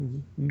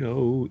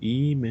no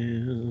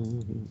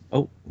email.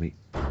 Oh, wait.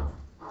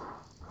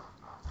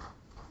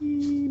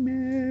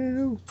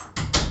 Email.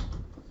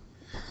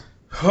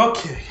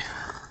 Okay.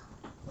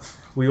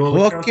 We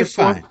all accounted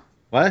for? Fine.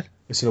 What?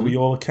 I said, are we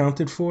all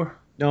accounted for?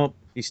 Nope.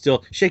 He's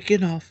still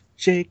shaking off.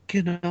 Sorry.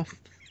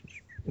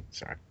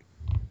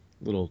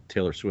 Little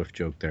Taylor Swift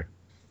joke there.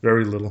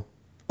 Very little.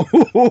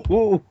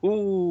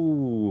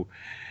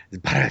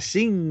 Bada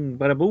sing,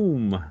 bada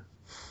boom.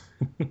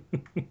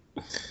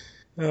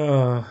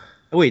 Uh,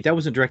 Oh, wait, that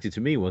wasn't directed to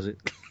me, was it?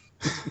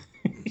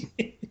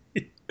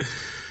 It's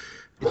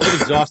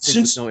been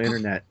exhausting with no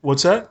internet.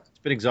 What's that? It's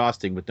been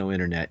exhausting with no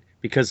internet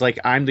because, like,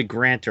 I'm the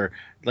grantor.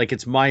 Like,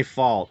 it's my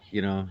fault,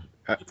 you know.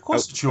 Of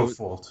course, it's your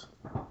fault.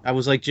 I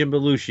was like Jim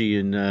Belushi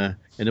in the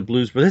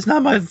Blues, but it's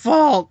not my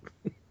fault.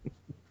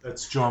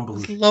 That's John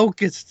Belushi.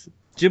 Locust.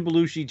 Jim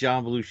Belushi,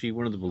 John Belushi,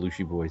 one of the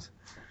Belushi boys.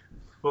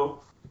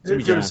 Well,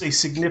 there's a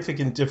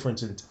significant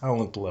difference in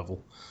talent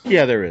level.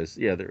 Yeah, there is.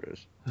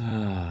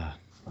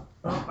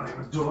 Oh, I have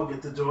a dog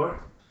at the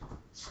door.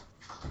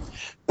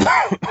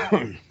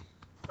 Come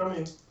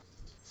in.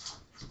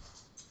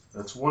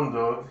 That's one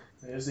dog.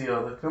 There's the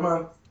other. Come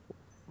on.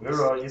 Where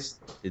are you?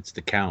 It's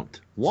the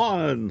count.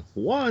 One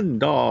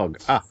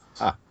dog.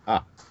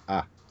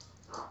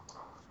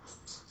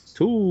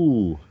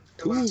 Two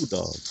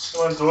dogs.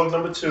 Come on, dog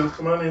number 2.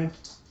 Come on in.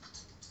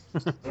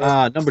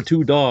 Number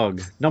 2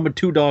 dog. Number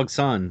 2 dog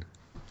son.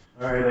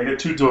 All right, I got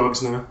 2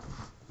 dogs now.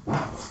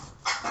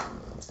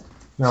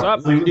 Now,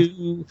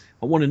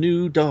 I want a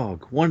new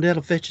dog. One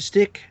that'll fetch a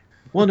stick.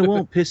 One that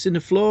won't piss in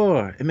the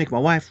floor and make my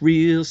wife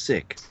real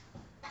sick.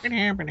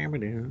 I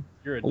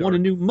want a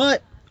new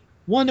mutt.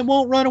 One that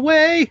won't run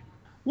away.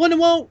 One that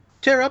won't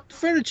tear up the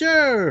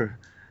furniture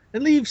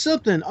and leave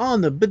something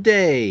on the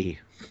bidet.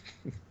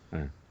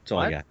 That's all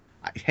I got.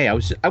 Hey, I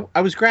was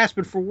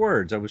grasping for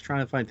words. I was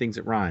trying to find things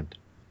that rhymed.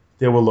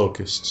 There were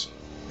locusts.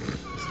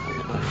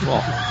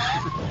 Well.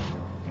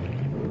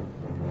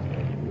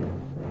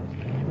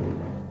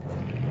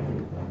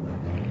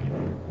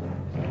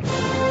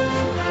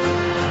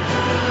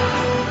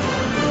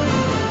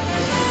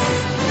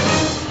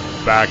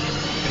 Back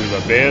to the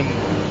bin.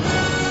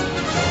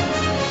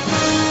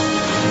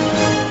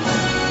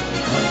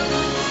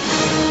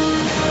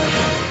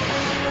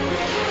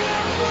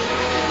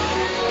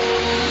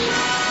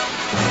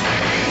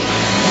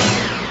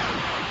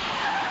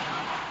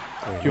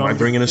 Am I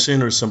bringing us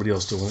in, or is somebody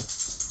else doing it?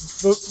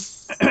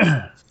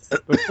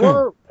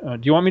 Before, do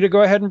you want me to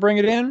go ahead and bring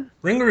it in?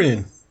 Bring her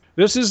in.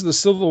 This is the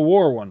Civil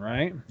War one,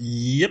 right?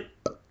 Yep.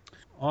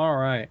 All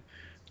right.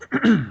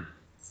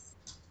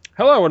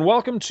 Hello and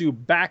welcome to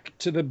Back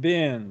to the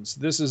Bins.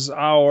 This is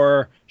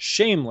our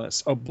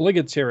shameless,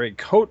 obligatory,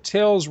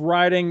 coattails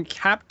riding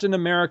Captain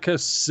America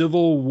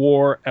Civil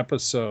War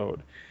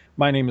episode.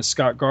 My name is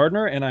Scott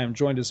Gardner, and I am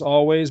joined as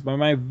always by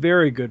my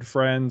very good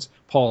friends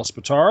Paul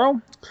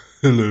Spataro.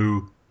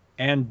 Hello.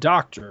 And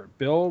Dr.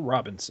 Bill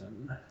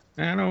Robinson.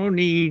 I don't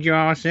need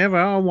your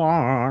Civil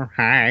War.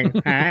 Hi.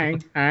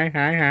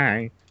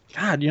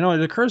 God, you know,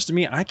 it occurs to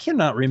me, I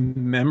cannot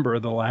remember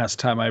the last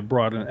time I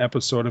brought an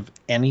episode of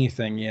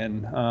anything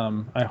in.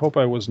 I hope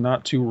I was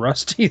not too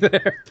rusty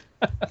there.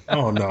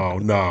 Oh, no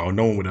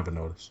one would ever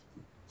notice.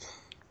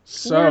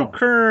 So,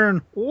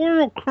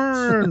 Oil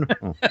Kern.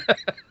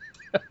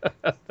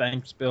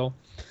 Thanks, Bill.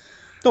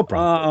 No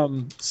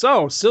problem.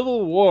 So,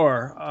 Civil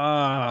War.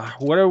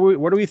 What are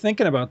we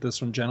thinking about this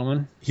one,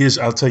 gentlemen?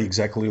 I'll tell you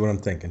exactly what I'm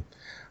thinking.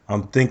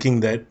 I'm thinking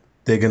that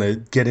they're going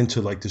to get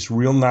into like this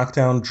real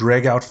knockdown,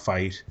 drag-out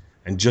fight,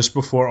 and just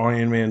before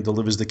Iron Man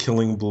delivers the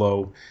killing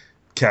blow,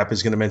 Cap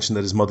is going to mention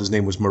that his mother's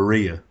name was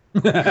Maria.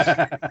 And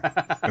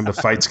the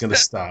fight's going to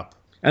stop.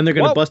 And they're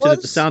going to bust it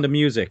at the sound of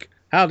music.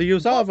 How do you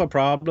solve a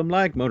problem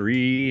like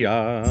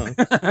Maria?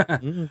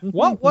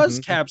 What was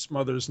Cap's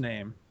mother's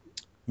name?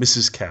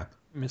 Mrs. Cap.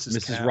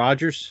 Mrs.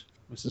 Rogers.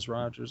 Mrs.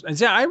 Rogers. And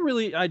yeah,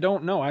 I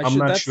don't know. I'm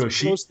not sure.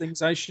 That's those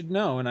things I should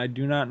know, and I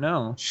do not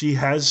know. She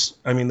has,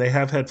 they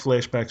have had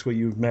flashbacks where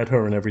you've met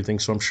her and everything,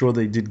 so I'm sure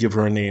they did give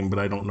her a name, but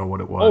I don't know what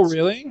it was. Oh,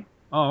 really?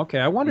 Oh, okay.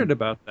 I wondered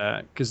about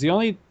that, because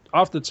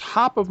off the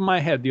top of my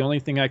head, the only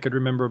thing I could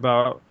remember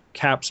about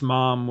Cap's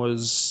mom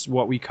was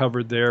what we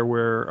covered there,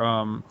 where,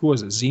 who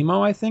was it,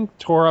 Zemo, I think,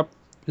 tore up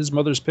his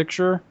mother's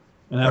picture?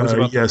 And that was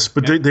about yes,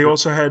 but they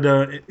also had,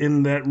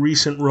 in that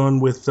recent run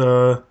with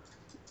John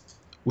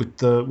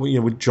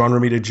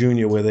Romita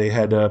Jr., where they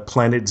had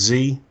Planet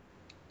Z.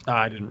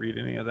 I didn't read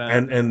any of that.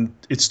 And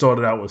it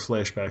started out with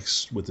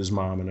flashbacks with his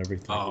mom and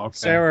everything. Oh,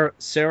 okay.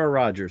 Sarah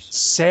Rogers.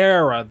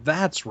 Sarah,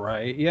 that's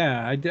right.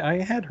 Yeah, I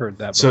had heard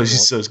that before.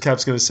 So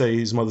Cap's going to say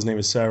his mother's name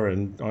is Sarah,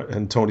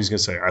 and Tony's going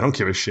to say, I don't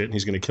give a shit, and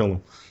he's going to kill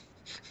him.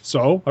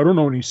 So, I don't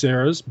know any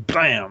Sarahs.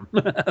 Bam!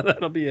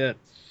 That'll be it.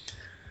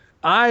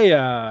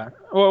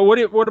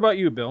 What about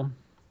you, Bill,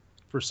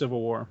 for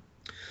Civil War?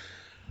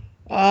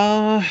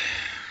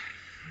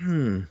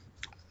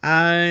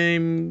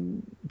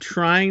 I'm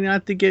trying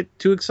not to get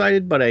too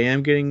excited, but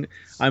I'm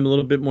a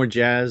little bit more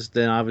jazzed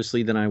than I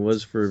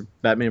was for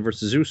Batman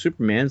vs.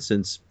 Superman,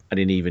 since I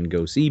didn't even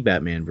go see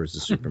Batman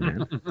vs.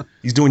 Superman.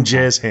 He's doing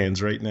jazz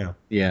hands right now.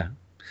 Yeah.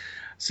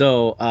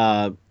 So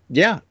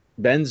yeah,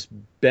 Ben's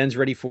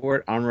ready for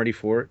it. I'm ready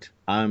for it.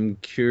 I'm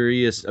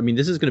curious. I mean,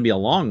 this is going to be a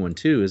long one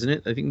too, isn't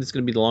it? I think this is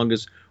going to be the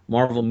longest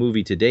Marvel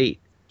movie to date.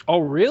 Oh,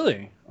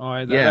 really? Oh,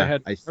 that I Yeah,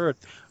 had heard.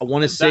 I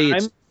want to say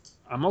it's.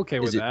 I'm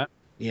okay with that.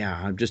 Yeah,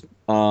 I'm just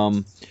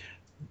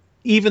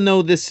even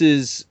though this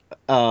is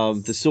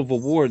the Civil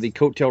War, the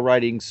coattail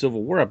riding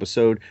Civil War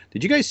episode.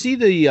 Did you guys see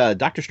the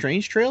Doctor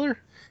Strange trailer?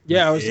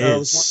 Yeah, I was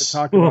wanting to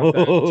talk about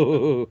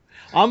that.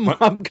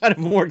 I'm kind of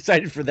more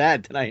excited for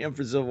that than I am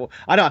for Civil War.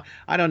 I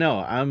don't know.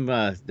 I'm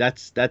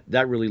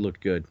that really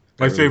looked good.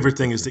 My favorite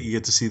thing is that you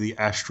get to see the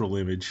astral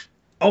image.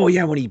 Oh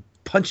yeah, when he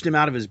punched him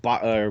out of his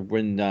body,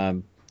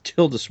 when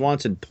Tilda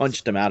Swanson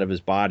punched him out of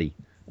his body.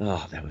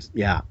 Oh, that was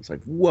It's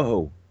like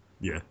whoa.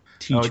 Yeah.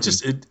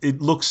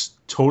 It looks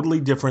totally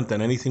different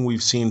than anything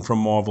we've seen from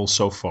Marvel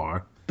so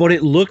far. But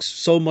it looks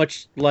so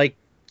much like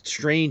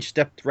Strange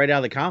stepped right out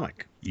of the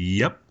comic.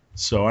 Yep.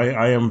 So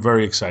I am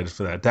very excited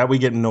for that. That we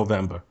get in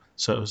November.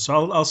 So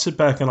I'll sit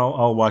back and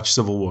I'll watch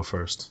Civil War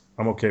first.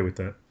 I'm okay with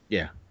that.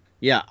 Yeah.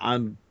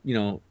 I'm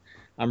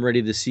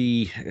ready to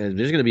see.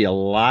 There's going to be a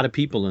lot of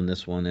people in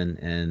this one,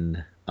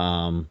 and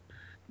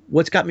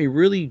what's got me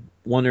really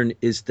wondering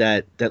is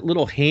that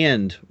little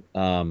hand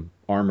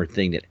armor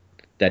thing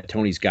that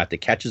Tony's got that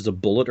catches a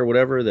bullet or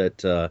whatever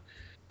that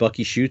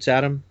Bucky shoots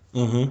at him.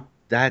 Mm-hmm.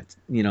 That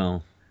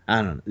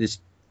I don't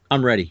know.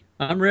 I'm ready.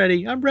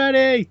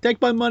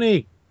 Take my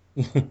money.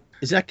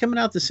 Is that coming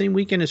out the same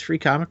weekend as Free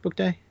Comic Book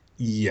Day?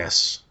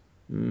 Yes.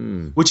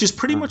 Which is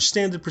pretty much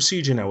standard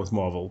procedure now with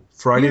Marvel.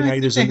 Friday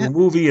night is a new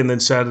movie, and then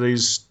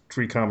Saturday's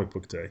Free Comic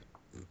Book Day.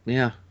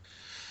 Yeah.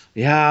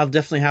 Yeah, I'll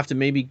definitely have to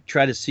maybe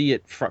try to see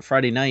it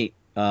Friday night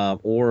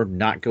or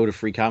not go to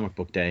Free Comic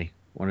Book Day,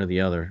 one or the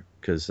other,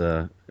 because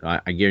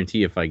I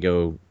guarantee if I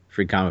go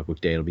Free Comic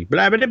Book Day, it'll be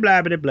blabbity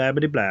blabbity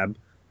blabbity blab,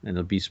 and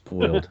it'll be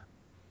spoiled.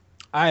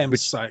 I am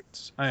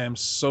psyched. I am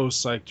so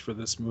psyched for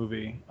this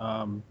movie.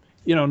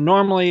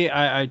 Normally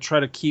I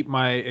try to keep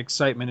my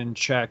excitement in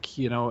check,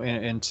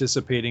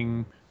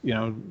 anticipating,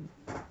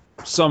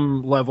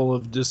 some level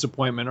of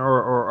disappointment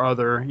or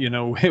other,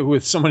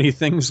 with so many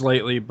things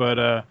lately.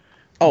 But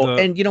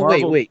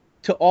wait.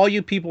 To all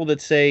you people that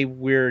say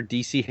we're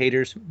DC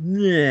haters,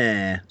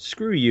 nah,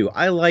 screw you.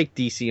 I like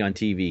DC on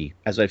TV,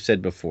 as I've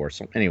said before.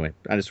 So anyway,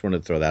 I just wanted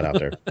to throw that out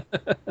there.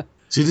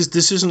 See,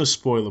 this isn't a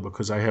spoiler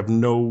because I have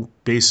no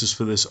basis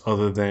for this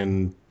other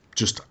than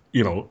just,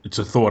 it's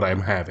a thought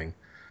I'm having.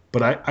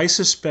 But I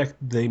suspect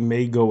they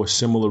may go a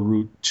similar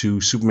route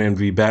to Superman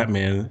v.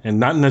 Batman, and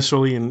not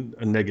necessarily in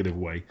a negative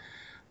way,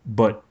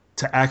 but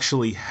to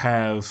actually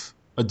have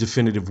a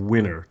definitive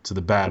winner to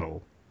the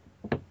battle,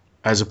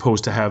 as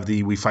opposed to have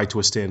we fight to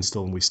a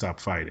standstill and we stop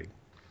fighting.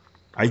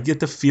 I get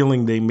the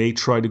feeling they may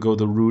try to go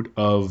the route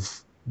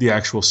of the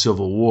actual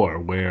Civil War,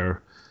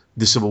 where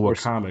the Civil War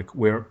comic,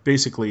 where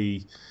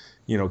basically,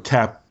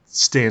 Cap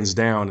stands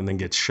down and then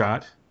gets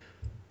shot.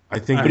 I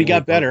think, but he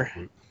got better.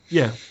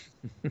 Yeah.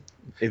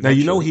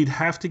 Now, he'd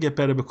have to get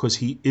better because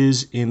he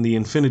is in the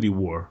Infinity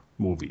War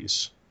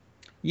movies.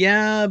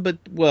 Yeah, but,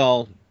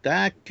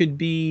 that could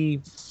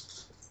be...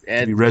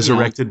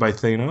 resurrected by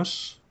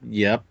Thanos?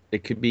 Yep,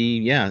 it could be,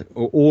 yeah.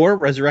 Or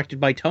resurrected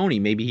by Tony.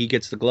 Maybe he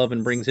gets the glove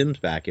and brings him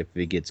back if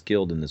he gets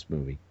killed in this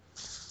movie.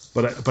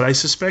 But I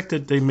suspect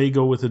that they may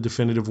go with a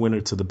definitive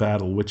winner to the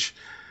battle, which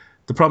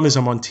the problem is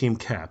I'm on Team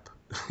Cap,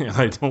 and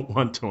I don't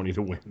want Tony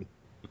to win.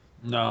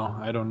 No,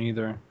 I don't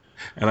either.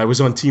 And I was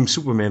on Team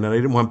Superman, and I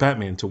didn't want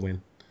Batman to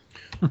win.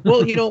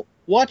 Well,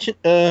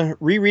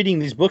 rereading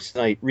these books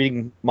tonight,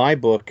 reading my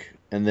book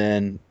and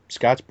then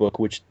Scott's book,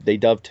 which they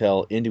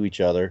dovetail into each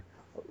other,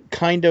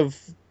 kind of,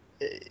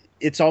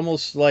 it's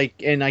almost like,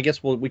 and I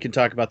guess we can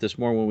talk about this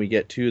more when we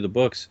get to the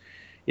books,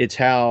 it's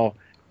how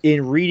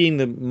in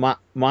reading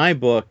my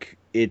book,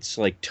 it's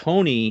like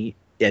Tony,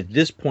 at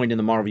this point in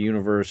the Marvel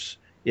Universe,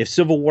 if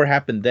Civil War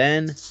happened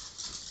then,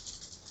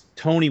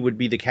 Tony would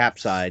be the Cap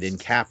side and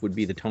Cap would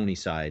be the Tony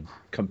side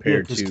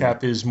compared to...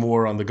 Cap is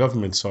more on the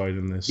government side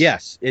in this.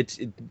 Yes,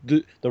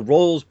 the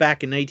roles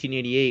back in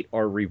 1988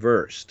 are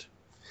reversed.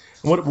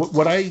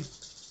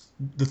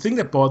 The thing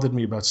that bothered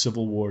me about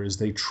Civil War is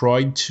they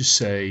tried to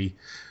say,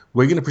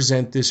 we're going to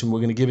present this and we're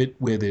going to give it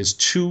where there's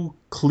two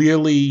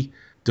clearly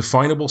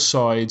definable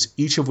sides,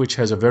 each of which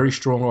has a very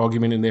strong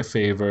argument in their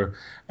favor,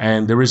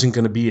 and there isn't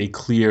going to be a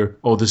clear,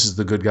 this is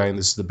the good guy and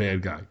this is the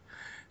bad guy.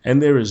 And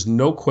there is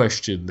no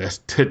question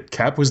that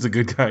Cap was the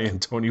good guy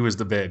and Tony was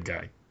the bad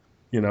guy.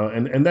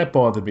 And that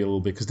bothered me a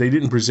little bit because they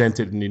didn't present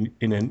it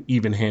in an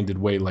even-handed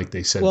way like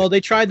they said. Well, they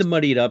tried to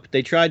muddy it up.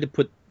 They tried to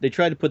put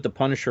the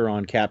Punisher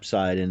on Cap's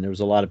side, and there was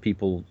a lot of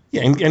people.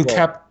 Yeah, and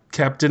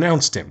Cap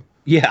denounced him.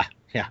 Yeah.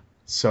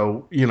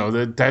 So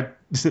that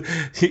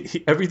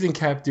everything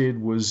Cap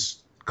did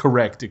was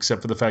correct,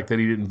 except for the fact that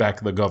he didn't back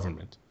the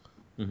government.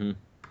 Mm-hmm.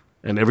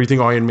 And everything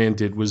Iron Man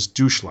did was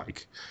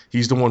douche-like.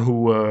 He's the one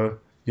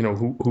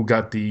who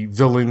got the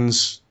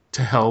villains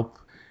to help.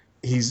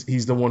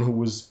 He's the one who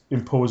was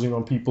imposing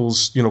on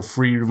people's,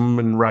 freedom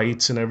and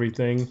rights and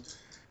everything.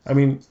 I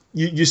mean,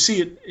 you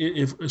see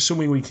it,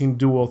 assuming we can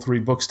do all three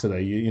books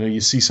today,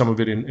 you see some of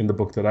it in the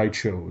book that I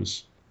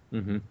chose.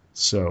 Mm-hmm.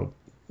 So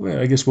well,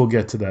 I guess we'll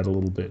get to that a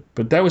little bit.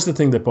 But that was the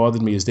thing that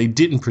bothered me is they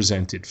didn't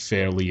present it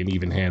fairly and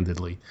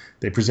even-handedly.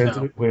 They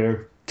presented it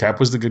where Cap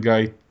was the good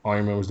guy,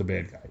 Iron Man was the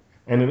bad guy.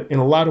 And in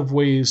a lot of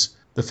ways,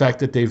 the fact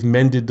that they've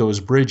mended those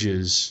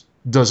bridges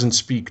doesn't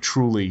speak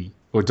truly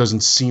or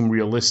doesn't seem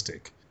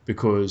realistic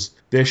because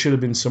there should have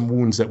been some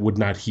wounds that would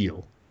not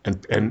heal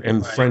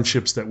and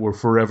friendships that were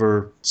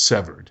forever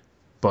severed.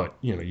 But,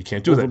 you know, you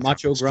can't do that.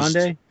 Macho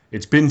Grande?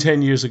 It's been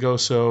 10 years ago,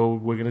 so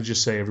we're going to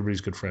just say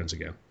everybody's good friends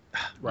again.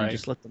 Right. You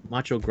just let the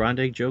Macho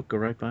Grande joke go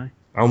right by?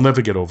 I'll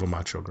never get over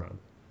Macho Grande.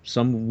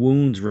 Some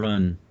wounds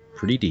run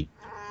pretty deep.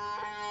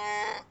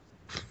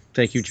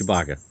 Thank you,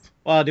 Chewbacca.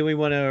 Well, do we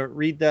want to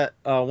read that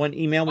one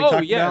email we talked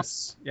about?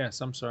 Yes.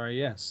 Yes, I'm sorry,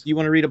 yes. You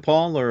want to read it,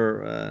 Paul,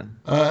 or?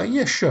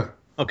 Yeah, sure.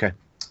 Okay.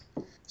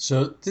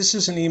 So this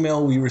is an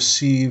email we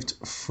received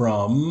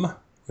from,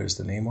 where's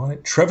the name on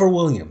it? Trevor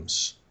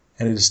Williams.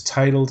 And it is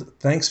titled,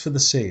 Thanks for the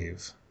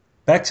Save.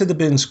 Back to the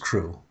Bins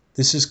crew.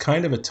 This is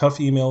kind of a tough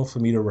email for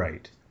me to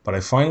write, but I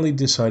finally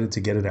decided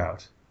to get it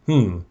out.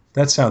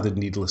 That sounded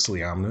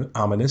needlessly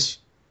ominous.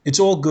 It's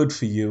all good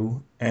for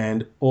you,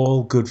 and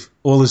all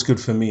is good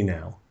for me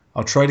now.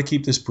 I'll try to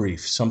keep this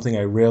brief, something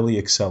I rarely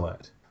excel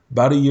at.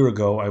 About a year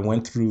ago, I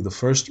went through the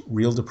first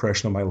real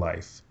depression of my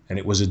life, and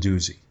it was a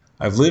doozy.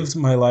 I've lived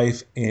my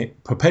life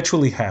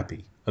perpetually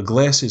happy, a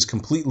glass is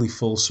completely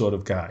full sort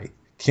of guy.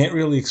 Can't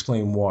really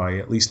explain why,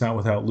 at least not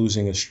without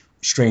losing a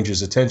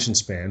stranger's attention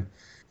span,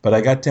 but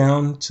I got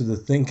down to the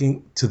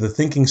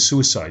thinking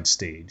suicide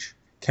stage.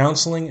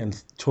 Counseling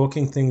and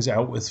talking things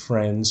out with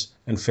friends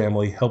and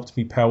family helped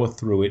me power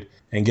through it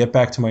and get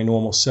back to my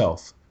normal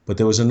self. But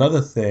there was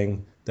another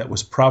thing that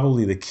was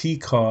probably the key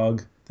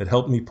cog that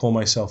helped me pull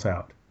myself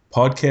out.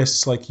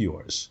 Podcasts like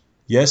yours.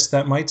 Yes,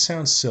 that might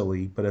sound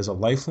silly, but as a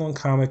lifelong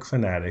comic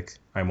fanatic,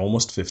 I'm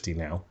almost 50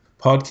 now,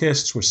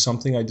 podcasts were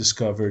something I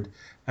discovered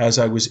as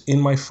I was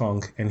in my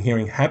funk, and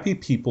hearing happy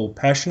people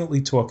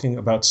passionately talking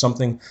about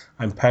something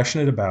I'm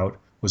passionate about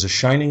was a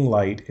shining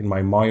light in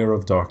my mire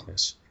of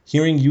darkness.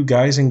 Hearing you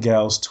guys and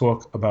gals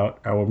talk about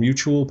our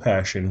mutual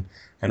passion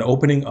and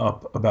opening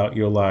up about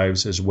your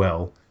lives as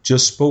well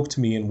just spoke to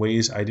me in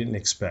ways I didn't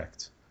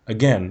expect.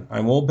 Again,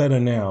 I'm all better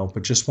now,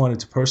 but just wanted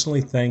to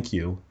personally thank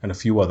you and a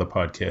few other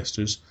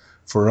podcasters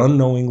for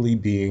unknowingly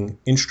being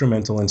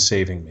instrumental in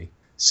saving me.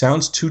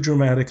 Sounds too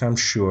dramatic, I'm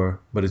sure,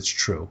 but it's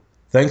true.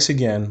 Thanks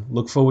again.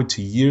 Look forward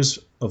to years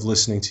of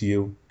listening to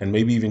you and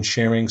maybe even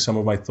sharing some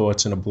of my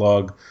thoughts in a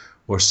blog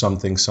or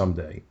something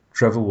someday.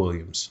 Trevor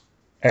Williams.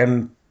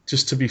 And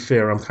just to be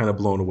fair, I'm kind of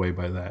blown away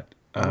by that.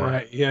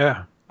 Right,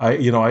 yeah.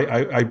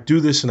 I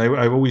do this, and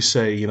I always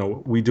say,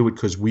 we do it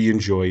because we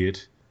enjoy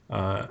it.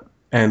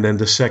 And then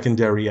the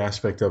secondary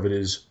aspect of it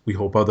is we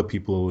hope other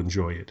people will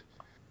enjoy it.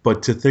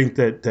 But to think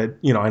that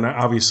and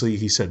obviously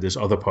he said there's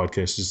other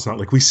podcasts. It's not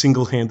like we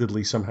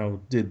single-handedly somehow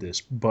did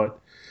this, but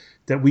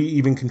that we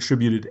even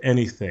contributed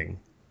anything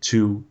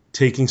to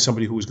taking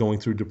somebody who was going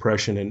through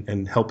depression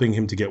and helping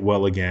him to get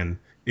well again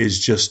is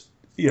just,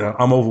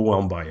 I'm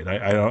overwhelmed by it.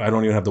 I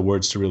don't even have the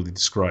words to really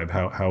describe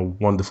how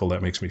wonderful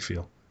that makes me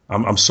feel.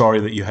 I'm sorry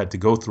that you had to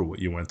go through what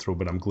you went through,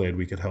 but I'm glad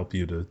we could help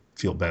you to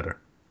feel better.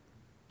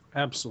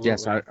 Absolutely.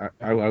 Yes,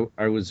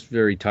 I was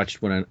very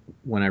touched when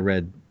I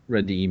read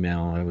the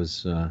email.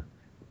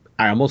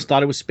 I almost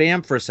thought it was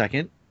spam for a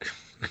second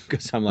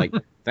because I'm like,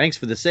 thanks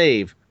for the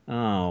save.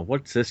 Oh,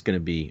 what's this going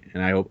to be?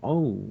 And I hope,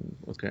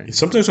 okay.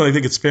 Sometimes when I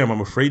think it's spam, I'm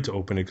afraid to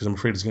open it because I'm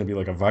afraid it's going to be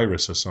like a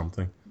virus or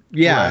something.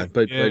 Yeah, right.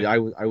 But I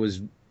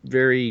was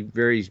very,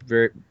 very,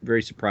 very,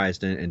 very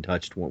surprised and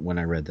touched when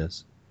I read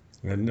this.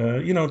 And,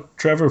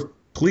 Trevor,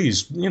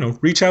 please,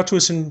 reach out to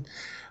us and,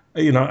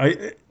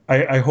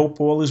 I hope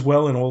all is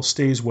well and all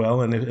stays well.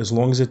 And as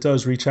long as it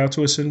does, reach out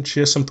to us and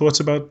share some thoughts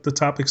about the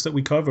topics that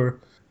we cover.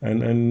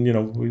 And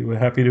we're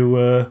happy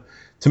to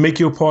make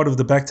you a part of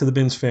the Back to the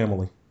Bins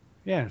family.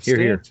 Yeah,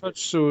 stay in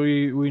touch so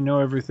we know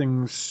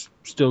everything's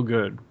still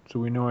good. So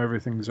we know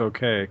everything's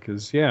okay.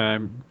 Because,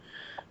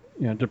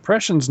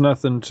 depression's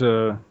nothing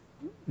to,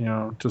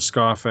 to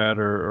scoff at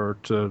or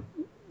to,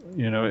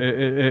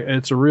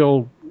 it's a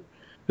real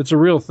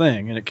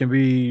thing. And it can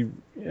be,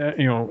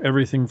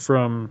 everything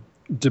from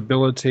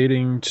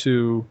debilitating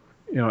to,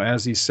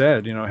 as he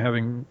said,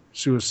 having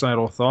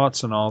suicidal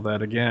thoughts and all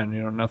that.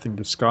 Again, nothing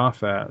to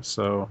scoff at.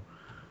 So,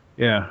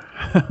 yeah.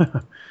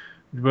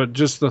 But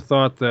just the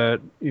thought that,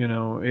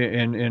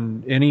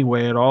 in any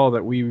way at all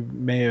that we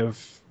may have,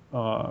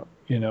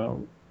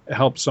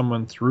 helped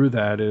someone through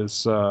that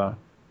is,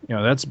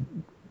 that's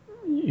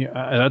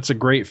a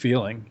great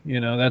feeling.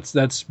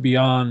 That's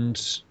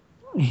beyond,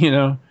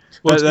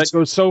 that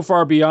goes so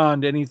far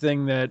beyond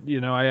anything that,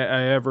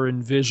 I ever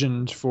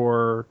envisioned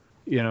for,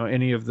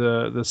 any of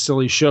the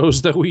silly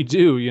shows that we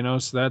do,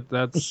 so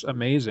that's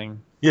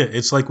amazing. Yeah.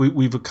 It's like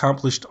we've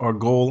accomplished our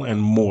goal and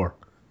more.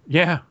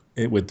 Yeah.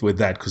 With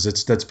that, because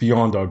that's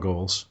beyond our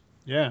goals.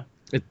 Yeah.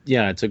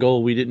 It's a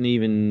goal we didn't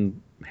even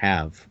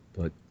have,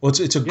 but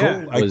it's a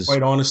goal I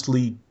quite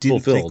honestly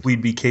didn't think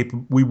we'd be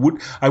capable.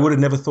 I would have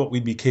never thought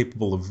we'd be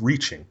capable of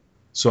reaching.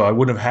 So I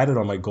wouldn't have had it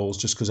on my goals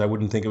just because I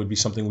wouldn't think it would be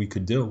something we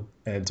could do.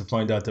 And to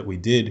find out that we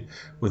did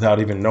without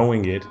even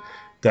knowing it,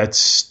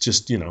 that's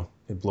just,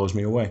 it blows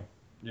me away.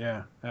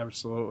 Yeah,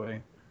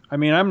 absolutely. I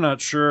mean, I'm not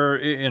sure,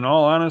 in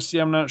all honesty,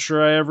 I'm not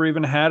sure I ever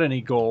even had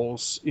any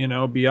goals,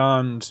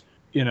 beyond,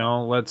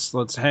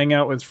 let's hang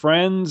out with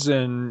friends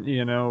and,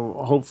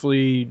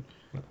 hopefully,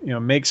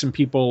 make some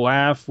people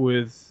laugh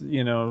with,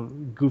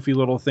 goofy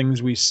little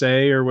things we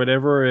say or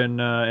whatever, and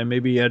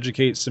maybe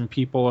educate some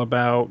people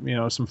about,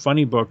 some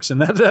funny books.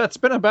 And that's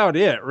been about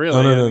it,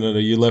 really. No.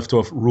 You left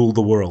off rule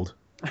the world.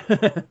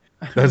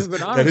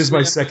 That is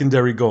my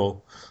secondary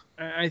goal.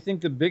 I think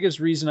the biggest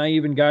reason I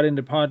even got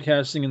into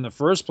podcasting in the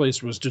first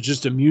place was to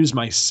just amuse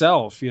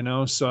myself,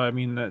 So, I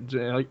mean,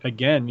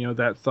 again,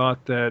 that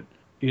thought that,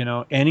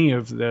 any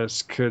of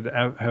this could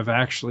have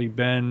actually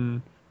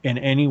been in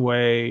any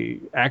way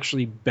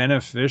actually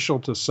beneficial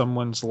to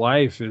someone's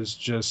life is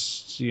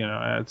just,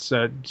 it's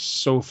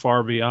so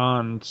far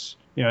beyond,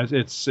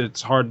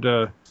 it's hard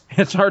to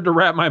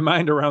wrap my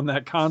mind around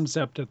that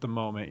concept at the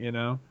moment,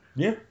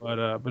 Yeah.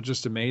 But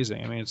just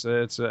amazing. I mean,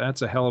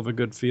 that's a hell of a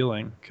good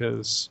feeling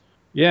because,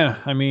 yeah,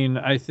 I mean,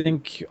 I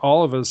think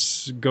all of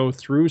us go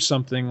through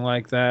something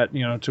like that,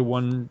 to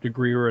one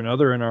degree or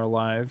another in our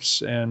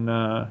lives, and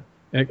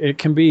it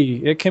can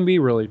be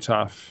really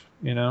tough,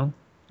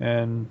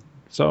 and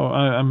so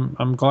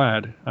I'm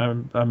glad.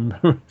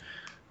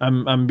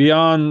 I'm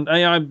beyond.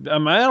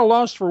 I'm at a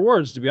loss for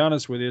words, to be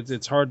honest with you.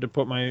 It's hard to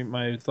put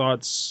my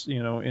thoughts,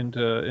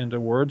 into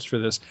words for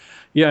this.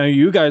 Yeah,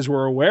 you guys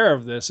were aware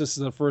of this. This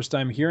is the first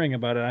time hearing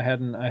about it. I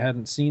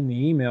hadn't seen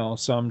the email,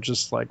 so I'm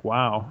just like,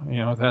 wow,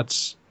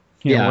 that's.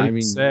 What do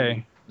you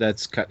say?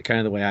 That's kind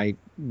of the way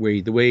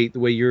the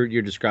way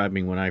you're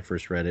describing when I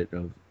first read it.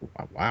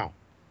 Wow.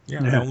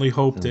 Yeah, I only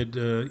hope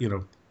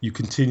that you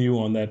continue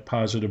on that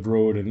positive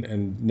road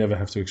and never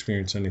have to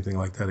experience anything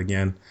like that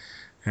again.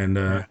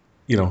 And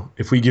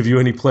if we give you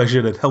any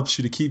pleasure that helps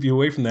you to keep you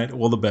away from that,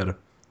 all the better.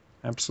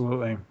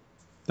 Absolutely.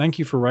 Thank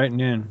you for writing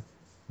in.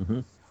 Mm-hmm.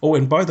 Oh,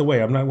 and by the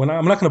way, I'm not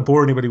going to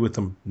bore anybody with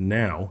them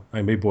now.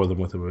 I may bore them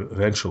with them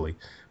eventually,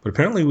 but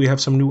apparently we have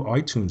some new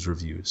iTunes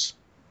reviews.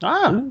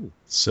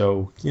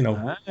 So,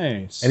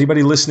 nice.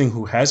 Anybody listening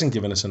who hasn't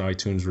given us an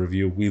iTunes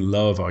review, we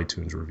love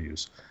iTunes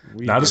reviews.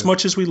 Not as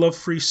much as we love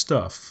free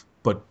stuff,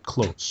 but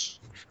close.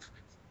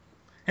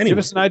 Anyway, give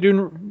us an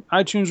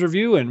iTunes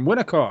review and win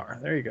a car.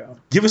 There you go.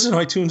 Give us an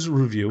iTunes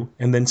review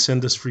and then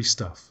send us free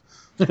stuff.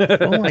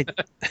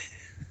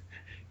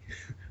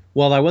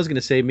 Well, I was going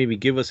to say maybe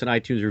give us an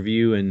iTunes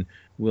review and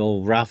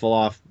we'll raffle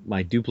off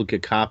my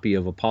duplicate copy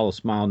of Apollo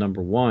Smile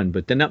 #1,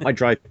 but then that might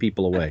drive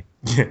people away.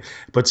 Yeah,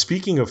 but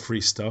speaking of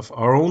free stuff,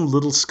 our own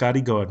little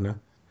Scotty Gardner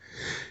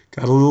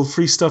got a little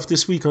free stuff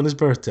this week on his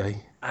birthday.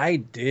 I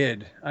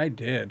did.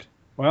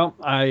 Well,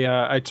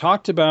 I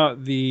talked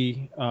about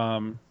the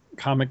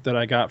comic that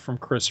I got from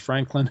Chris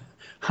Franklin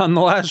on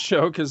the last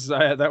show because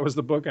that was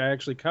the book I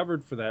actually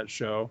covered for that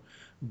show.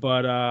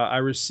 But I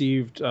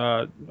received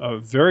a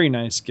very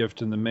nice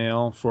gift in the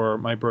mail for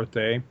my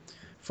birthday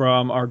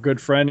from our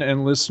good friend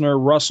and listener,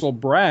 Russell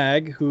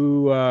Bragg,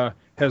 who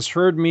has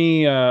heard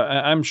me.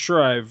 I'm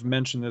sure I've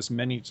mentioned this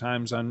many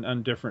times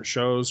on different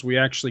shows. We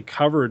actually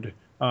covered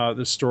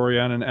the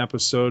story on an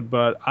episode,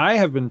 but I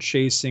have been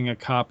chasing a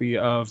copy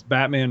of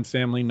Batman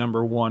Family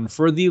 #1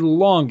 for the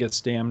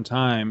longest damn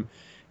time,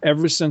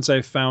 ever since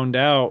I found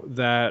out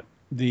that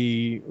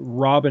the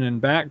Robin and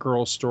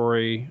Batgirl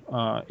story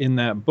in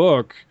that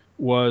book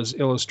was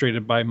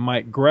illustrated by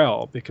Mike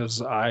Grell,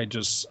 because I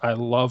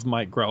love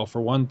Mike Grell for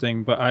one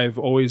thing, but I've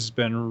always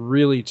been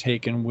really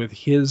taken with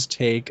his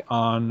take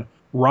on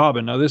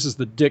Robin. Now, this is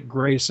the Dick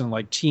Grayson,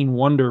 Teen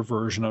Wonder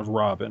version of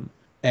Robin.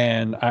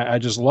 And I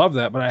just love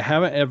that, but I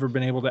haven't ever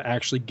been able to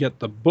actually get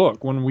the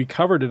book. When we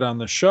covered it on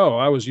the show,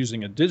 I was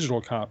using a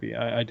digital copy.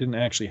 I didn't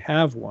actually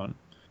have one.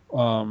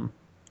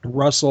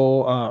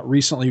 Russell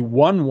recently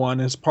won one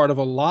as part of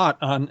a lot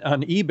on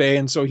eBay,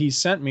 and so he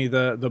sent me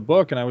the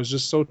book, and I was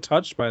just so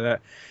touched by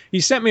that. He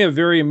sent me a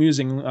very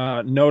amusing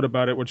note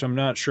about it, which I'm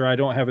not sure. I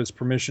don't have his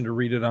permission to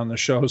read it on the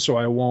show, so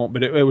I won't.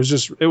 But it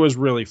was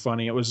really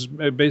funny.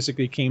 It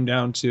basically came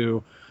down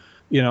to,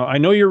 I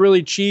know you're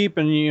really cheap,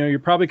 and you're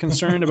probably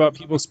concerned about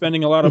people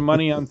spending a lot of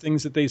money on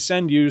things that they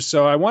send you.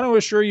 So I want to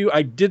assure you,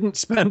 I didn't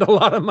spend a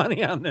lot of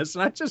money on this,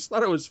 and I just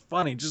thought it was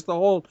funny. Just the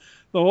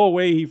whole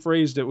way he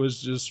phrased it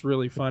was just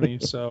really funny.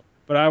 So,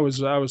 but I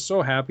was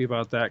so happy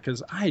about that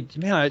because I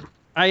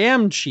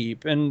am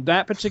cheap, and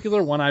that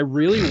particular one I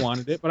really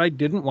wanted it, but I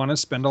didn't want to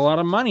spend a lot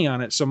of money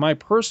on it. So my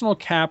personal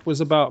cap was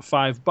about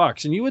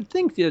 $5, and you would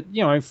think that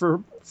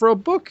for a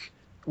book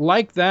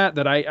like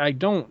that I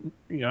don't,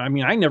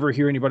 I never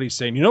hear anybody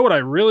saying, you know what I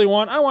really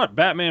want? I want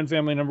Batman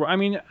Family #1. I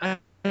mean,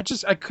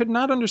 I could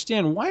not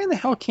understand why in the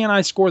hell can't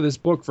I score this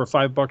book for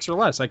 $5 or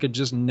less? I could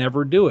just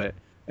never do it.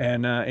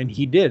 And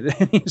he did,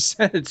 and he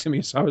sent it to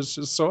me. So I was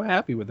just so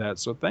happy with that.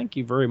 So thank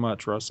you very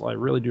much, Russell. I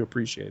really do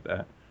appreciate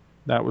that.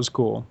 That was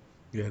cool.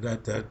 Yeah,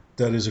 that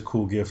is a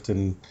cool gift.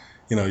 And,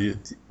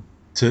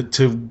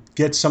 to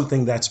get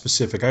something that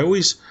specific, I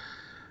always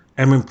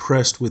am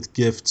impressed with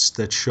gifts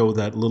that show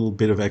that little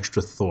bit of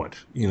extra thought.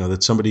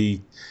 That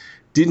somebody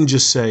didn't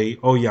just say,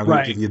 "Oh yeah, I'm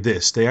going to give you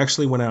this." They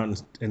actually went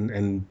out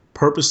and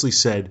purposely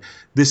said,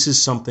 "This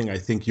is something I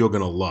think you're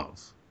going to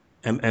love,"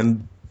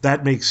 and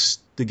that makes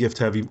the gift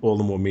have all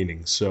the more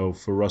meaning. So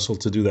for Russell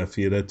to do that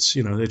for you, that's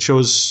it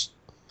shows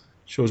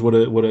what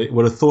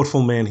a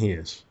thoughtful man he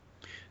is.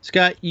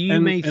 Scott, you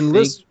may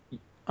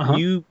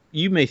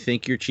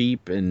think you're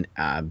cheap, and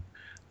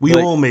we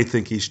all may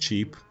think he's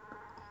cheap,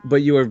 but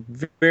you are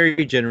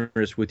very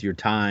generous with your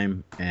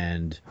time,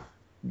 and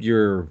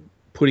you're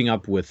putting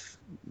up with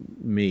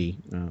me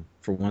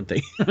for one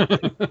thing.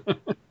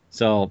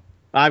 So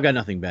I've got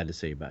nothing bad to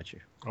say about you.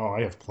 Oh,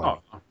 I have plenty.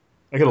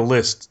 I got a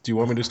list. Do you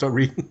want me to start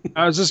reading?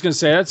 I was just going to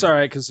say, that's all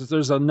right, because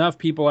there's enough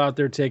people out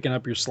there taking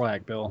up your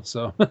slack, Bill.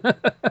 So,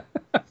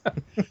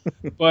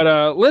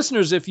 but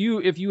listeners, if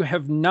you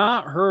have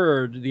not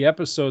heard the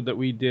episode that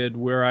we did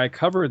where I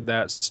covered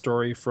that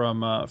story from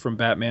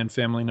Batman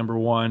Family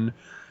 #1,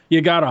 you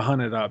got to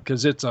hunt it up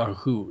because it's a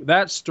hoot.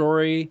 That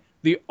story,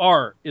 the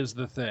art is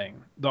the thing.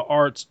 The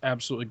art's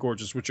absolutely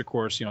gorgeous, which of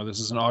course, this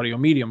is an audio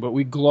medium, but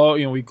we glow,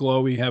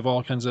 we have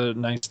all kinds of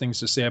nice things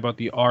to say about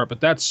the art, but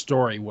that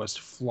story was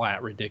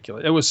flat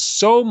ridiculous. It was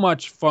so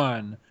much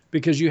fun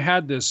because you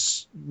had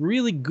this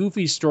really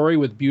goofy story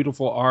with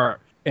beautiful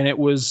art, and it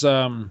was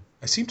I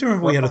seem to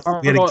remember we had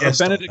a guest.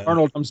 Benedict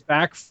Arnold comes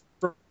back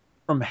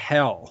from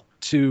hell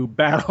to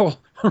battle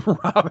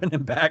Robin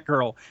and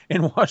Batgirl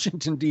in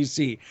Washington,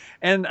 D.C.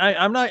 And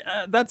I'm not,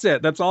 that's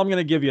it. That's all I'm going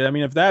to give you. I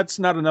mean, if that's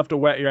not enough to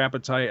whet your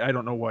appetite, I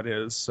don't know what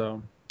is.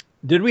 So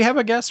did we have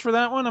a guest for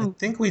that one? I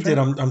think we did.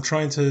 I'm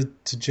trying to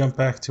jump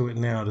back to it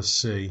now to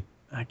see.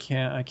 I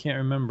can't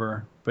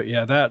remember. But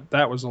yeah,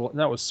 that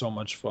was so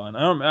much fun.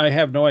 I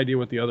have no idea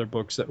what the other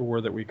books that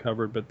we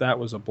covered, but that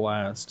was a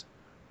blast.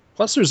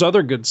 Plus, there's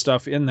other good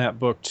stuff in that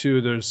book too.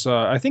 There's,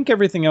 I think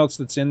everything else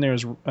that's in there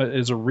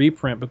is a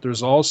reprint, but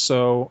there's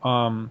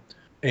also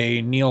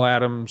a Neil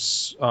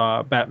Adams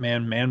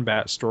Batman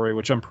Man-Bat story,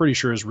 which I'm pretty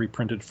sure is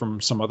reprinted from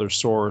some other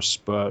source.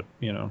 But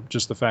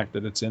just the fact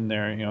that it's in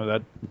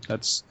there,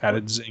 that's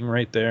added zing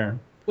right there.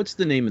 What's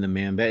the name of the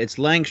Man-Bat? It's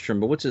Langstrom,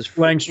 but what's his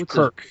Langstrom?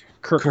 Kirk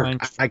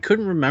Langstrom. I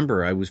couldn't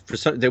remember.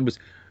 There was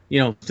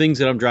things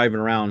that I'm driving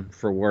around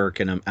for work,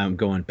 and I'm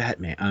going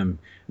Batman,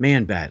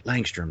 Man-Bat,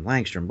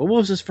 Langstrom. But what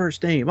was his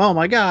first name? Oh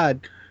my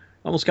God!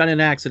 Almost got in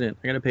an accident.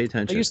 I got to pay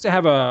attention. I used to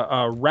have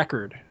a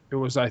record.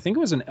 I think it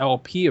was an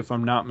LP, if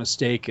I'm not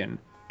mistaken.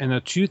 And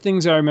the two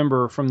things I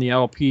remember from the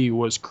LP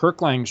was Kirk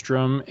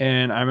Langstrom,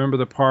 and I remember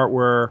the part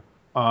where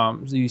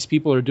these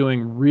people are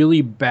doing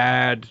really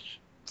bad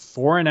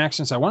foreign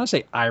accents. I want to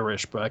say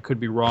Irish, but I could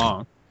be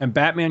wrong. And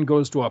Batman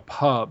goes to a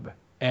pub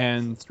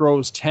and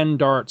throws 10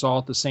 darts all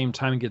at the same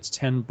time and gets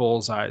 10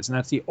 bullseyes. And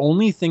that's the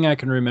only thing I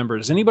can remember.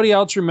 Does anybody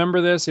else remember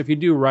this? If you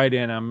do, write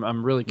in.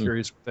 I'm really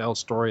curious what the hell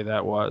story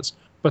that was.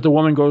 But the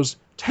woman goes,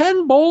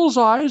 10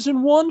 bullseyes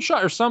in one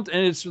shot or something.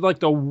 And it's like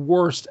the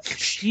worst,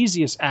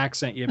 cheesiest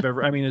accent you've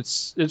ever... I mean,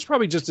 it's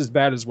probably just as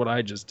bad as what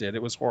I just did.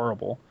 It was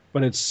horrible.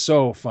 But it's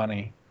so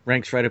funny.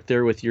 Ranks right up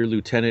there with your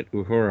Lieutenant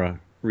Uhura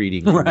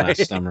reading from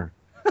last summer.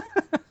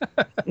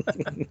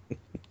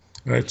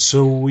 All right,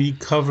 so we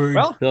covered...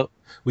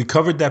 We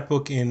covered that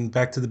book in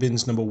Back to the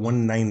Bins number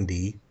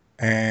 190,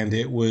 and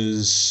it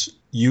was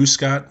you,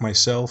 Scott,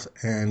 myself,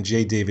 and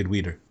J. David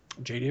Weeder.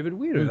 J. David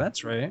Weeder,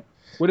 that's right.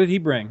 What did he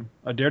bring?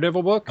 A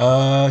Daredevil book?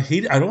 I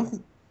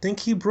don't think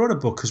he brought a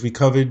book because we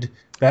covered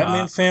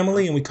Batman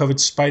Family and we covered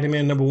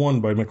Spider-Man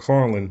 #1 by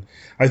McFarlane.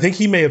 I think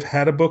he may have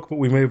had a book, but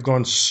we may have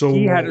gone so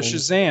He had a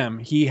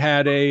Shazam. He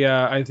had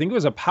I think it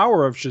was a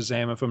Power of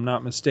Shazam, if I'm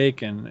not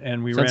mistaken.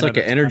 And we Sounds like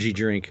an energy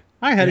drink.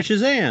 I had a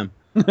Shazam.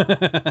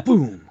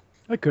 Boom.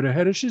 I could have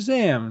had a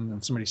Shazam. And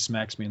then somebody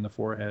smacks me in the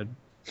forehead.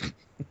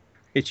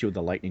 Hits you with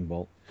a lightning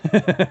bolt.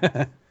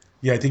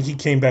 Yeah, I think he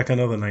came back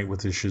another night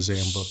with his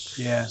Shazam book.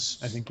 Yes,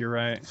 I think you're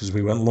right. Because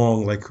we went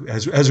long, like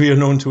as we are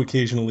known to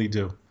occasionally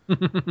do.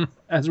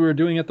 As we were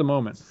doing at the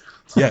moment.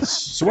 Yes.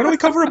 So why don't we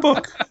cover a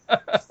book?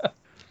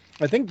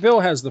 I think Bill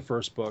has the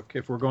first book,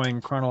 if we're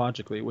going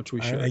chronologically, which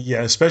we should.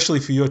 Yeah, especially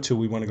for your two,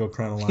 we want to go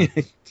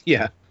chronologically.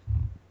 Yeah.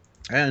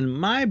 And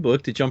my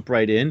book, to jump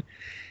right in,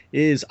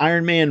 is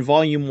Iron Man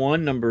Volume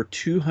 1, number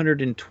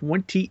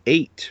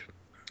 228.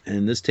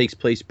 And this takes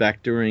place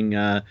back during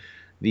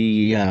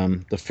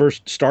the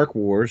first Stark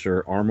Wars,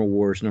 or Armor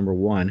Wars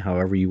 #1,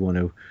 however you want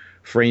to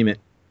frame it.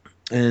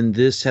 And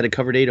this had a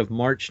cover date of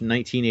March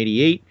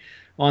 1988,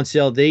 on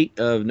sale date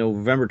of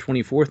November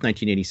 24th,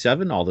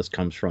 1987. All this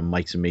comes from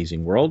Mike's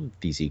Amazing World,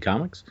 DC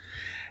Comics.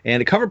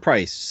 And a cover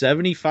price,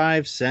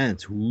 75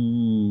 cents.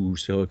 Ooh,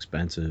 so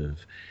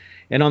expensive.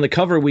 And on the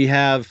cover we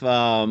have,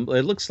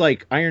 it looks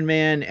like Iron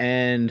Man,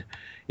 and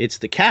it's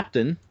the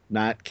Captain,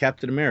 not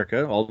Captain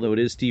America, although it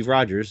is Steve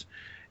Rogers.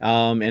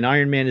 And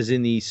Iron Man is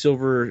in the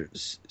Silver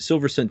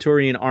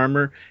Centurion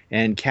armor,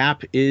 and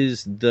Cap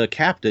is the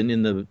Captain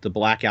in the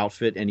black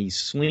outfit, and he's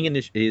swinging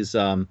his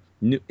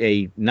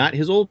not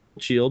his old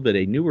shield, but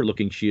a newer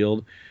looking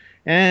shield.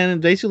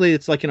 And basically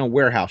it's like in a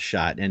warehouse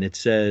shot, and it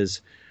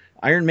says,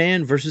 Iron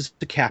Man versus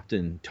the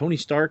Captain, Tony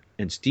Stark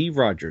and Steve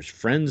Rogers,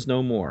 friends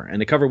no more.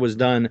 And the cover was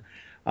done,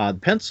 the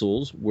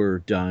pencils were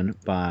done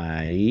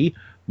by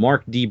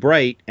Mark D.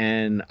 Bright,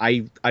 and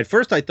at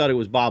first I thought it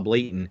was Bob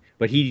Layton,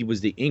 but he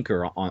was the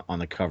inker on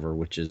the cover,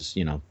 which is,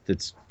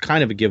 it's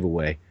kind of a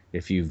giveaway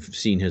if you've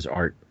seen his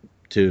art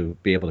to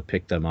be able to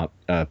pick him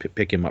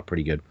up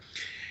pretty good.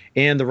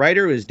 And the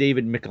writer is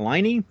David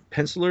Michelinie.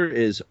 Penciler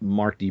is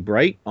Mark D.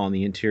 Bright on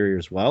the interior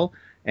as well.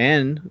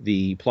 And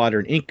the plotter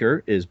and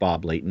inker is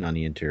Bob Layton on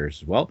the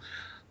interiors as well.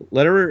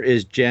 Letterer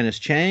is Janice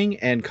Chang,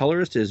 and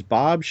colorist is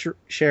Bob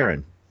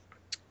Sharon.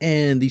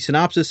 And the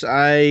synopsis,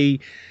 I've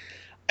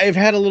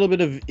had a little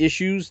bit of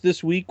issues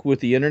this week with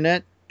the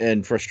internet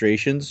and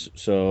frustrations,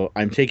 so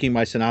I'm taking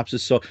my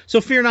synopsis. So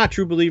fear not,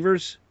 true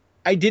believers.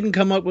 I didn't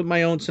come up with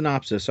my own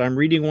synopsis. I'm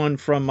reading one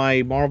from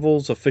my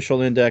Marvel's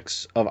official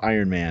index of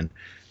Iron Man,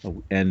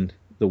 and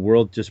the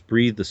world just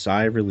breathed a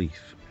sigh of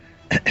relief.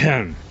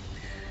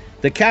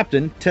 The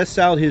Captain tests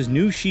out his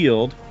new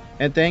shield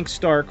and thanks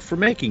Stark for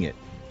making it.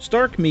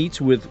 Stark meets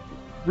with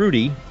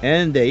Rudy,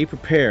 and they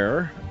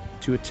prepare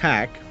to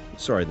attack.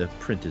 Sorry, the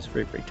print is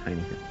very, very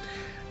tiny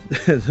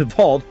here. The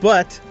vault,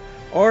 but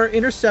are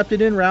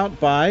intercepted en route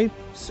by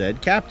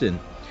said Captain.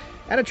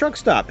 At a truck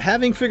stop,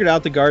 having figured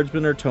out the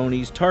guardsmen are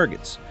Tony's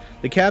targets,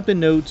 the Captain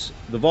notes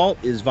the vault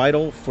is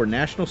vital for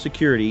national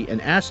security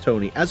and asks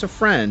Tony, as a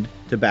friend,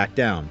 to back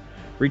down.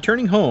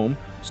 Returning home,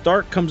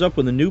 Stark comes up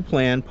with a new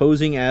plan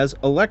posing as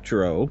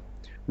Electro.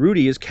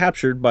 Rudy is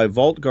captured by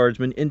Vault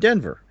guardsmen in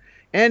Denver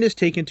and is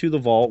taken to the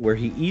vault where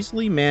he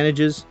easily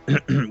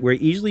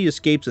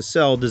escapes a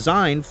cell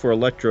designed for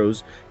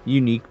Electro's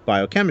unique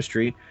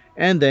biochemistry,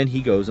 and then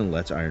he goes and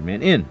lets Iron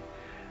Man in.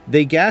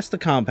 They gas the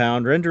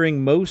compound,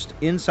 rendering most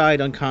inside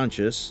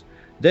unconscious,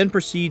 then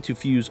proceed to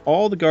fuse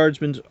all the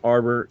guardsmen's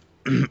armor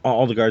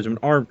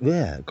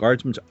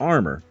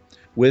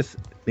with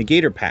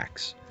negator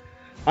packs.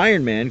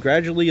 Iron Man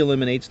gradually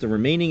eliminates the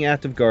remaining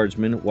active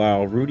guardsmen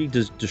while Rudy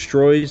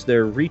destroys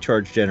their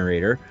recharge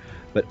generator,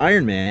 but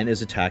Iron Man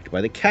is attacked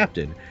by the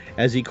Captain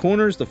as he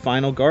corners the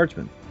final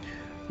guardsman.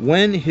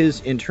 When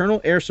his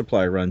internal air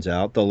supply runs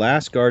out, the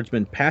last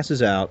guardsman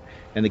passes out,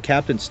 and the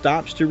Captain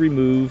stops to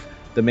remove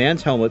the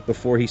man's helmet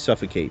before he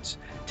suffocates.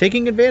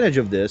 Taking advantage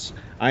of this,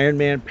 Iron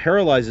Man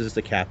paralyzes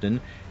the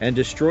Captain and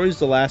destroys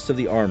the last of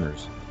the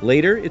armors.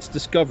 Later, it's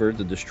discovered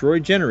the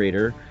destroyed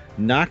generator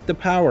knocked the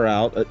power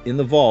out in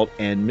the vault,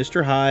 and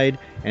Mr. Hyde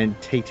and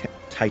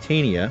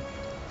Titania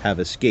have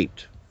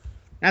escaped.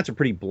 That's a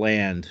pretty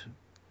bland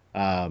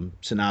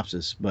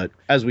synopsis, but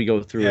as we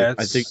go through it,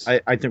 I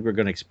think we're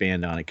going to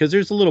expand on it because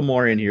there's a little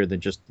more in here than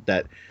just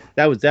that.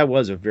 That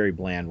was a very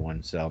bland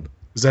one. So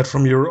is that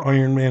from your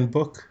Iron Man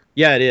book?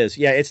 Yeah, it is.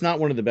 Yeah, it's not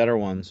one of the better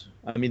ones.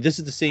 I mean, this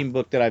is the same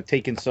book that I've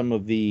taken some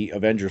of the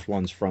Avengers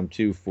ones from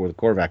too for the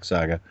Korvac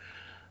saga,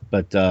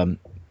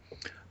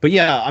 But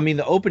yeah, I mean,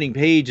 the opening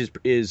page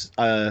is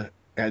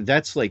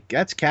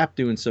that's Cap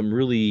doing some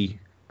really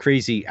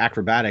crazy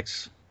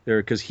acrobatics there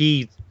because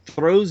he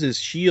throws his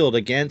shield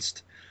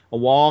against a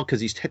wall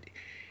because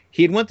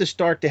he had went to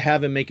Stark to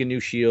have him make a new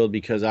shield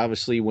because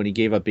obviously when he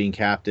gave up being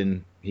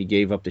Captain, he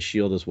gave up the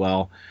shield as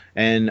well.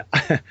 And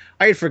I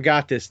had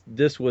forgot this.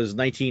 This was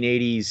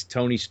 1980s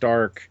Tony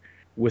Stark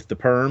with the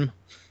perm.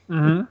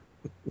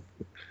 Mm-hmm.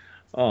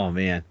 Oh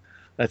man,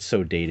 that's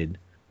so dated.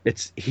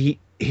 He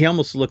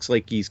almost looks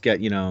like he's got,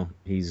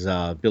 he's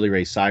Billy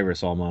Ray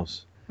Cyrus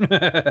almost.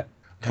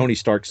 Tony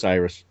Stark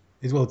Cyrus.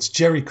 Well, it's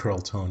Jerry Curl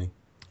Tony.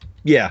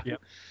 Yeah.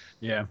 Yep.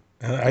 Yeah.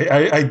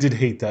 I did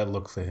hate that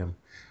look for him.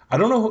 I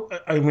don't know.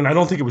 I mean, I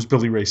don't think it was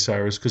Billy Ray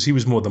Cyrus because he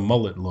was more the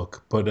mullet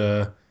look.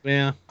 But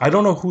yeah, I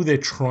don't know who they're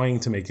trying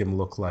to make him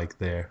look like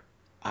there.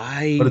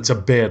 But it's a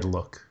bad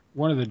look.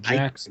 One of the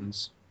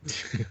Jacksons.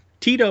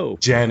 Tito.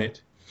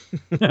 Janet.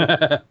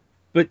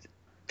 But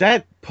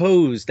that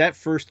pose, that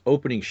first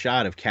opening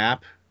shot of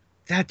Cap,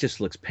 that just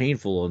looks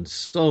painful in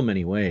so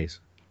many ways.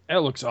 It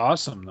looks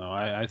awesome, though.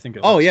 I think.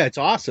 Yeah, it's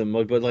awesome.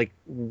 But like,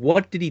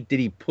 what did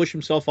he push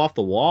himself off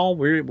the wall?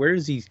 Where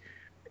is he?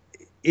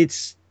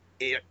 It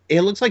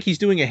looks like he's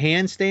doing a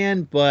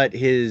handstand, but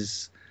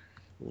his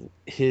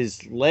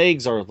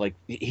legs are like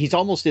he's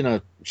almost in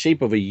a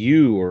shape of a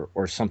U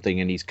or something,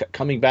 and he's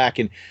coming back.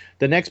 And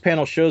the next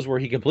panel shows where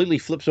he completely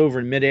flips over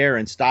in midair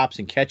and stops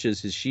and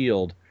catches his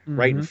shield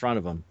right in front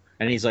of him.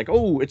 And he's like,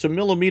 "Oh, it's a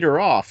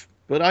millimeter off,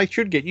 but I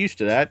should get used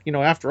to that.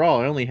 After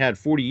all, I only had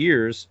 40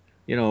 years."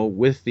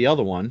 With the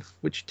other one,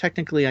 which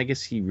technically I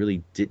guess he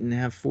really didn't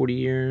have 40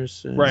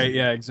 years. Right,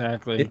 yeah,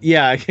 exactly.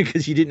 Yeah,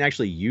 because he didn't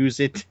actually use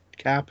it,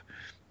 Cap.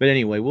 But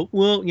anyway,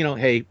 we'll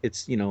hey,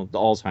 it's, the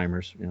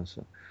Alzheimer's,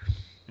 so.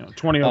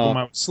 20 of them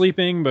I was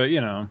sleeping, but,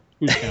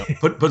 who's counting?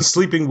 but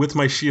sleeping with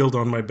my shield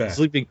on my back.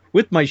 Sleeping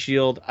with my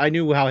shield. I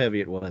knew how heavy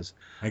it was.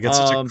 I got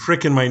such a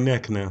crick in my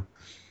neck now.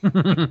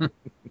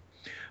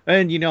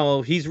 And,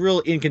 he's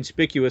real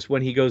inconspicuous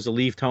when he goes to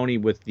leave Tony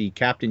with the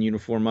Captain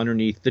uniform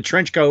underneath the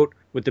trench coat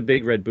with the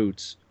big red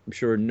boots. I'm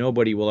sure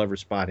nobody will ever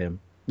spot him.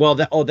 Well,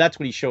 that's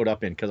what he showed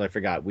up in, because I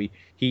forgot.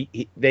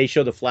 They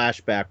show the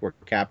flashback where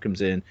Cap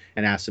comes in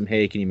and asks him,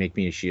 "Hey, can you make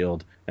me a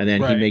shield?" And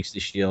then he makes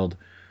the shield.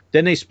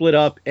 Then they split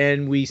up,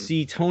 and we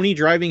see Tony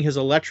driving his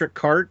electric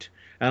cart,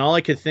 and all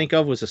I could think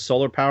of was a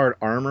solar-powered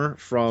armor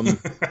from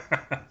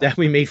that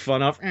we made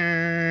fun of.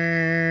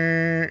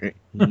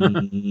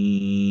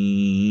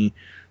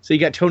 So you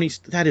got Tony.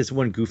 That is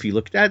one goofy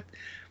look. That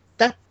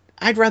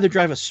I'd rather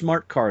drive a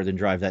smart car than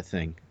drive that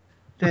thing.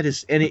 That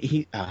is,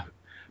 and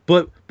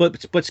but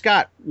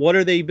Scott, what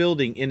are they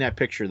building in that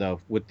picture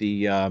though with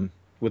the car?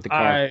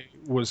 I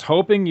was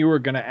hoping you were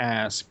going to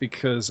ask,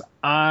 because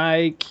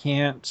I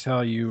can't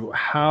tell you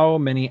how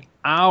many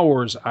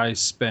hours I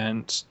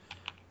spent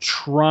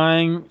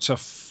trying to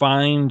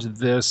find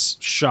this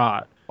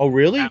shot. Oh,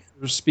 really?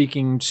 After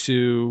speaking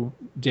to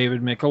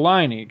David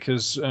Michelinie,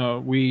 because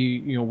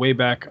we, way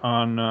back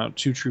on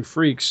Two True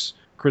Freaks,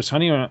 Chris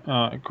Honeywell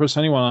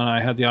and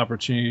I had the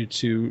opportunity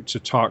to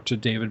talk to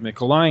David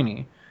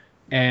Michelinie,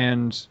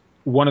 and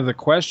one of the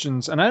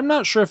questions, and I'm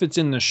not sure if it's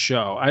in the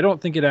show. I don't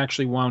think it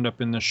actually wound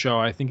up in the show.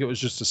 I think it was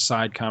just a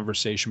side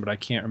conversation, but I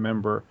can't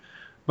remember.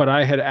 But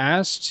I had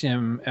asked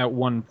him at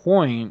one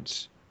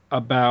point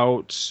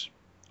about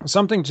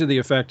something to the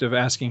effect of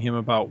asking him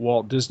about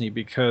Walt Disney,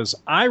 because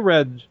I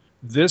read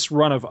this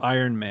run of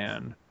Iron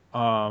Man.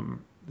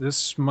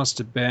 This must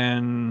have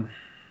been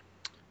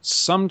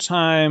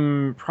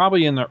sometime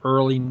probably in the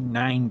early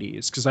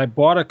 90s, because I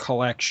bought a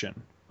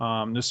collection.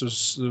 This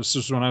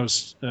was when I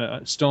was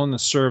still in the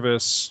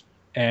service,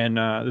 and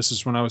this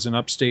is when I was in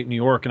upstate New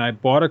York, and I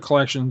bought a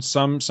collection.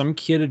 Some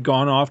kid had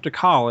gone off to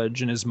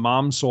college, and his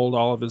mom sold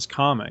all of his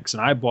comics,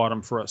 and I bought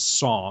them for a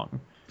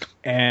song.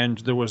 And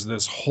there was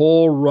this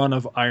whole run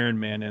of Iron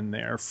Man in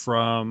there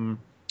from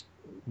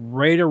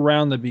right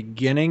around the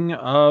beginning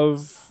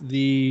of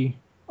the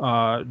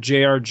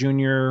J.R.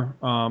 Jr.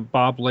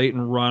 Bob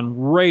Layton run,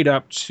 right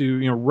up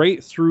to,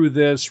 right through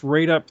this,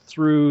 right up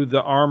through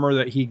the armor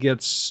that he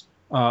gets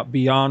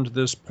beyond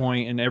this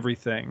point and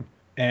everything.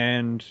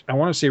 And I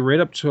want to say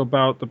right up to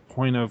about the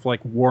point of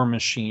like War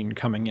Machine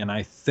coming in,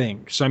 I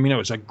think. So, I mean, it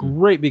was a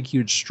great big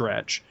huge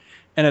stretch.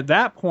 And at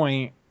that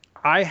point,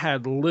 I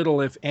had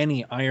little, if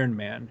any, Iron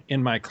Man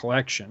in my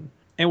collection,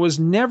 and was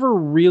never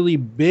really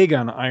big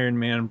on Iron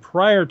Man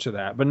prior to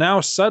that. But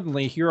now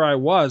suddenly here I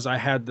was, I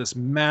had this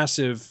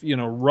massive,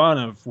 run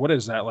of, what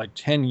is that, like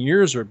 10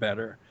 years or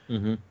better.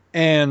 Mm-hmm.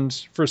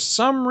 And for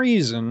some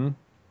reason,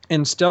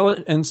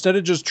 instead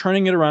of just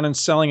turning it around and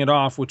selling it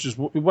off, which is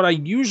what I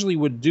usually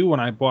would do when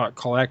I bought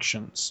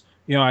collections,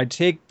 I'd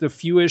take the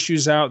few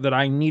issues out that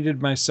I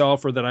needed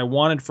myself or that I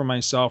wanted for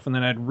myself, and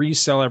then I'd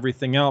resell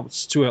everything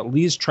else to at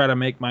least try to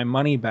make my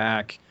money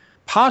back,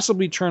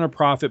 possibly turn a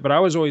profit. But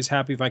I was always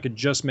happy if I could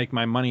just make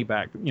my money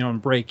back,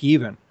 and break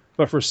even.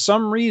 But for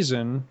some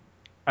reason,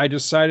 I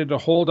decided to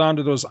hold on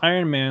to those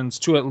Iron Mans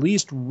to at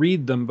least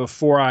read them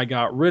before I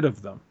got rid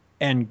of them,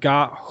 and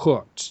got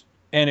hooked.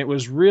 And it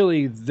was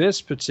really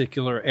this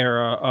particular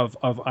era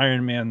of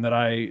Iron Man that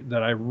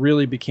I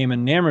really became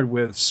enamored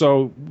with.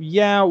 So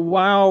yeah,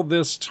 while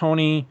this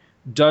Tony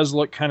does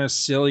look kind of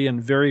silly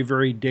and very,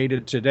 very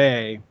dated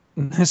today,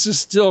 this is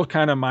still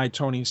kind of my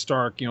Tony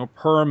Stark,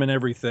 perm and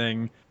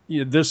everything.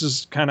 This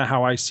is kind of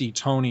how I see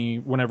Tony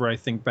whenever I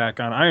think back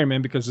on Iron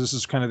Man, because this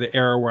is kind of the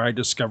era where I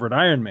discovered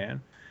Iron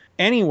Man.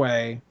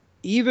 Anyway,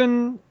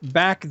 even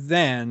back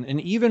then,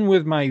 and even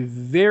with my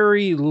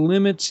very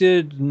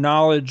limited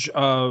knowledge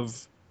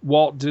of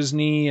Walt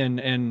Disney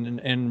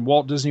and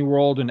Walt Disney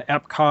World and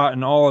Epcot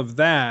and all of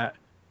that,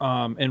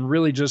 and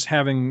really just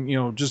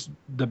having, just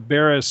the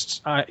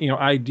barest,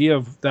 idea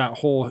of that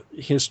whole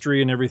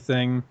history and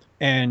everything.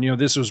 And,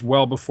 this was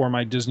well before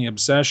my Disney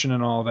obsession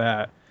and all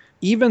that.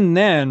 Even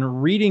then,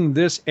 reading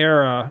this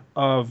era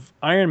of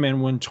Iron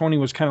Man, when Tony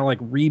was kind of like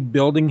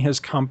rebuilding his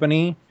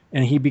company,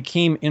 and he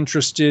became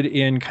interested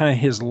in kind of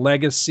his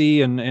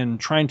legacy and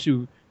trying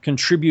to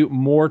contribute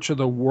more to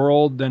the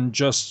world than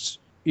just,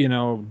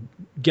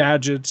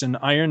 gadgets and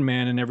Iron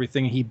Man and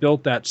everything. He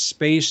built that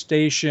space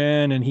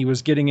station, and he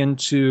was getting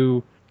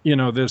into,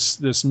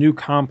 this new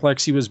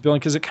complex he was building,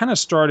 because it kind of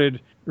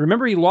started,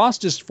 remember, he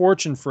lost his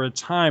fortune for a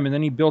time, and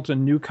then he built a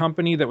new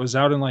company that was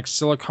out in like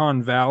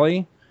Silicon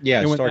Valley.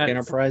 Yeah, Stark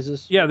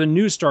Enterprises. Yeah, the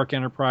new Stark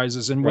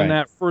Enterprises. And when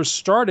that first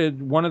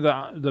started, one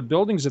of the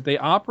buildings that they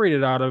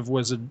operated out of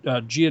was a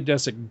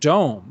geodesic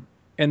dome.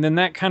 And then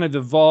that kind of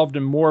evolved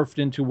and morphed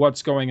into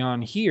what's going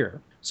on here.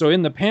 So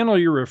in the panel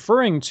you're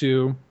referring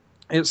to,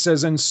 it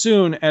says, and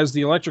soon as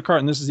the electric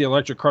cart, and this is the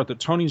electric cart that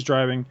Tony's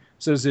driving,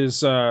 says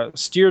is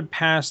steered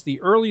past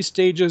the early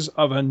stages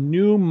of a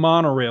new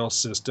monorail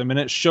system. And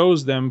it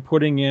shows them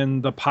putting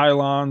in the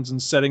pylons and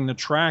setting the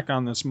track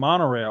on this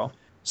monorail.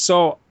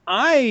 So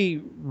I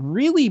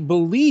really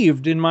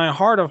believed in my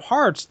heart of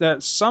hearts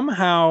that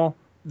somehow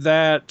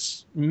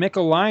that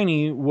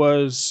Michelinie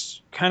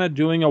was kind of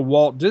doing a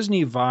Walt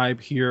Disney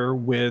vibe here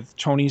with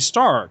Tony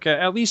Stark,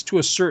 at least to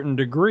a certain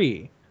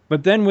degree.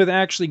 But then with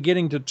actually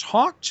getting to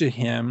talk to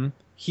him,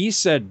 he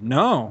said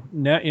no,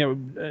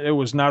 it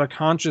was not a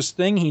conscious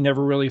thing. He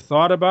never really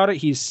thought about it.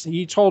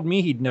 He told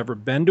me he'd never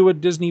been to a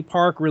Disney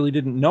park, really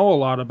didn't know a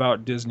lot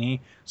about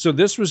Disney. So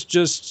this was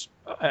just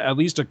at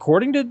least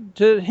according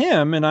to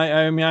him, and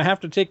I mean, I have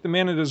to take the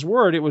man at his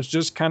word, it was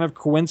just kind of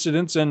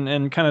coincidence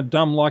and kind of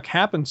dumb luck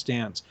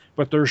happenstance.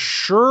 But there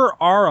sure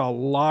are a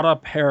lot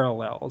of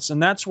parallels.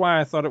 And that's why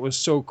I thought it was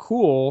so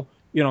cool,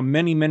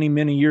 many, many,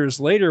 many years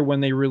later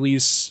when they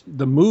release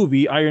the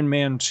movie Iron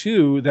Man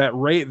 2, that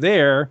right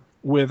there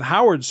with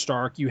Howard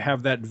Stark, you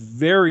have that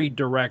very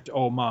direct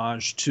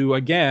homage to,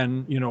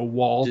 again,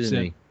 Walt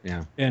Disney.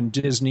 and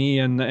Disney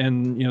and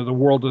the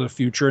world of the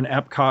future and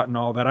Epcot and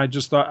all that. I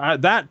just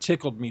thought that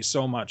tickled me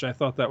so much. I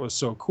thought that was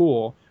so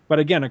cool. But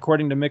again,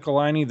 according to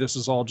Michelini, this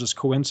is all just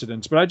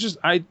coincidence. But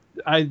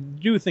I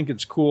do think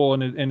it's cool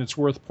and it's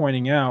worth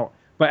pointing out.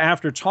 But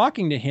after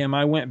talking to him,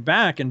 I went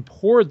back and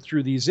poured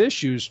through these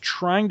issues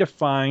trying to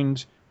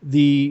find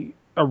the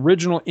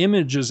original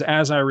images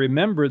as I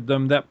remembered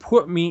them that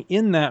put me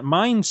in that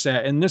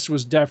mindset. And this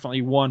was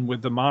definitely one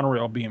with the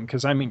monorail beam,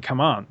 because I mean, come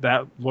on,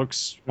 that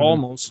looks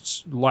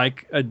almost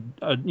like a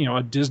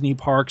Disney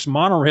Parks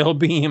monorail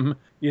beam,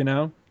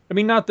 I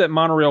mean, not that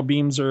monorail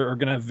beams are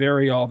going to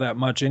vary all that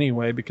much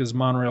anyway, because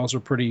monorails are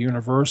pretty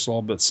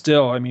universal, but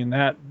still, I mean,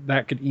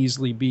 that could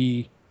easily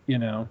be,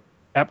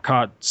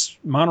 Epcot's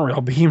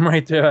monorail beam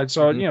right there.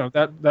 So,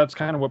 that's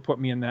kind of what put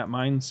me in that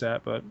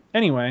mindset. But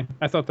anyway,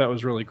 I thought that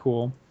was really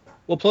cool.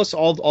 Well, plus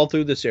all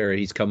through this era,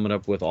 he's coming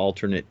up with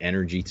alternate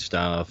energy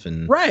stuff,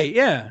 and right,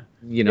 yeah,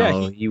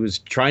 he was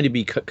trying to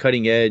be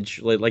cutting edge,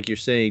 like you're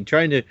saying,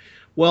 trying to.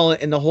 Well,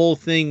 and the whole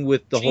thing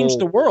with the change whole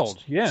the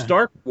world,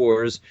 Stark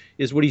Wars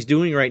is what he's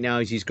doing right now.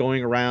 Is he's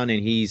going around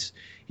and he's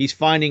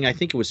finding, I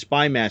think it was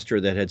Spy Master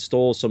that had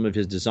stole some of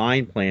his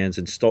design plans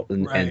and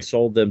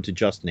sold them to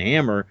Justin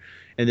Hammer,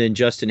 and then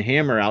Justin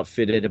Hammer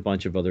outfitted a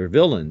bunch of other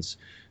villains.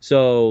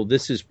 So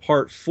this is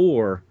part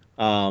 4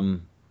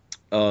 of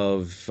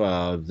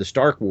the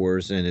Stark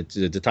Wars, and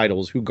the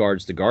title is Who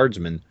Guards the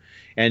Guardsman,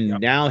 and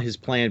now his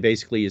plan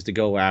basically is to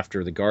go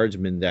after the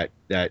Guardsmen that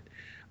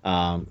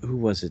who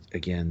was it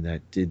again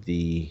that did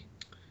the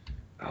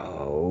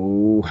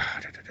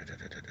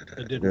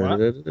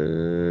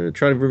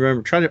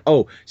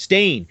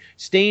Stain.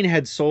 Stain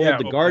had sold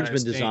the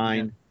Guardsman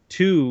design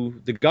to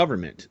the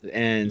government,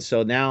 and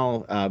so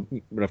now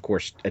but of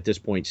course at this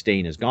point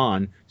Stain is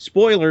gone.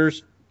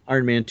 Spoilers,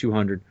 Iron Man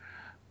 200,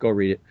 go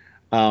read it.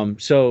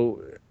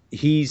 So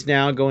he's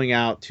now going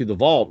out to the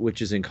vault,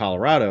 which is in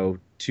Colorado,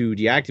 to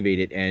deactivate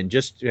it. And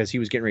just as he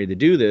was getting ready to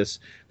do this,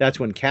 that's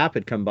when Cap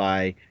had come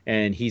by,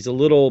 and he's a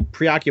little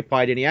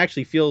preoccupied, and he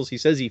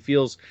says he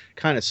feels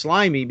kind of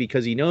slimy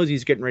because he knows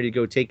he's getting ready to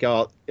go take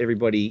out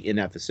everybody in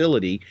that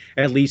facility,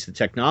 at least the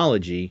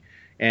technology,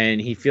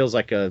 and he feels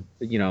like a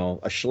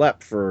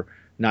schlep for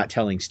not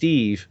telling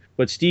Steve.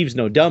 But Steve's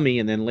no dummy,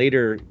 and then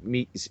later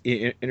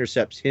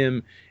intercepts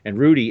him and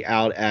Rudy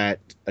out at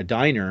a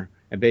diner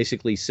and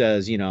basically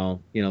says,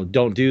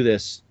 don't do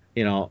this.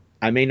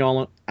 I may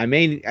no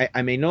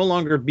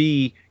longer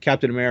be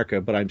Captain America,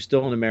 but I'm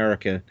still an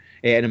American,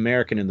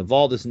 and the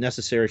vault is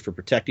necessary for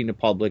protecting the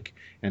public,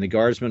 and the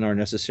Guardsmen are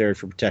necessary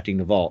for protecting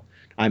the vault.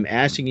 I'm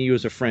asking you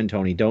as a friend,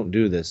 Tony, don't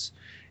do this.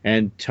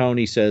 And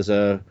Tony says,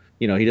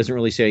 he doesn't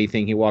really say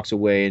anything. He walks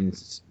away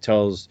and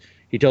tells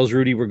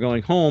Rudy we're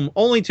going home,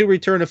 only to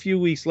return a few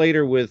weeks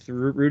later with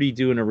Rudy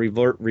doing a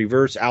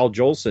reverse Al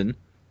Jolson,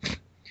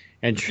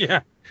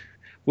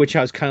 which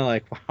I was kind of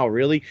like, wow,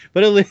 really?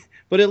 But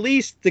at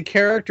least the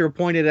character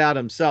pointed out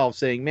himself,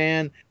 saying,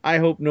 man, I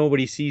hope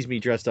nobody sees me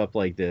dressed up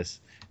like this.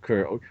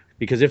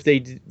 Because if they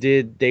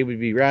did, they would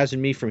be razzing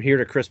me from here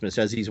to Christmas,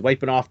 as he's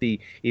wiping off the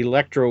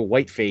Electro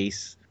white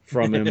face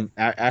from him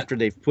after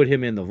they've put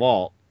him in the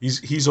vault.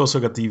 He's also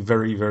got the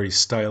very, very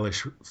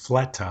stylish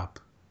flat top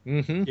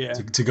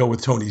to go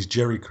with Tony's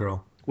Jerry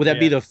curl. Would that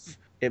be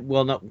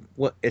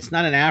it's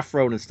not an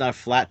afro and it's not a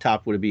flat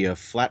top. Would it be a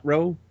flat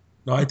row?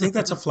 No, I think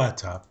that's a flat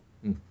top.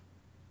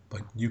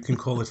 But you can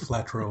call it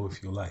flat row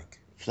if you like.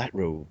 Flat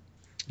row.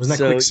 Wasn't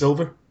that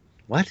Quicksilver?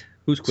 What?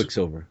 Who's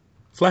Quicksilver?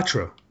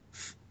 Flatro.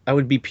 That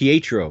would be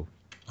Pietro.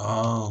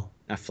 Oh.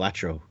 Not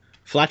Flatro.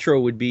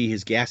 Flatro would be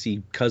his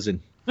gassy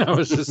cousin. I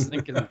was just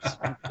thinking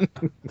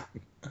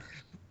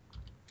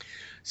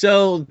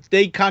So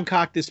they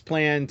concoct this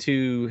plan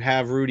to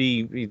have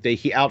Rudy,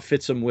 he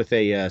outfits him with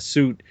a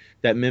suit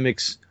that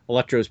mimics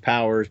Electro's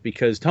powers,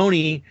 because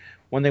Tony,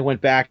 when they went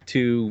back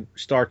to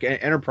Stark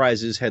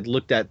Enterprises, had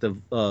looked at the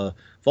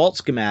vault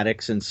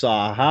schematics and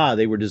saw,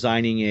 they were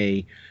designing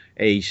a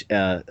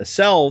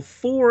cell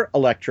for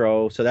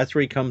Electro. So that's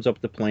where he comes up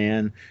with the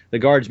plan. The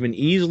Guardsmen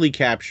easily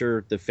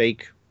capture the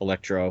fake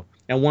Electro,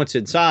 and once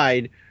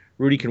inside,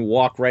 Rudy can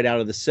walk right out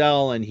of the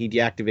cell, and he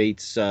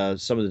deactivates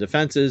some of the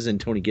defenses,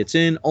 and Tony gets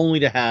in, only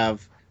to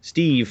have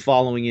Steve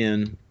following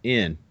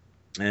in.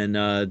 And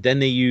then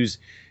they use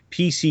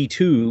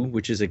PC2,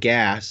 which is a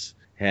gas,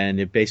 and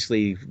it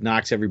basically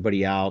knocks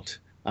everybody out.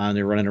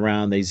 They're running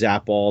around. They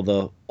zap all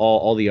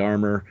the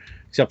armor,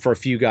 except for a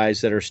few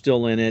guys that are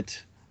still in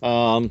it.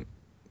 And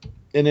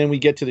then we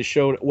get to the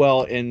show.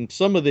 Well, and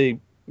some of the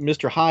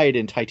Mr. Hyde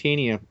and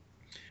Titania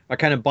are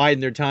kind of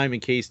biding their time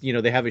in case,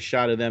 they have a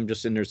shot of them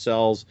just in their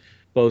cells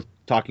both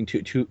talking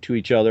to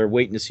each other,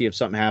 waiting to see if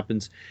something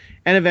happens,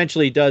 and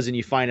eventually it does, and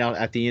you find out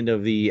at the end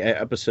of the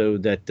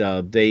episode that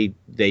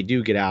they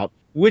do get out,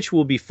 which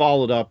will be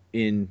followed up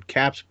in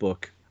Cap's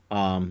book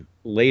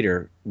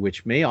later,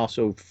 which may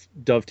also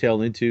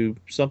dovetail into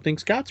something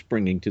Scott's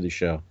bringing to the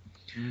show.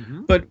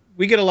 Mm-hmm. But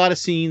we get a lot of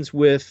scenes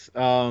with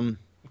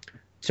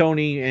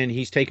Tony, and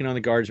he's taking on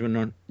the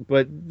guardsmen,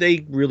 but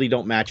they really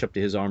don't match up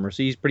to his armor,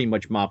 so he's pretty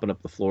much mopping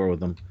up the floor with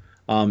them.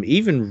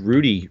 Even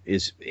Rudy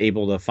is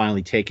able to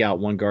finally take out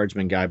one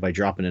guardsman guy by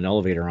dropping an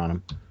elevator on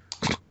him.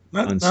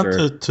 Not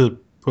to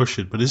push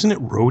it, but isn't it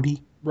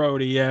Rhodey?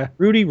 Rhodey, yeah.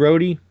 Rudy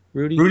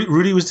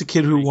was the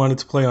kid who wanted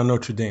to play on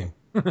Notre Dame.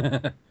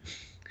 And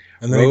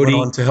then he went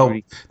on to help.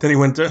 Then he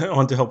went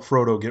on to help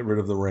Frodo get rid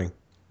of the ring.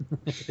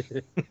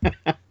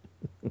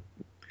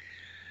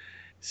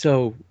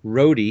 So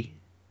Rhodey,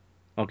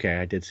 okay,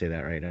 I did say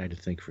that right. I had to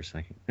think for a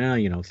second.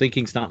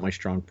 Thinking's not my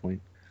strong point.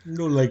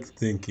 No, like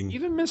thinking.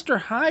 Even Mr.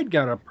 Hyde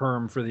got a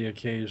perm for the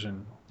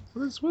occasion.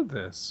 What is with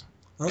this?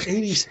 Oh,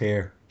 80s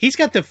hair. He's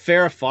got the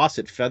Farrah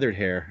Fawcett feathered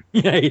hair.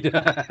 Yeah, he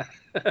does.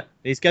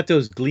 He's got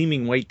those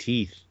gleaming white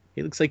teeth.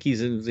 He looks like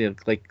he's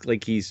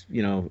like he's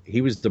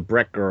he was the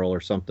Breck girl or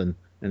something,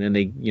 and then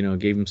they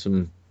gave him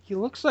some. He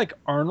looks like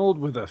Arnold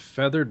with a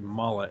feathered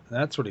mullet.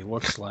 That's what he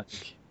looks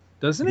like,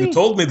 doesn't he? You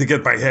told me to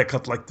get my hair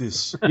cut like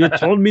this. You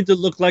told me to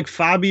look like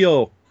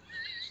Fabio.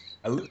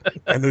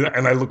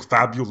 And I look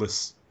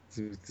fabulous.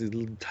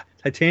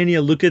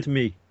 Titania, look at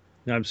me.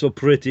 I'm so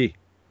pretty.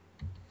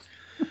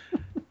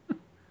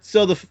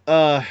 So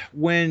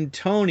when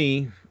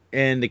Tony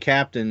and the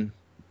captain,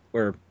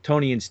 or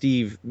Tony and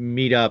Steve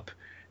meet up,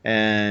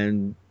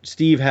 and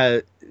Steve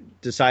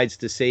decides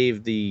to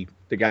save the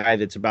guy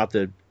that's about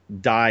to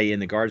die in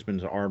the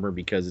guardsman's armor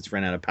because it's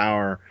run out of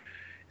power,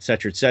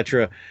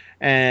 etc.,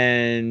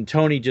 and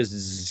Tony just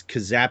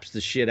zaps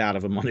the shit out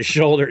of him on his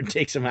shoulder and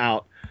takes him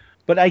out.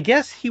 But I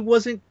guess he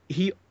wasn't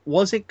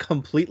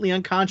completely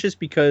unconscious,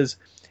 because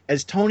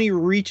as Tony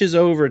reaches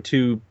over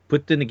to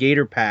put the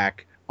negator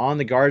pack on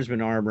the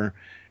guardsman armor,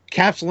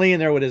 Cap's laying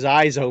there with his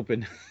eyes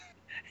open,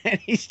 and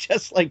he's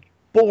just like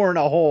boring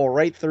a hole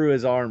right through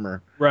his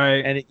armor.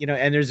 Right. And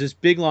and there's this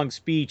big long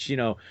speech,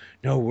 no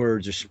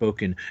words are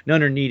spoken,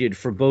 none are needed,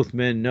 for both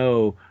men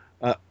know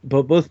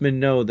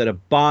that a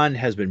bond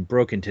has been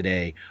broken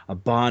today, a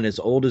bond as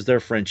old as their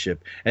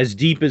friendship, as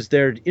deep as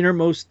their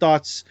innermost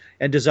thoughts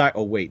and desire.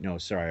 Oh, wait, no,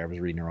 sorry, I was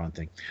reading the wrong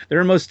thing. Their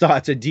innermost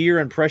thoughts, a dear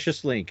and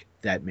precious link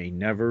that may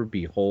never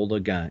be whole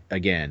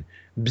again.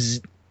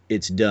 Bzz,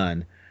 it's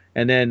done.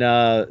 And then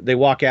they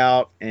walk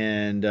out,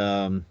 and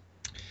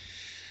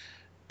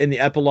in the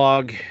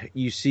epilogue,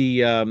 you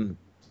see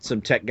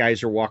some tech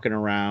guys are walking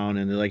around,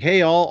 and they're like,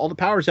 hey, all the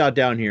power's out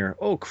down here.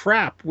 Oh,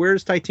 crap,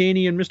 where's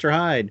Titania and Mr.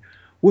 Hyde?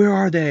 Where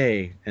are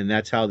they? And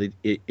that's how the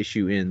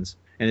issue ends.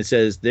 And it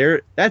says,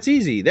 that's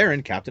easy. They're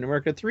in Captain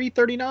America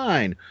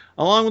 339,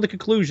 along with the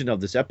conclusion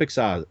of this epic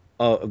saga.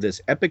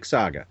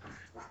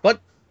 But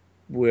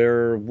we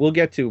won't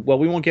get to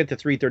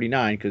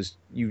 339 because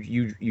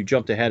you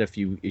jumped ahead a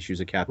few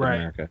issues of Captain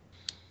America.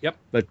 Yep.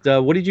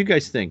 But what did you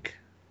guys think?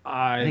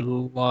 I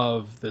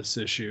love this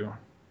issue.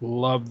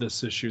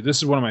 This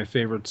is one of my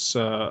favorites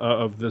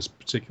of this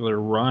particular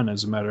run,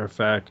 as a matter of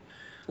fact.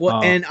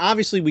 Well, and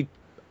obviously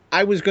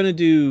there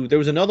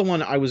was another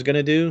one I was going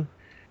to do,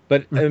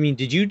 but I mean,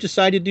 did you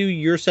decide to do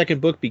your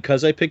second book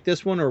because I picked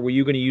this one, or were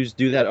you going to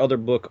do that other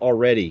book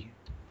already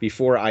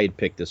before I had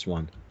picked this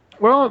one?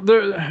 Well,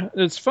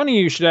 it's funny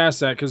you should ask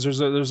that, because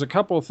there's a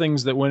couple of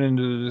things that went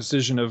into the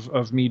decision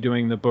of me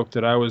doing the book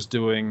that I was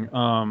doing.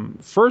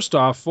 First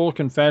off, full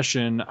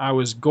confession, I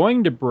was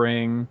going to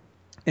bring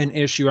an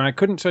issue, and I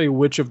couldn't tell you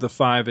which of the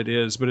 5 it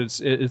is, but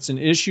it's an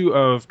issue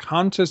of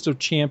Contest of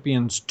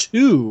Champions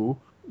 2.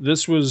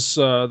 This was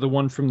the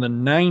one from the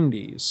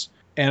 90s,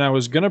 and I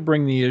was going to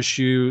bring the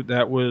issue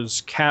that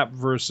was Cap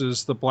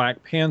versus the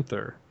Black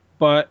Panther.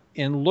 But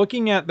in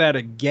looking at that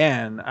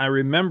again, I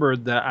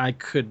remembered that I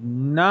could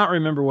not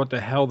remember what the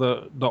hell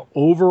the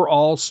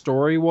overall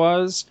story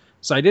was.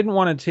 So I didn't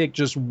want to take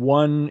just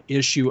one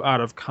issue out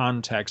of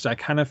context. I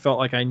kind of felt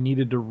like I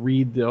needed to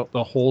read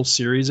the whole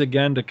series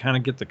again to kind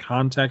of get the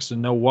context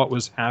and know what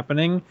was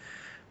happening.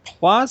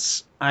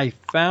 Plus, I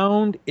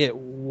found it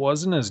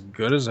wasn't as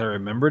good as I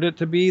remembered it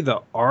to be.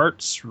 The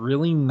art's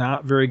really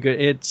not very good.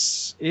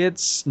 It's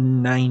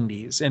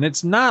 90s, and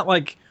it's not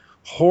like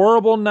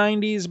horrible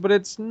 90s, but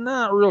it's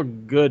not real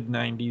good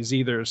 90s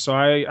either. So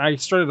I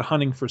started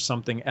hunting for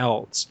something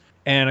else,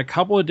 and a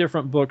couple of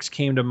different books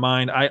came to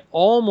mind. I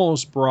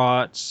almost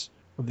brought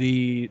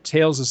the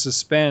Tales of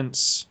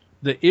Suspense.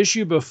 The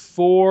issue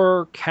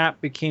before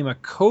Cap became a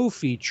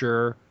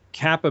co-feature,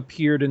 Cap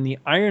appeared in the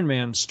Iron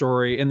Man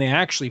story, and they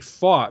actually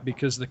fought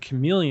because the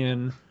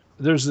Chameleon,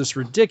 there's this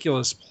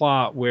ridiculous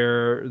plot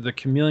where the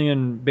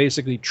Chameleon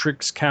basically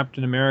tricks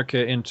Captain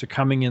America into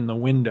coming in the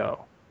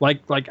window.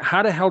 Like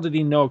how the hell did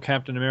he know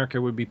Captain America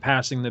would be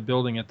passing the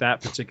building at that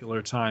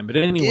particular time? But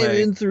anyway,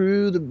 getting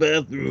through the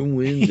bathroom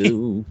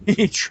window.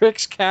 He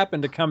tricks Cap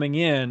into coming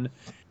in,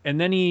 and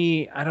then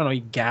he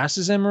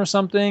gasses him or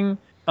something.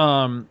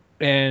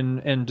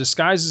 and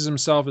disguises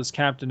himself as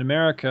Captain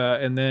America,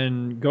 and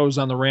then goes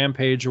on the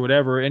rampage or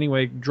whatever.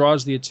 Anyway,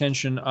 draws the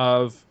attention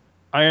of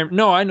Iron.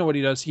 No, I know what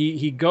he does.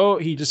 He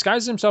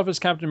disguises himself as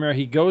Captain America.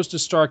 He goes to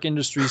Stark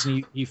Industries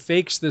and he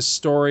fakes this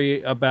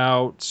story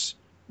about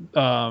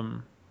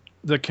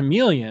the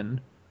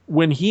Chameleon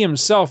when he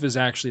himself is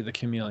actually the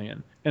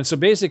Chameleon. And so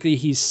basically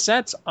he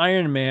sets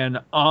Iron Man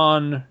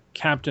on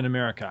Captain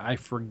America. I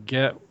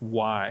forget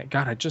why.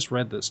 God, I just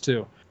read this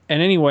too.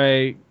 And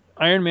anyway,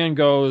 Iron Man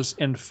goes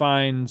and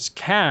finds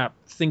Cap,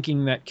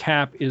 thinking that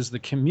Cap is the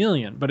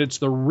Chameleon, but it's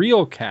the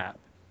real Cap.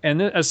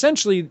 And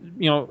essentially,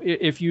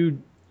 if you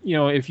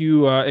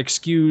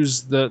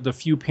excuse the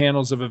few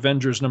panels of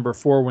Avengers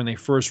 #4 when they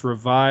first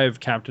revive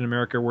Captain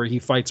America, where he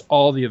fights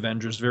all the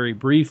Avengers very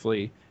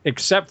briefly,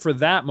 except for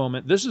that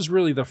moment, this is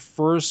really the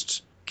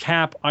first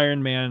Cap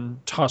Iron Man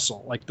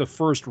tussle, like the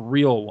first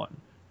real one.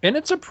 And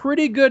it's a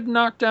pretty good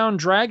knockdown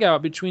drag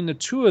out between the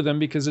two of them,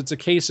 because it's a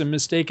case of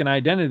mistaken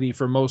identity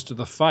for most of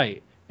the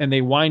fight. And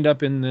they wind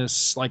up in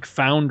this like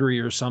foundry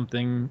or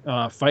something,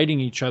 fighting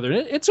each other.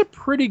 It's a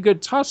pretty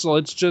good tussle.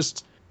 It's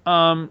just,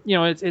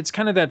 it's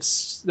kind of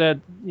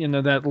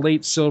that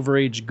late Silver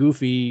Age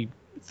Goofy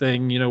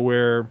thing,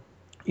 where,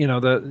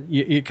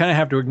 you kind of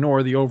have to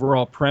ignore the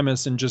overall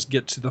premise and just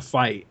get to the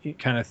fight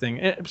kind of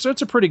thing. So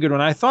it's a pretty good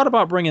one. I thought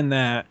about bringing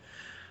that.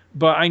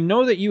 But I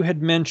know that you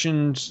had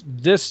mentioned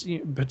this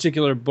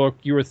particular book.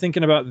 You were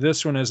thinking about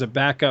this one as a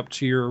backup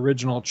to your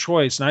original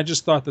choice. And I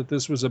just thought that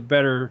this was a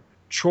better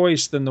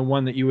choice than the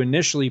one that you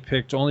initially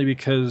picked, only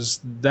because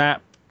that,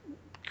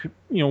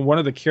 one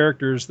of the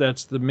characters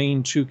that's the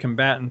main two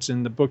combatants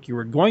in the book you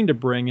were going to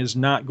bring is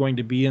not going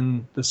to be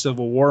in the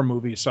Civil War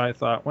movie. So I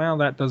thought, well,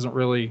 that doesn't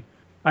really...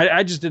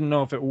 I just didn't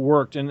know if it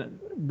worked. And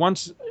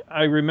once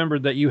I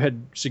remembered that you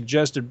had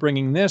suggested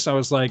bringing this, I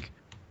was like,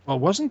 well,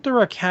 wasn't there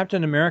a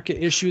Captain America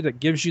issue that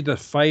gives you the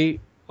fight,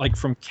 like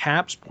from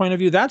Cap's point of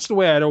view? That's the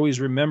way I'd always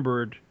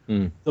remembered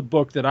the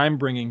book that I'm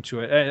bringing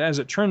to it. As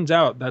it turns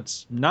out,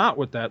 that's not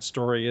what that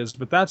story is,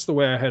 but that's the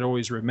way I had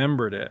always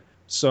remembered it.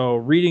 So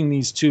reading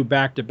these two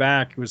back to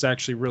back was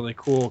actually really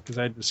cool, because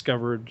I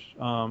discovered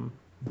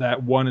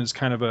that one is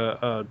kind of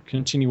a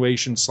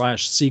continuation /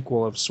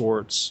 sequel of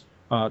sorts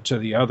to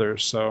the other.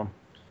 So.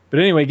 But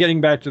anyway,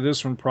 getting back to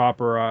this one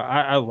proper,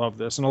 I love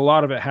this, and a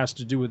lot of it has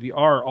to do with the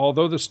art,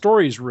 although the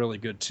story is really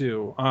good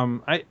too.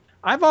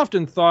 I've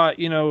often thought,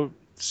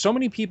 so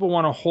many people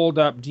want to hold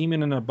up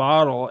Demon in a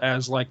Bottle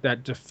as like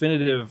that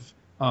definitive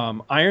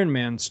Iron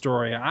Man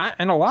story.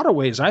 In a lot of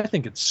ways, I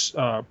think it's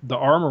the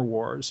Armor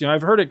Wars.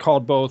 I've heard it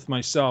called both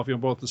myself,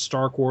 both the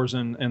Stark Wars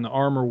and the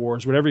Armor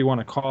Wars, whatever you want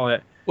to call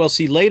it. Well,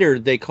 see, later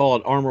they call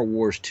it Armor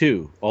Wars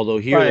 2, although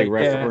here they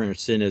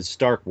reference it as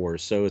Stark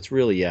Wars. So it's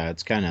really,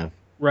 it's kind of...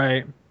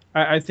 Right.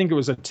 I think it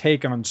was a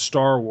take on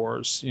Star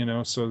Wars,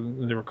 so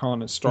they were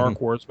calling it Stark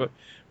Wars, but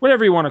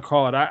whatever you want to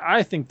call it,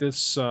 I think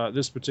this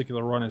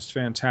particular run is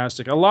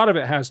fantastic. A lot of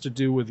it has to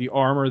do with the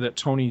armor that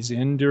Tony's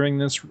in during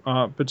this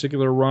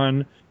particular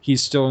run.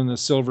 He's still in the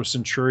Silver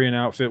Centurion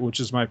outfit, which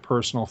is my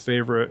personal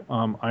favorite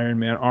Iron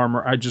Man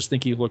armor. I just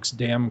think he looks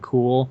damn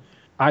cool.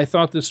 I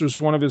thought this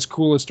was one of his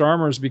coolest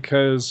armors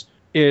because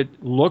it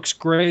looks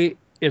great.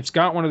 It's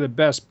got one of the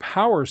best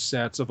power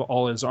sets of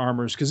all his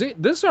armors, because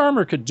this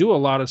armor could do a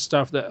lot of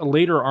stuff that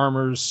later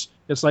armors,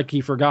 it's like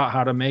he forgot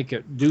how to make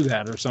it do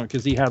that or something,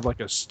 because he had like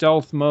a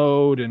stealth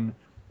mode. And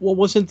well,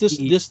 wasn't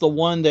this the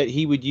one that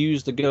he would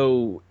use to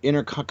go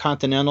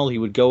intercontinental? He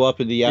would go up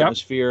in the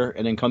atmosphere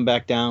and then come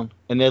back down,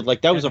 and then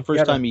that was the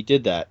first time he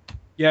did that.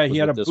 Yeah, he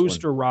had a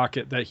booster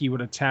rocket that he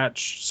would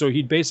attach, so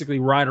he'd basically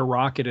ride a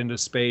rocket into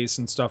space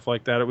and stuff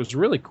like that. It was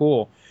really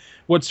cool.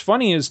 What's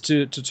funny is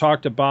to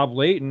talk to Bob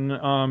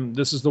Layton.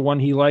 This is the one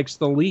he likes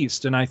the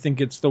least, and I think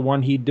it's the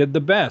one he did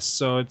the best.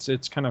 So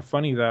it's kind of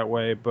funny that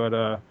way.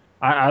 But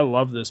I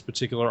love this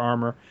particular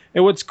armor.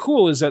 And what's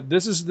cool is that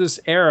this is this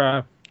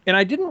era, and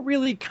I didn't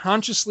really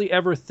consciously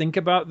ever think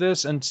about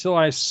this until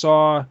I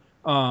saw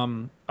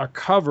a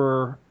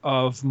cover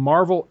of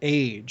Marvel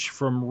Age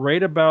from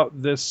right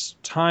about this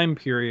time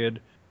period.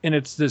 And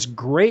it's this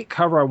great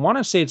cover. I want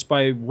to say it's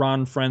by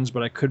Ron Frenz,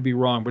 but I could be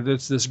wrong. But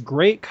it's this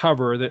great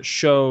cover that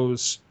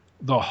shows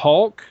the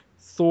Hulk,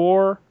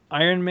 Thor,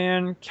 Iron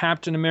Man,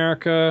 Captain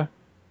America,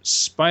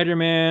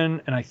 Spider-Man,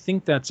 and I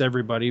think that's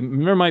everybody.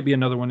 There might be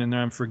another one in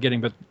there I'm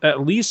forgetting, but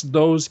at least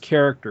those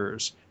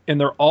characters. And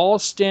they're all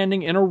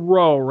standing in a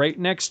row right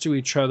next to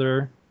each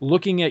other,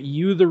 looking at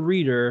you, the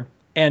reader,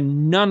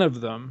 and none of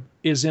them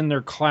is in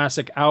their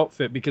classic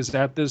outfit, because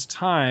at this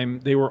time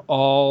they were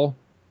all...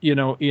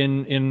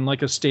 in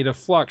like a state of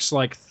flux.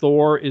 Like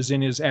Thor is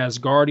in his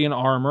Asgardian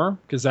armor,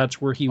 because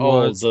that's where he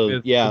was.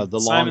 The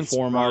long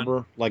form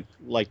armor,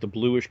 like the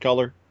bluish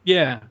color.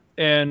 Yeah,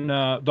 and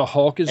the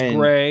Hulk is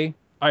gray.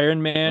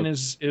 Iron Man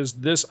is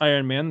this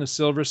Iron Man, the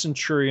Silver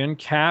Centurion.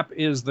 Cap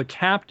is the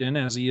captain,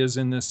 as he is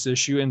in this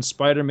issue, and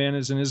Spider-Man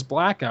is in his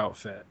black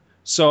outfit.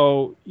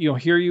 So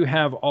here you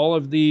have all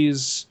of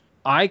these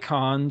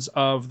icons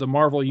of the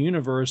Marvel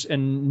Universe,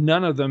 and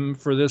none of them,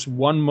 for this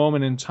one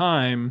moment in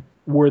time,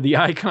 were the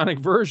iconic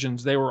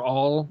versions. They were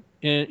all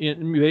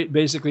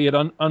basically had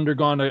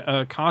undergone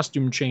a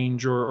costume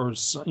change or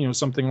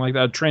something like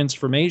that, a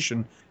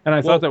transformation. And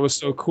I thought that was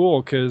so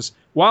cool because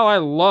while I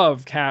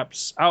love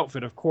Cap's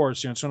outfit, of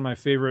course, it's one of my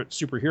favorite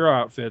superhero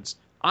outfits.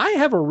 I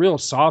have a real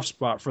soft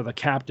spot for the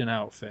Captain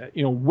outfit.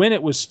 When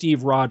it was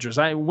Steve Rogers,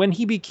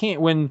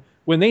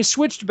 when they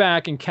switched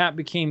back and Cap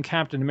became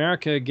Captain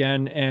America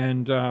again,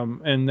 and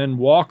then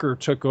Walker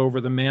took over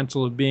the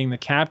mantle of being the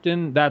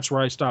Captain, that's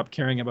where I stopped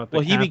caring about the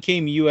Well, he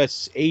became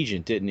U.S.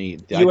 agent, didn't he?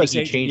 I think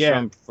he changed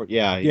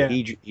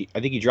I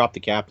think he dropped the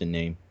Captain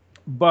name.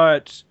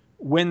 But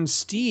when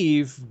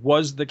Steve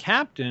was the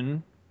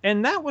Captain,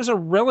 and that was a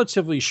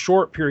relatively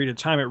short period of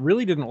time, it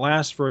really didn't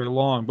last very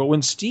long. But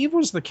when Steve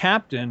was the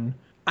Captain,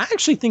 I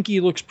actually think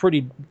he looks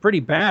pretty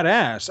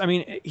badass. I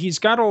mean, he's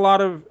got a lot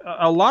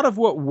of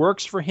what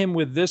works for him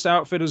with this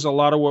outfit is a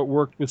lot of what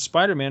worked with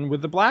Spider-Man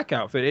with the black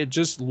outfit. It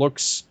just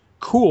looks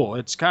cool.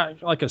 It's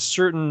got like a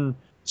certain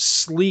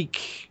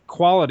sleek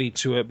quality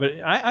to it, but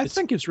I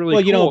think it's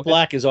really cool.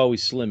 Black is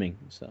always slimming.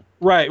 So.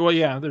 Right. Well,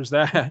 yeah, there's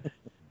that.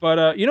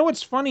 But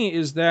what's funny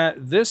is that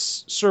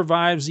this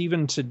survives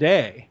even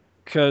today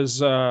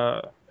because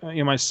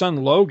my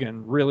son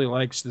Logan really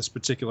likes this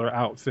particular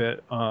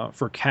outfit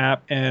for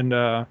Cap.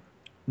 And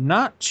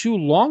not too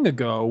long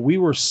ago, we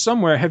were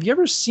somewhere. Have you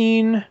ever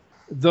seen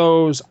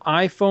those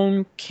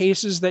iPhone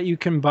cases that you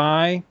can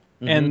buy?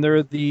 Mm-hmm. And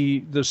they're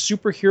the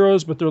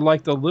superheroes, but they're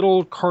like the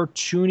little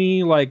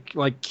cartoony,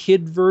 like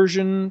kid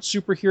version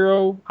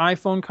superhero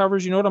iPhone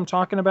covers. You know what I'm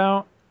talking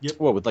about? Yep.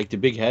 What, with like the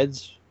big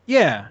heads?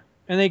 Yeah.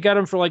 And they got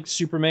them for like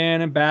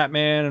Superman and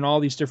Batman and all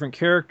these different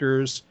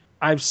characters.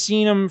 I've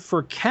seen them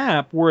for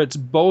Cap where it's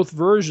both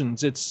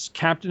versions. It's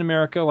Captain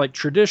America, like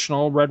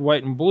traditional, red,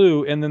 white, and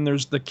blue. And then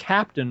there's the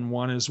Captain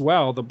one as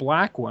well, the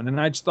black one. And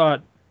I just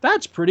thought,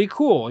 that's pretty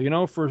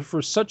cool,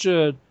 for such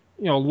a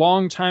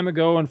long time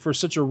ago and for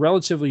such a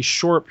relatively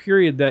short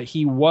period that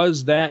he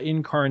was that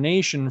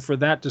incarnation, for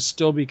that to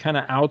still be kind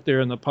of out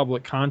there in the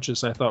public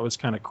conscious, I thought was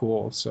kind of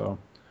cool. So,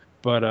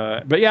 but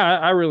yeah,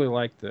 I really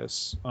like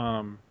this.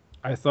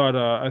 I thought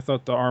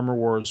the Armor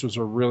Wars was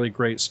a really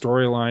great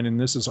storyline, and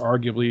this is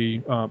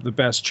arguably the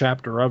best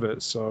chapter of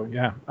it. So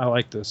yeah, I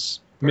like this.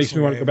 It makes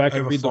me want to go back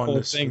and read the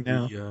whole thing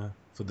now.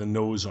 For the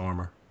nose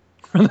armor.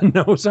 For the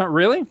nose armor,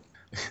 really?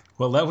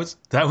 Well, that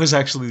was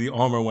actually the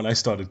armor when I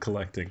started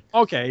collecting.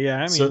 Okay,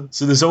 yeah. I mean,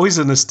 so there's always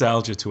a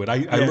nostalgia to it.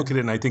 I look at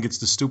it and I think it's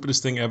the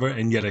stupidest thing ever,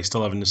 and yet I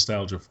still have a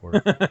nostalgia for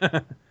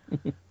it.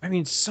 I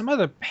mean, some of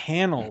the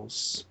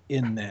panels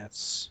in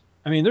this.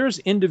 I mean, there's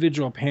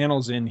individual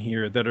panels in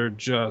here that are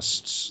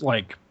just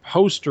like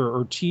poster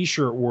or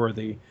T-shirt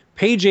worthy.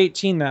 Page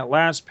 18, that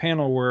last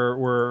panel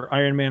where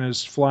Iron Man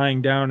is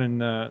flying down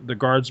and the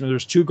guardsmen,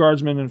 there's two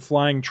guardsmen and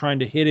flying trying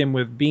to hit him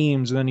with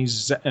beams, and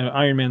then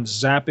Iron Man's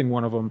zapping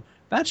one of them.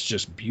 That's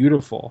just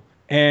beautiful.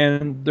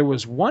 And there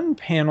was one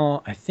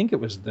panel, I think it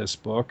was this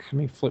book. Let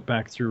me flip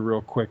back through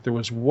real quick. There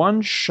was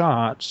one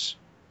shot.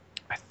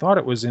 I thought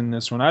it was in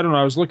this one. I don't know.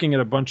 I was looking at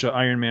a bunch of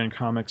Iron Man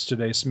comics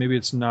today, so maybe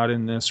it's not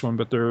in this one.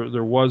 But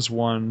there was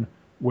one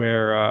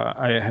where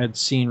I had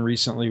seen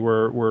recently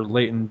where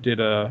Layton did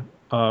a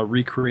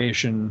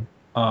recreation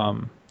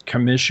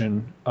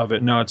commission of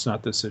it. No, it's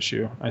not this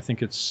issue. I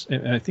think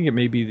it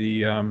may be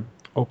the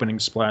opening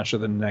splash of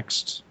the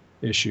next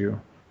issue.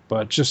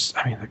 But just,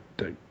 I mean,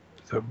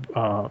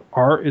 the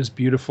art is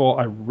beautiful.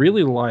 I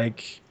really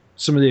like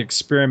some of the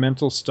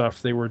experimental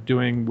stuff they were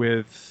doing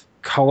with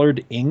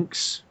colored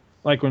inks.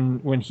 Like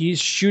when he's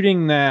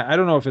shooting that, I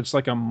don't know if it's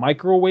like a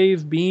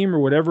microwave beam or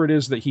whatever it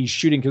is that he's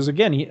shooting. Because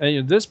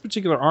again, this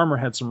particular armor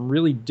had some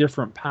really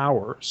different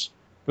powers.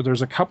 But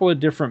there's a couple of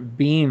different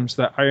beams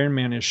that Iron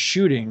Man is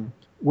shooting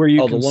where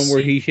you can the one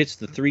where he hits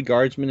the three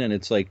guardsmen and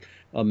it's like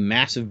a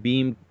massive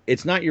beam.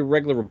 It's not your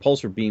regular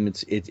repulsor beam.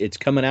 It's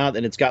coming out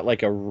and it's got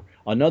like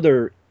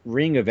another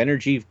ring of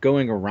energy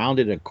going around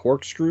it, a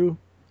corkscrew.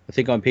 I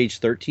think on page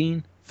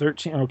 13.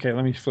 13. Okay,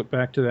 let me flip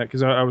back to that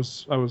because I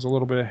was a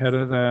little bit ahead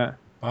of that.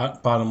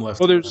 Bottom left.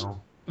 Well,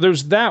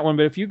 there's that one,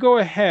 but if you go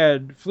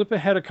ahead, flip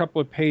ahead a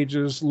couple of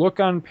pages, look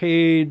on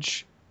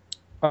page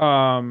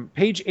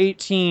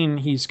 18.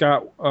 He's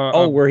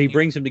got where he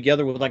brings them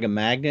together with like a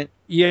magnet.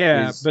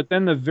 Yeah, but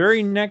then the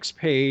very next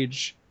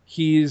page,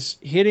 he's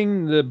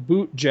hitting the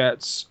boot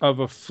jets of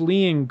a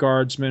fleeing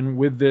guardsman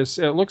with this.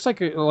 It looks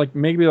like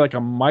maybe like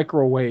a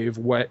microwave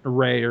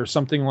ray or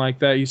something like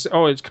that. He says,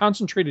 it's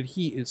concentrated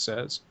heat. It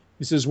says.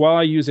 He says, while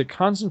I use a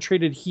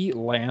concentrated heat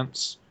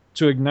lance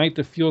to ignite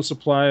the fuel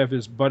supply of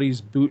his buddy's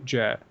boot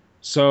jet.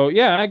 So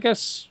yeah, I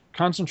guess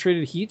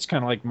concentrated heat's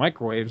kind of like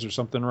microwaves or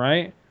something,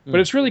 right? But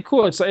it's really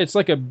cool. It's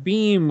like a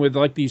beam with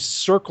like these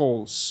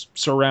circles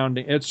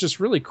surrounding. It's just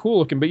really cool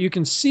looking. But you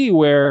can see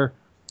where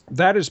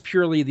that is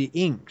purely the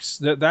inks.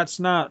 That's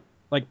not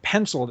like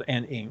penciled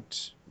and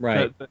inked.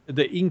 Right.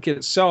 The ink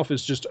itself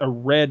is just a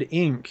red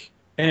ink,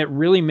 and it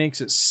really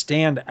makes it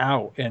stand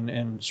out and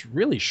it's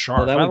really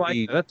sharp. Well,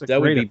 that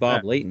would be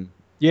Bob Layton.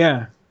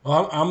 Yeah.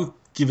 Well, I'm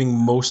giving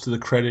most of the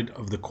credit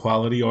of the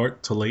quality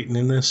art to Layton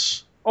in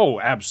this.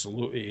 Oh,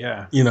 absolutely,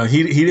 yeah.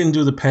 He didn't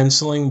do the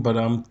penciling, but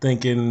I'm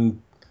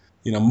thinking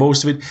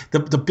Most of it.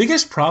 The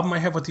biggest problem I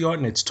have with the art,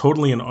 and it's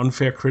totally an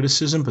unfair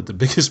criticism, but the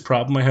biggest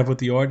problem I have with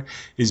the art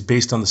is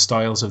based on the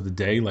styles of the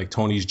day, like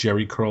Tony's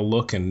Jerry curl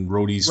look and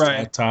Rhodey's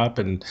flat top,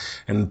 and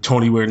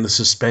Tony wearing the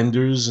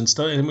suspenders and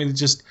stuff. I mean,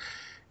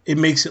 it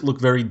makes it look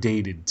very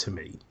dated to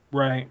me.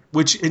 Right.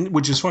 Which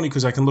is funny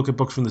because I can look at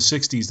books from the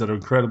 60s that are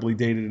incredibly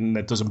dated and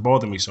that doesn't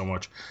bother me so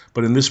much.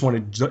 But in this one,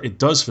 it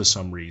does for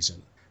some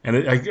reason. And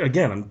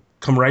I'm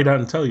come right out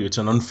and tell you, it's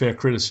an unfair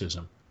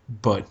criticism.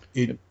 But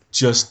it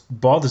just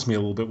bothers me a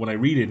little bit when I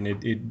read it, and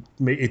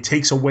it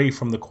takes away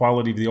from the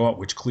quality of the art,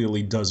 which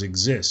clearly does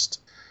exist.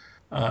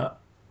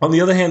 On the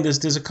other hand,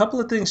 there's a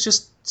couple of things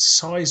just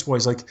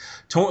size-wise,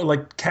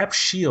 like Cap's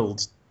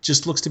shield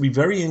just looks to be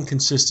very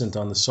inconsistent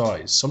on the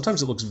size.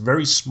 Sometimes it looks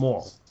very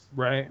small.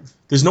 Right.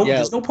 There's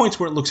no points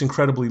where it looks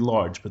incredibly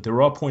large, but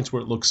there are points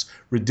where it looks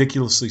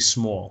ridiculously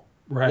small.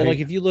 Right. Well, like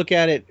if you look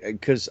at it,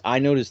 because I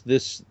noticed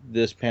this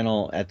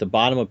panel at the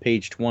bottom of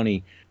page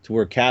 20, to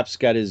where Cap's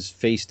got his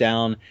face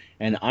down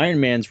and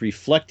Iron Man's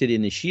reflected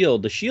in the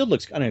shield. The shield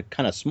looks kind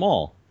of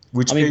small.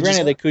 Which page granted,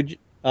 is they could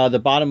the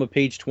bottom of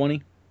page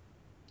 20.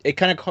 It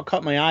kind of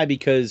caught my eye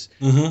because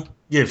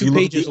if you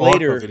look at the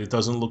arc of it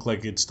doesn't look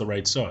like it's the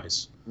right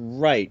size.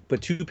 Right,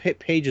 but two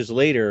pages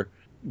later,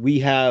 we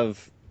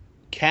have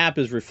Cap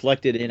is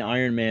reflected in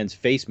Iron Man's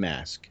face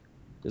mask.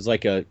 There's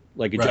like a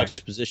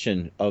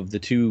juxtaposition of the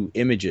two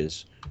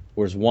images,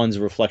 whereas one's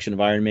a reflection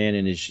of Iron Man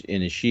in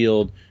his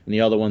shield, and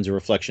the other one's a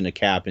reflection of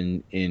Cap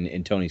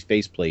in Tony's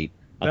faceplate.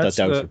 I thought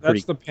that was pretty.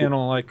 That's the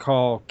panel I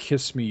call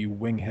 "Kiss Me, You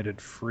Wing-Headed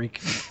Freak."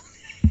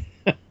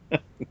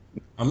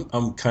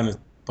 I'm kind of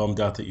bummed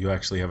out that you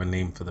actually have a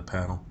name for the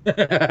panel.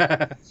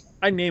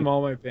 I name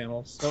all my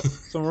panels.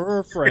 Some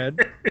are Fred.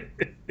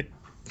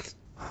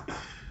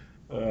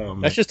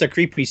 That's just a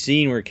creepy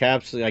scene where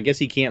Cap's, I guess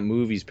he can't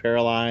move, he's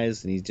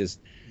paralyzed, and he's just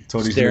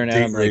Tony's staring at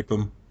him like,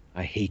 him.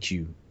 I hate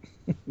you.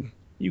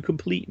 You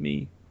complete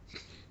me.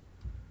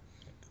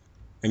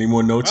 Any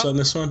more notes on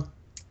this one?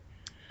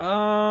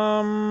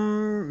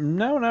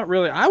 No, not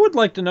really. I would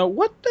like to know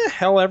what the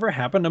hell ever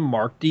happened to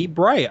Mark D.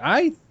 Bright.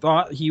 I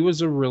thought he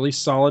was a really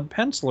solid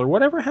penciler.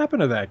 Whatever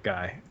happened to that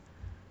guy?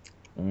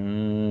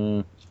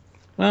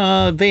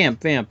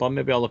 Vamp.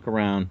 Maybe I'll look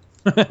around.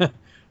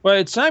 Well,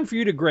 it's time for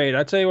you to grade.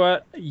 I tell you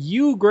what,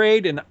 you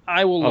grade, and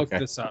I will look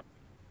this up.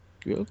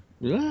 Good.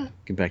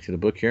 Get back to the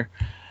book here.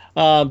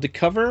 The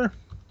cover,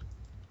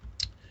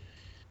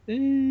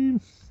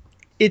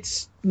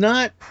 it's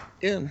not.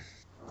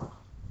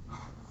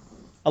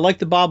 I like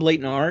the Bob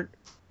Layton art,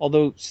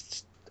 although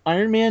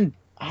Iron Man,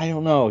 I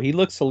don't know. He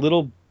looks a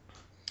little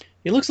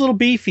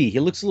beefy. He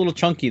looks a little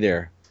chunky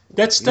there.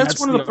 That's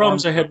one of the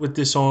problems I had with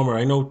this armor.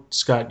 I know,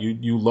 Scott,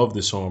 you love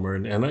this armor,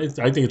 and I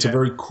think it's a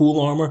very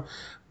cool armor.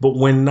 But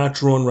when not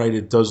drawn right,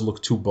 it does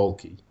look too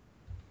bulky.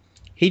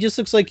 He just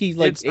looks like he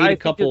ate a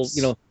couple,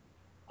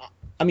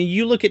 I mean,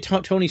 you look at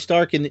Tony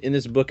Stark in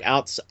this book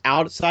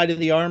outside of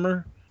the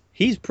armor,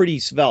 he's pretty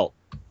svelte.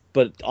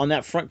 But on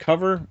that front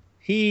cover,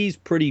 he's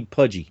pretty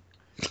pudgy.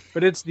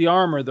 But it's the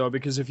armor, though,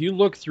 because if you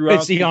look throughout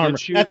it's the armor.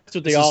 Issue, that's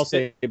what they all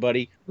say,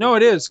 buddy. No,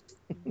 it is.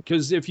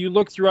 Because if you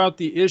look throughout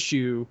the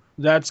issue,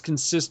 that's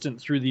consistent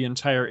through the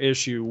entire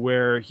issue,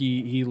 where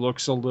he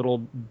looks a little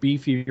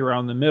beefy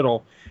around the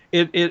middle.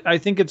 I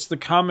think it's the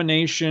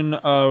combination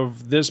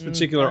of this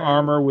particular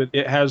armor with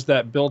it has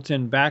that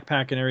built-in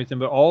backpack and everything,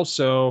 but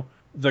also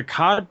the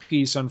cod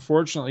piece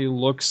unfortunately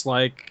looks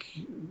like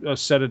a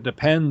set of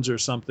Depends or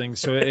something.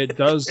 So it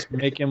does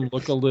make him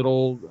look a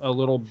little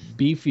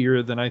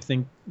beefier than I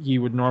think he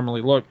would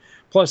normally look.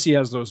 Plus, he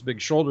has those big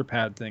shoulder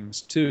pad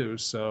things too.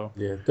 So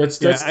that's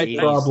the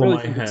problem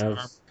I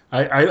have.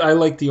 I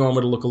like the armor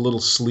to look a little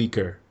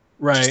sleeker.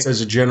 Right. Just as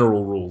a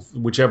general rule,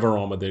 whichever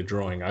armor they're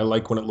drawing, I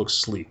like when it looks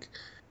sleek.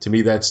 To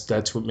me, that's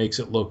what makes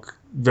it look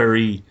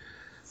very,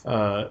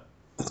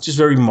 just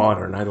very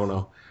modern. I don't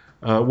know.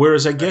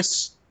 Whereas I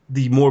guess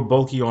the more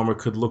bulky armor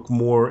could look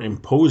more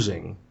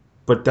imposing,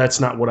 but that's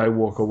not what I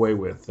walk away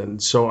with.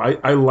 And so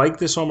I like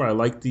this armor. I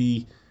like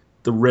the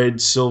red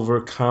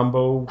silver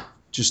combo.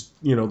 Just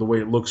the way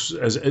it looks.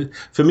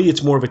 For me,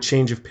 it's more of a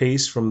change of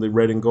pace from the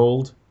red and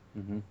gold.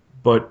 Mm-hmm.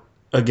 But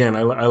again,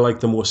 I like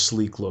the more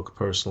sleek look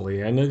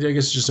personally, and I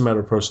guess it's just a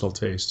matter of personal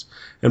taste,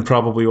 and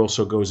probably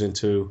also goes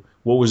into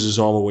what was his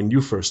armor when you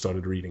first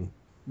started reading.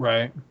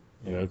 Right.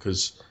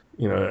 Because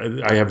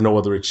I have no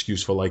other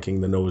excuse for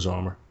liking the nose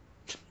armor.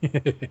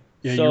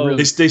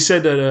 They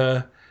said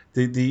that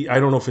the I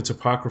don't know if it's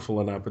apocryphal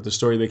or not, but the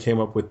story they came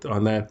up with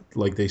on that,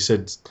 like they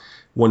said,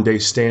 one day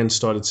Stan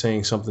started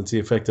saying something to the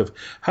effect of,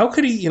 how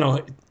could he,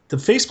 the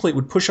faceplate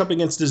would push up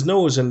against his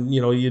nose, and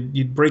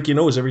you'd break your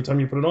nose every time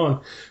you put it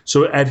on.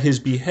 So at his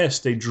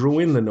behest, they drew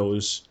in the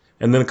nose,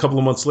 and then a couple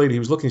of months later, he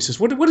was looking. He says,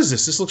 "What is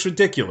this? This looks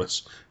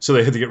ridiculous." So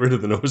they had to get rid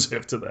of the nose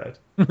after that.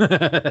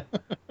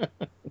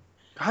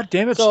 God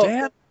damn it,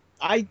 Stan!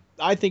 I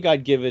think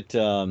I'd give it.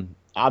 I'm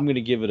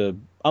gonna give it a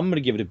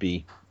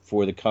B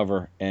for the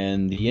cover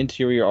and the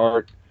interior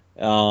art.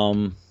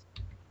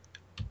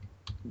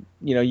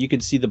 You can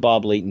see the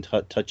Bob Layton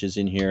touches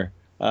in here.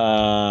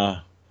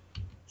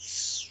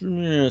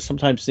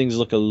 sometimes things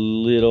look a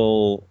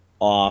little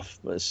off,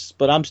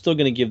 but I'm still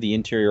going to give the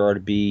interior art a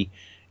B.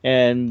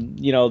 And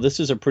this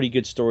is a pretty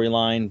good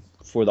storyline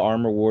for the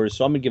Armor Wars,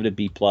 so I'm going to give it a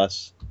B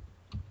plus.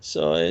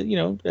 So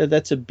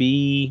that's a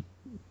B.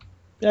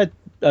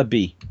 A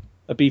B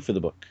for the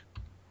book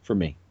for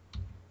me.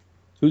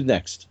 Who's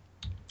next?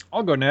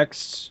 I'll go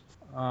next.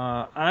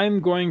 I'm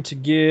going to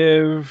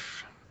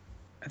give.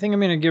 I think I'm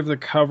going to give the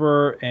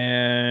cover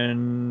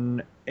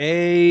an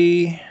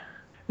A.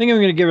 I think I'm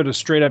going to give it a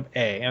straight up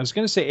A. I was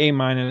going to say A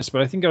minus,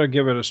 but I think I'll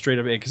give it a straight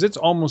up A because it's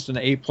almost an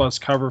A plus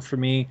cover for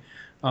me.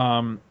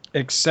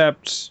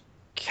 Except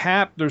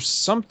Cap, there's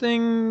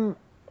something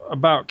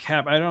about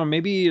Cap. I don't know.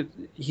 Maybe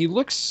he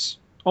looks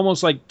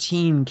almost like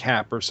Teen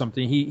Cap or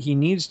something. He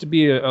needs to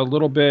be a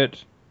little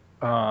bit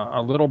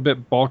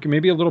bulky,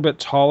 maybe a little bit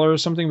taller or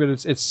something. But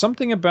it's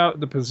something about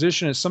the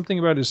position. It's something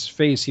about his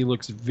face. He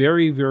looks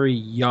very, very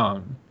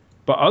young.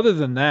 But other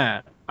than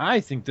that, I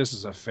think this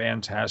is a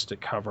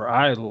fantastic cover.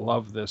 I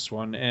love this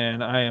one,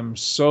 and I am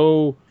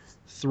so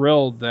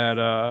thrilled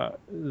that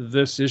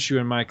this issue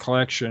in my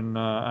collection,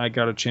 I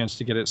got a chance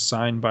to get it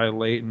signed by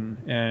Layton,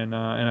 and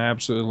I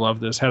absolutely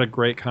love this. Had a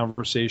great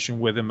conversation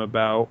with him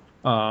about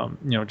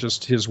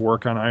just his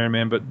work on Iron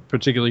Man, but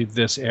particularly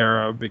this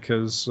era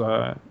because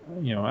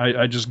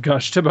I just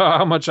gushed about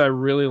how much I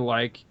really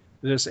like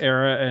this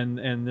era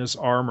and this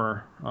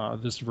armor,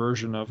 this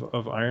version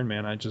of Iron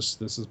Man. This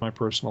is my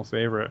personal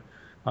favorite.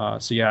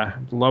 So yeah,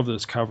 love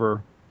this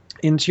cover.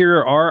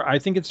 Interior art, I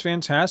think it's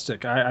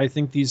fantastic. I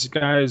think these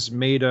guys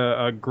made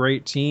a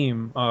great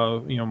team.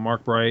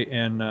 Mark Bright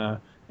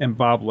and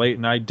Bob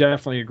Layton. I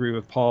definitely agree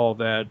with Paul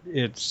that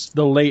it's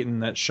the Layton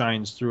that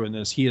shines through in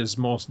this. He is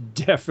most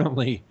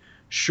definitely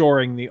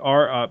shoring the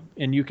art up,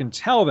 and you can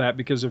tell that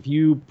because if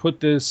you put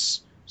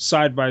this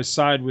side by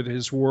side with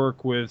his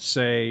work with,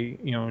 say,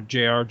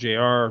 JR,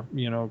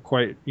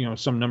 quite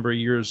some number of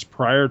years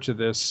prior to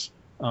this.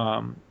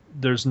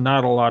 There's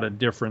not a lot of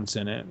difference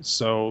in it.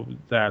 So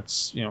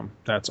that's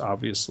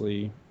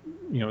obviously,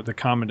 the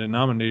common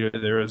denominator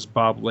there is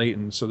Bob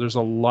Layton. So there's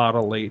a lot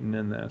of Layton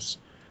in this.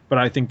 But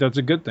I think that's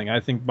a good thing.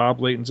 I think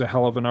Bob Layton's a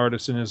hell of an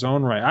artist in his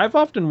own right. I've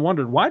often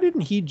wondered, why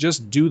didn't he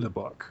just do the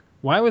book?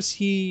 Why was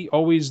he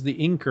always the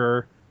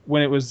inker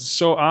when it was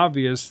so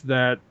obvious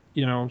that,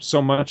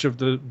 so much of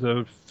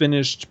the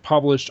finished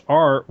published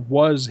art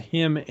was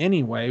him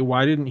anyway?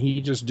 Why didn't he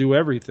just do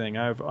everything?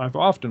 I've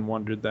often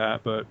wondered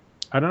that, but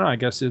I don't know. I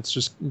guess it's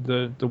just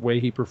the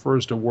way he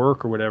prefers to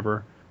work or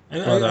whatever.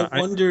 And I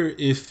wonder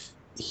if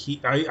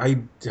I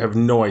have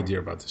no idea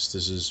about this.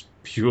 This is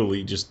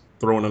purely just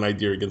throwing an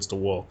idea against the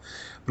wall.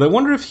 But I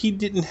wonder if he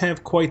didn't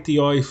have quite the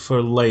eye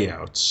for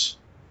layouts.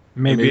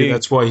 Maybe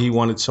that's why he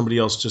wanted somebody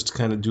else just to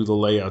kind of do the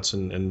layouts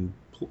and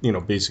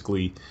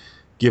basically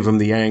give him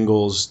the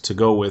angles to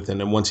go with.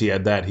 And then once he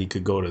had that, he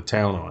could go to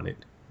town on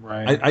it.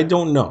 Right. I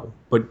don't know.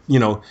 But,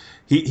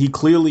 he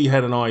clearly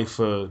had an eye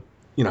for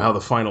how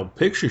the final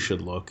picture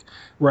should look.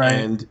 Right.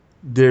 And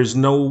there's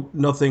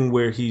nothing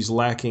where he's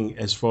lacking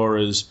as far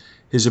as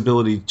his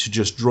ability to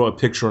just draw a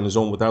picture on his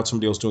own without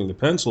somebody else doing the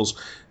pencils,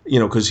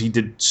 because he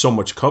did so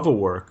much cover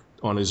work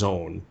on his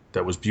own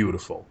that was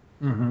beautiful.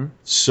 Mm-hmm.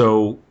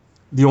 So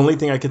the only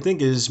thing I can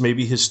think is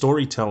maybe his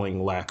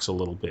storytelling lacks a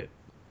little bit.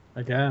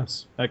 I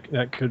guess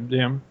that could,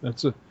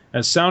 that's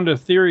as sound a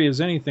theory as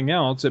anything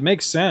else. It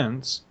makes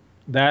sense.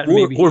 That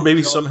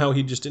maybe somehow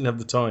he just didn't have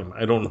the time.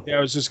 I don't know. Yeah,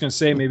 I was just gonna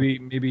say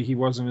maybe he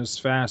wasn't as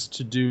fast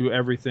to do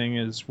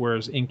everything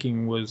whereas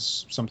inking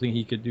was something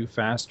he could do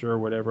faster or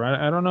whatever.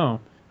 I don't know.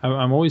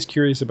 I'm always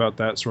curious about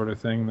that sort of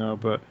thing though.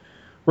 But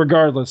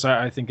regardless,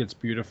 I think it's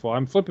beautiful.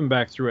 I'm flipping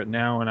back through it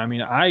now, and I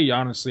mean, I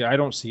honestly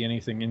don't see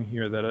anything in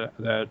here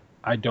that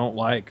I don't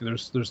like.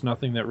 There's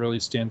nothing that really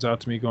stands out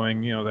to me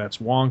going, that's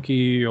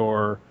wonky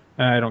or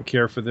I don't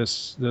care for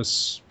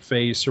this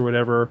face or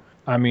whatever.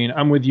 I mean,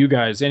 I'm with you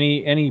guys.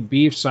 Any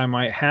beefs I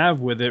might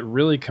have with it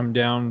really come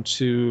down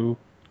to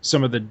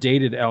some of the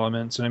dated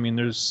elements. And I mean,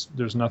 there's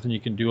nothing you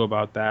can do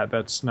about that.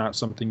 That's not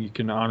something you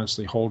can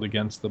honestly hold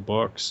against the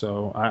book.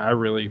 So I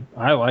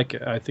like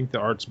it. I think the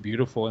art's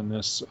beautiful in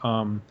this.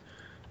 I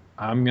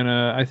think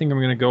I'm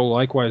gonna go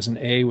likewise an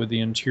A with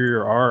the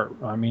interior art.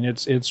 I mean,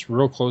 it's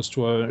real close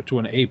to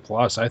an A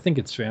plus. I think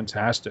it's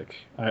fantastic.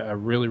 I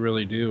really,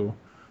 really do.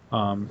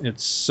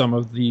 It's some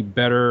of the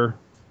better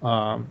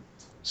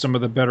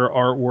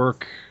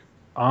artwork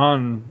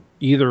on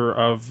either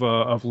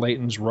of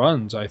Layton's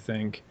runs, I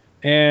think.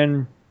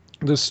 And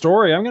the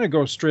story, I'm going to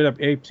go straight up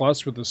A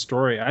plus with the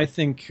story. I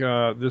think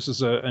this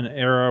is an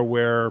era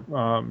where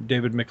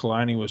David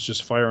Michelinie was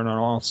just firing on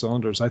all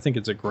cylinders. I think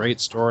it's a great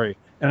story,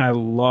 and I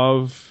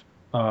love.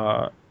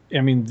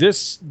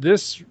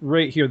 This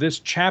right here, this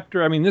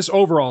chapter. I mean, this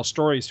overall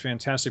story is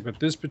fantastic, but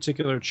this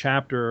particular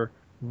chapter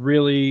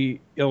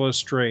really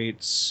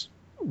illustrates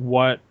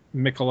what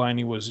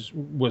Michelinie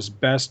was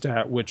best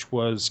at, which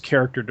was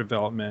character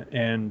development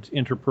and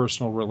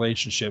interpersonal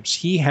relationships.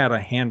 He had a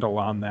handle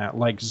on that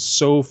like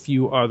so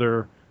few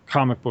other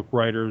comic book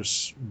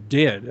writers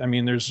did. I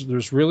mean,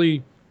 there's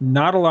really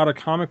not a lot of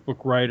comic book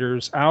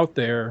writers out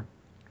there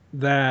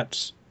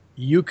that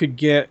you could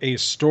get a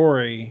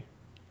story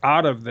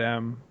out of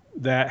them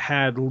that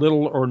had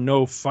little or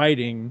no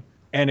fighting,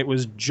 and it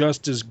was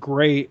just as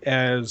great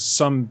as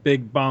some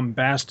big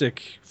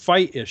bombastic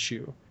fight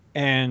issue.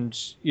 And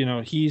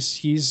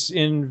he's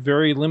in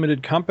very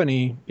limited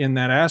company in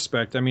that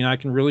aspect. I mean, I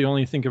can really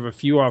only think of a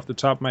few off the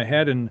top of my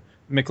head, and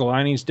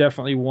Michelinie's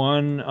definitely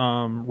one.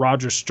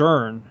 Roger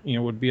Stern,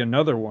 would be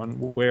another one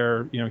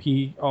where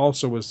he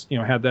also was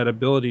had that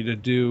ability to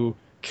do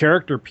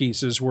character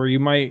pieces where you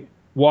might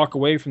walk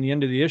away from the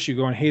end of the issue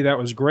going, hey, that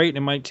was great, and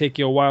it might take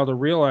you a while to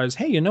realize,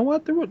 hey, you know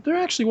what, there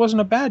actually wasn't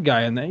a bad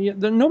guy in that.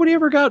 Nobody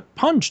ever got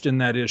punched in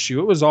that issue.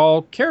 It was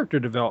all character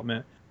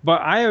development.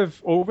 But I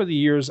have, over the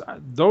years,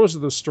 those are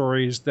the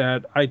stories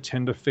that I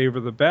tend to favor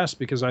the best,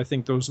 because I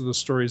think those are the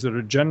stories that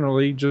are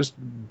generally just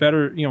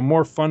better,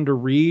 more fun to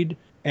read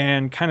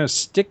and kind of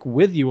stick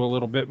with you a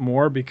little bit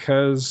more,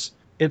 because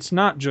it's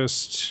not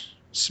just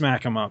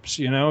smack 'em ups,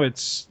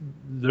 it's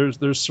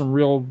there's some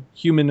real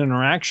human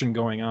interaction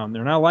going on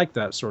there, and I like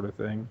that sort of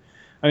thing.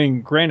 I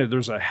mean, granted,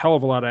 there's a hell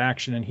of a lot of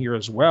action in here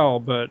as well,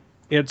 but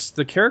it's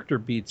the character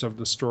beats of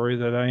the story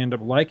that I end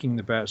up liking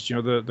the best.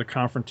 The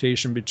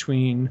confrontation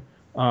between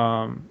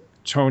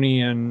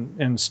Tony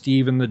and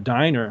Steve in the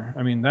diner.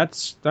 I mean,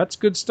 that's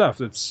good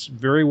stuff. It's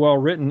very well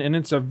written, and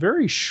it's a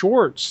very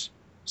short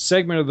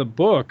segment of the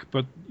book,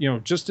 but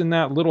just in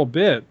that little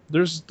bit,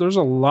 there's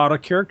a lot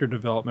of character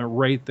development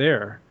right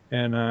there,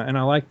 and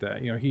I like that.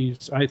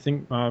 I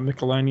think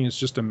Michelinie is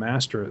just a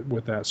master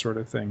with that sort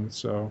of thing.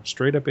 So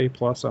straight up A+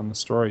 on the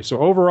story. So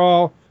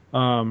overall,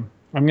 I'm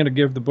going to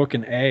give the book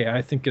an A.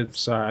 I think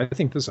this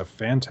is a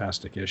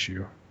fantastic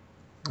issue.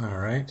 All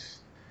right.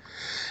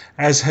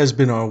 As has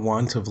been our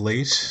wont of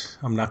late,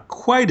 I'm not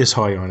quite as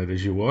high on it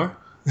as you are.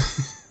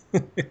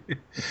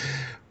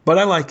 But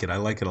I like it. I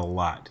like it a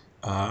lot.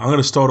 I'm going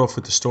to start off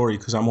with the story,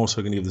 because I'm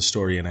also going to give the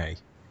story an A.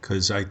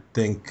 Because I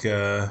think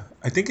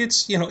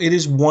it's, it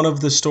is one of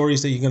the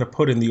stories that you're going to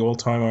put in the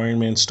all-time Iron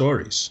Man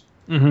stories.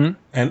 Mm-hmm.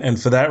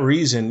 And for that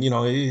reason,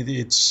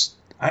 it's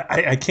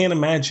I can't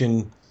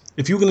imagine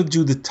if you're going to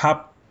do the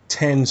top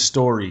 10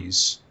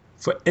 stories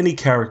for any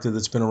character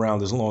that's been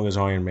around as long as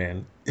Iron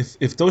Man,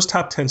 if those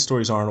top 10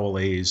 stories aren't all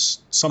A's,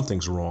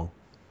 something's wrong.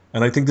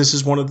 And I think this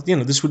is one of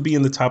the, this would be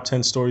in the top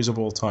 10 stories of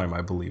all time,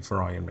 I believe,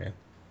 for Iron Man.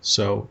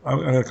 So I'm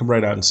going to come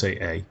right out and say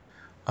A.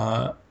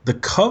 The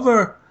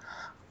cover,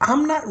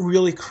 I'm not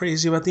really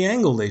crazy about the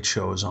angle they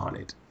chose on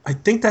it. I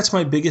think that's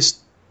my biggest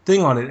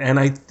thing on it. And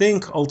I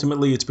think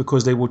ultimately it's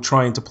because they were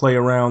trying to play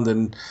around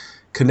and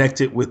connect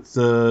it with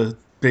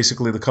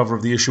basically the cover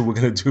of the issue we're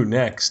going to do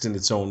next in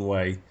its own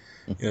way.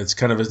 It's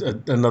kind of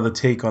another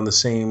take on the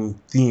same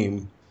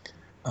theme.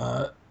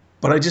 But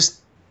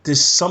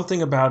there's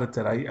something about it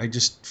that I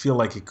just feel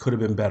like it could have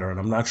been better, and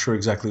I'm not sure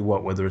exactly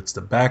whether it's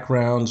the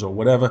backgrounds or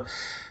whatever.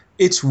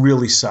 It's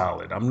really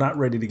solid. I'm not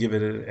ready to give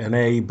it an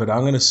A, but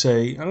I'm going to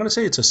say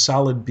it's a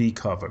solid B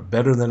cover,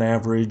 better than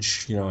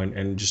average,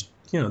 and just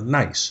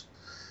nice.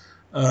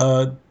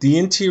 The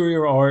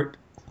interior art,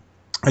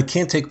 I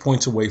can't take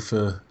points away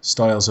for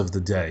Styles of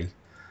the Day.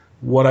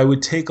 What I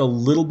would take a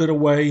little bit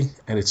away,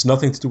 and it's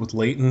nothing to do with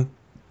Layton,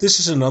 this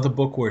is another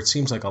book where it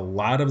seems like a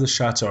lot of the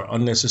shots are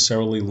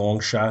unnecessarily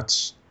long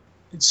shots.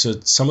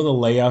 Some of the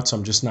layouts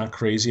I'm just not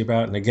crazy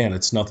about, and again,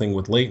 it's nothing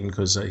with Layton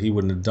because he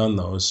wouldn't have done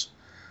those.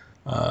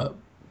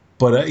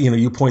 But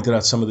you pointed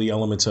out some of the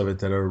elements of it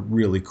that are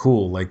really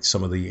cool, like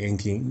some of the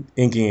inking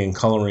and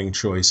coloring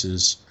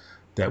choices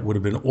that would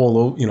have been all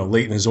over.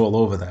 Layton is all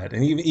over that,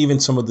 and even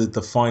some of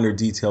the finer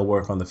detail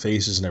work on the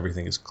faces and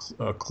everything is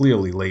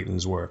clearly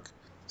Layton's work.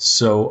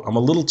 So I'm a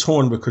little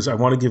torn because I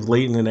want to give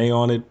Layton an A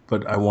on it,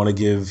 but I want to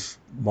give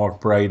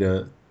Mark Bright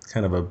a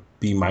kind of a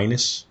B-.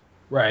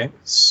 Right.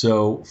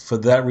 So for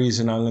that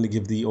reason, I'm going to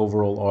give the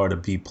overall art a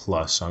B+.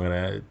 I'm going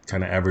to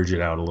kind of average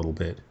it out a little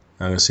bit.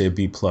 I'm going to say a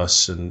B+.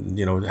 And,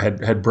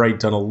 had Bright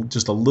done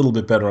just a little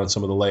bit better on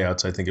some of the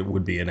layouts, I think it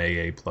would be an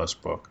AA+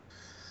 book.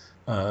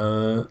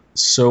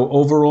 So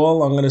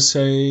overall, I'm going to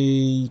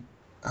say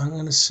A-.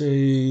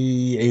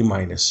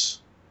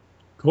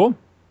 Cool.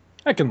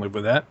 I can live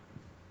with that.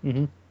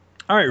 Mm-hmm.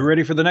 All right,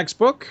 ready for the next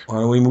book? Why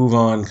don't we move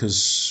on,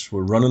 because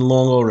we're running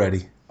long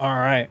already. All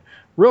right.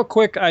 Real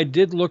quick, I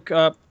did look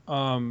up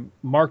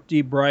Mark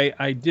D. Bright.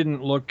 I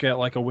didn't look at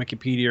like a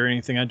Wikipedia or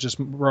anything. I just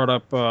brought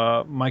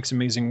up Mike's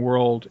Amazing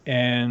World,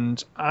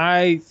 and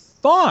I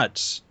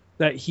thought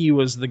that he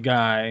was the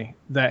guy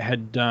that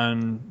had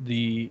done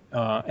the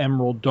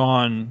Emerald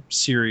Dawn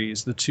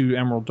series, the 2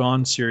 Emerald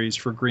Dawn series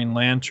for Green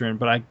Lantern,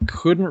 but I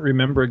couldn't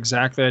remember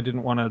exactly. I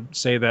didn't want to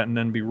say that and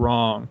then be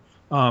wrong.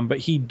 But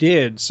he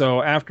did.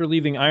 So after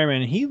leaving Iron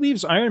Man, he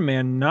leaves Iron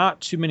Man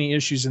not too many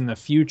issues in the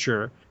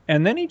future.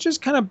 And then he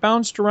just kind of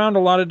bounced around a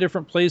lot of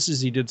different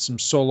places. He did some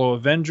solo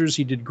Avengers.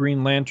 He did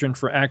Green Lantern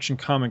for Action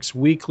Comics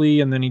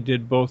Weekly. And then he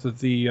did both of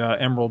the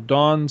Emerald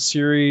Dawn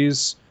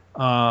series.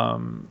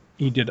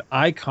 He did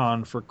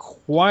Icon for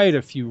quite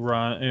a few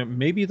runs,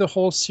 maybe the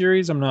whole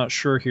series. I'm not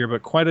sure here,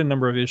 but quite a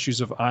number of issues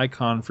of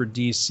Icon for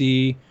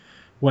DC.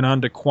 Went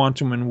on to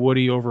Quantum and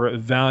Woody over at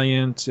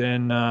Valiant,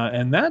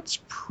 and that's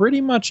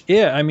pretty much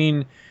it. I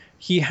mean,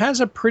 he has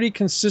a pretty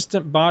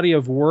consistent body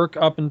of work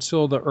up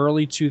until the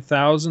early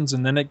 2000s,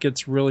 and then it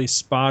gets really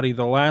spotty.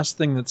 The last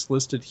thing that's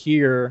listed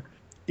here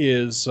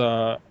is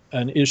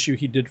an issue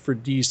he did for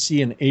DC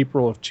in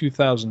April of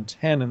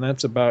 2010, and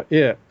that's about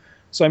it.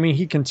 So, I mean,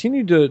 he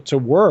continued to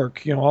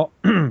work, all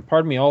through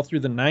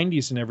the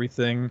 90s and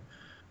everything.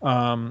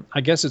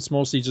 I guess it's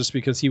mostly just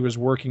because he was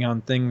working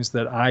on things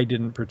that I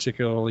didn't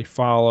particularly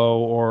follow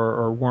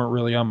or weren't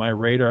really on my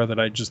radar, that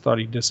I just thought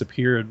he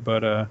disappeared.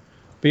 But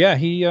yeah,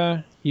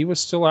 he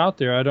was still out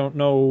there. I don't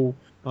know,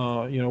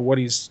 what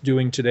he's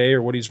doing today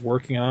or what he's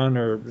working on,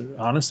 or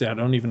honestly, I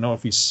don't even know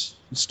if he's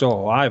still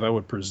alive. I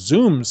would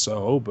presume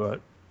so, but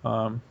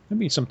it'd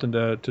be something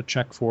to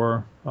check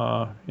for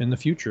in the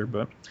future.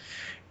 But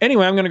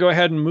anyway, I'm going to go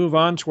ahead and move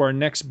on to our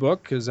next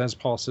book, because as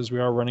Paul says, we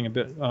are running a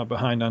bit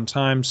behind on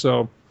time.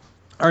 So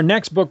our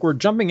next book, we're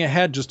jumping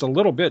ahead just a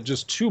little bit,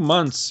 just 2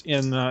 months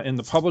in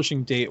the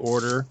publishing date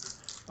order.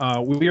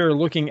 We are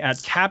looking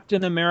at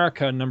Captain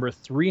America number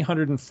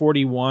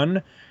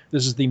 341.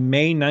 This is the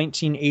May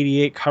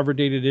 1988 cover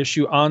dated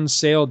issue. On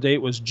sale date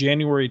was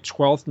January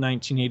 12th,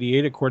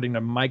 1988, according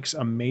to Mike's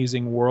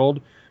Amazing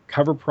World.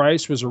 Cover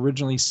price was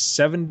originally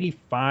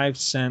 75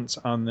 cents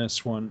on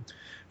this one.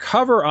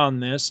 Cover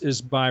on this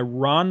is by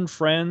Ron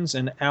Frenz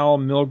and Al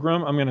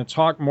Milgrom. I'm going to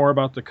talk more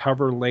about the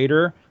cover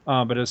later,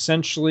 but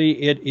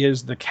essentially it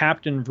is the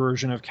Captain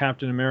version of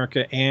Captain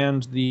America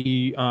and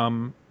the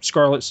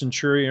Scarlet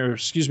Centurion, or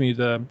excuse me,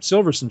 the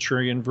Silver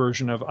Centurion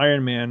version of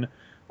Iron Man,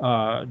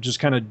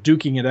 just kind of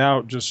duking it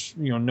out, just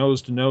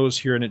nose to nose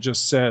here, and it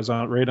just says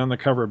right on the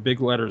cover,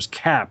 big letters,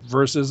 Cap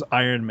versus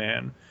Iron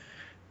Man.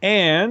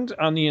 And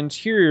on the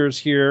interiors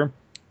here,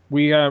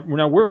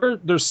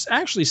 there's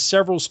actually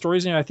several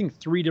stories, and I think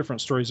 3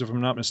 different stories, if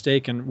I'm not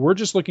mistaken. We're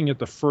just looking at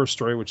the first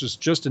story, which is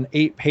just an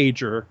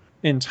 8-pager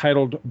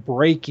entitled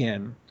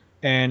Break-In.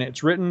 And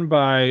it's written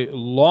by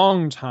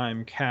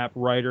longtime Cap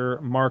writer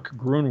Mark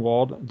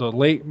Gruenwald, the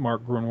late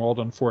Mark Gruenwald,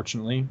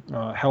 unfortunately.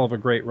 Hell of a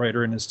great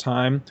writer in his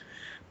time.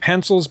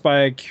 Pencils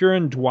by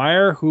Kieran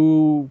Dwyer,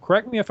 who,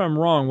 correct me if I'm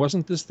wrong,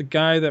 wasn't this the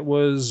guy that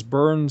was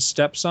Byrne's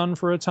stepson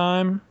for a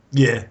time?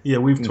 Yeah,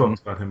 we've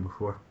talked about him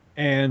before.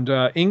 And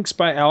inks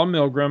by Al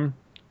Milgrom.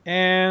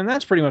 And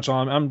that's pretty much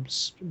all. I'm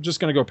just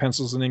going to go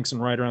pencils and inks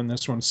and writer on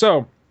this one.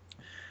 So,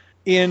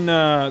 in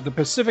the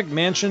Pacific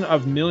Mansion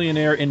of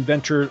millionaire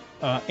inventor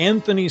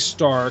Anthony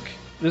Stark,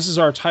 this is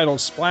our title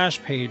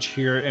splash page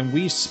here, and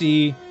we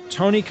see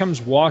Tony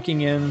comes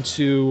walking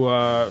into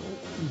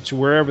to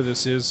wherever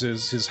this is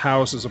his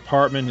house, his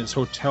apartment, his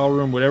hotel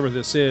room, whatever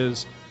this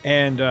is,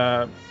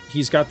 and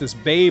he's got this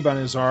babe on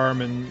his arm,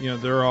 and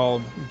they're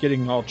all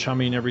getting all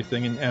chummy and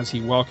everything, and as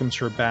he welcomes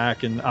her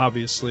back, and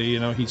obviously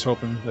he's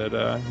hoping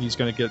that he's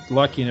going to get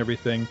lucky and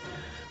everything.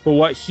 But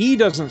what he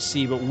doesn't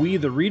see, but we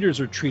the readers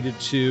are treated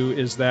to,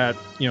 is that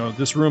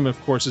this room, of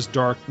course, is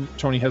dark.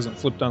 Tony hasn't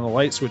flipped on the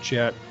light switch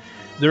yet.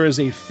 There is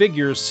a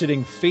figure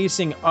sitting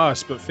facing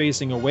us, but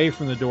facing away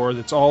from the door,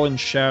 that's all in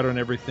shadow and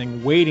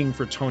everything, waiting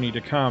for Tony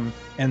to come.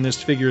 And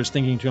this figure is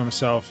thinking to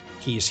himself,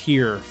 he's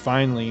here,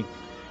 finally.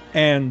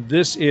 And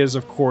this is,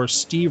 of course,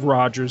 Steve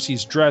Rogers.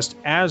 He's dressed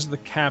as the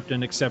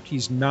Captain, except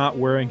he's not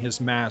wearing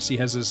his mask. He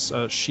has his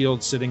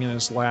shield sitting in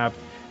his lap,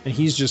 and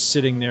he's just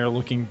sitting there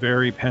looking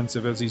very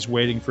pensive as he's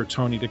waiting for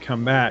Tony to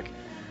come back.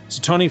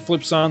 So Tony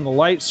flips on the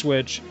light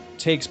switch,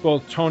 takes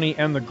both Tony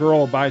and the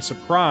girl by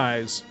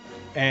surprise,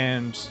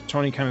 and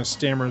Tony kind of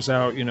stammers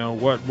out,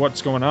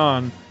 what's going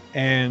on,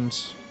 and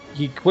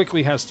he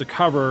quickly has to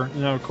cover.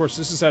 Of course,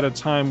 this is at a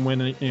time when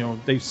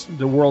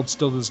the world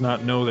still does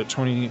not know that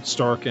Tony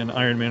Stark and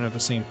Iron Man are the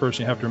same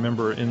person. You have to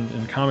remember,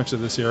 in comics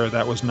of this era,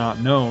 that was not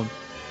known.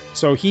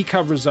 So he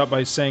covers up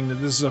by saying that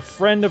this is a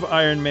friend of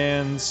Iron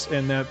Man's,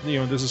 and that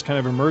this is kind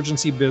of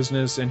emergency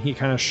business, and he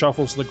kind of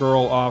shuffles the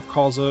girl off,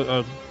 calls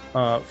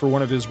for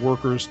one of his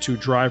workers to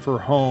drive her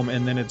home,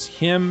 and then it's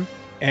him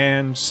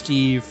and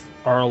Steve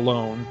are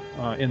alone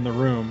in the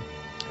room.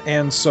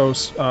 And so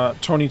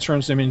Tony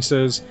turns to him and he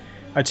says,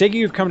 I take it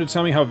you've come to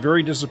tell me how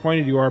very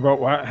disappointed you are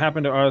about what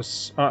happened to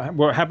us,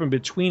 what happened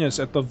between us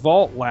at the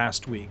vault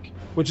last week.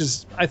 Which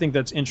is, I think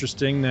that's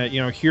interesting that,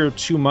 here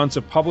 2 months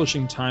of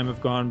publishing time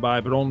have gone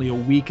by, but only a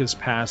week has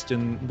passed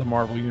in the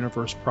Marvel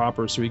Universe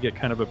proper, so we get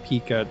kind of a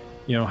peek at,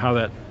 how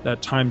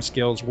that time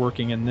scale is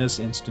working in this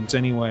instance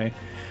anyway.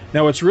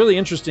 Now, what's really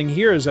interesting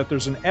here is that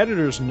there's an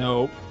editor's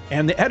note,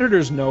 and the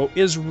editor's note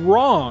is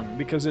wrong,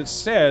 because it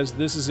says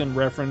this is in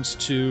reference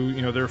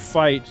to, their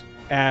fight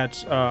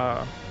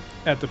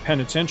at the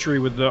penitentiary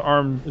with the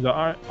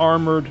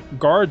armored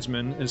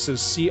guardsmen. It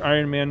says, see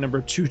Iron Man number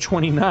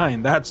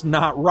 229. That's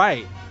not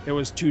right. It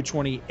was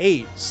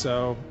 228.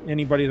 So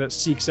anybody that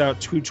seeks out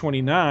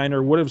 229,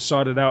 or would have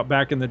sought it out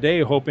back in the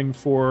day hoping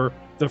for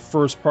the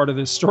first part of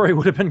this story,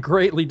 would have been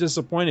greatly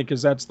disappointed,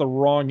 because that's the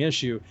wrong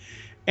issue.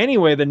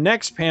 Anyway, the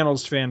next panel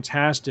is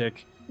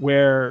fantastic,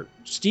 where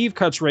Steve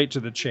cuts right to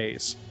the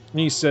chase. And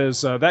he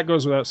says, that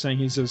goes without saying,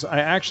 he says, I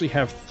actually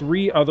have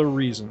 3 other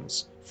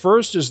reasons.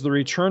 First is the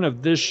return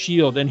of this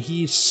shield, and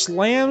he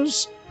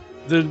slams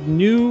the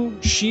new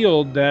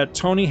shield that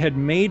Tony had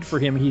made for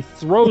him, he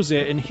throws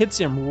it and hits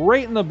him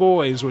right in the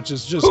boys, which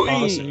is just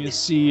awesome. You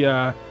see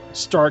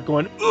Stark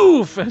going,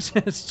 oof!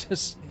 It's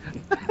just...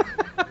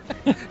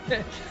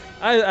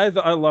 I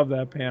love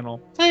that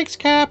panel. Thanks,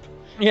 Cap.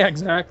 Yeah,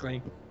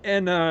 exactly.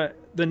 And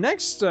the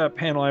next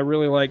panel I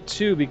really like,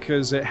 too,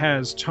 because it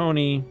has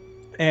Tony,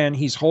 and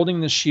he's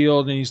holding the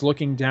shield, and he's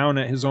looking down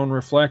at his own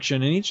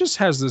reflection, and he just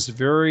has this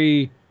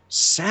very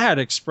sad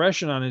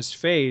expression on his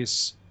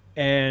face.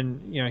 And,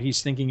 you know,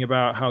 he's thinking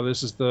about how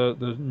this is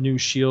the new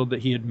shield that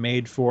he had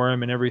made for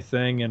him and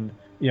everything, and,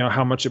 you know,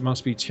 how much it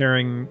must be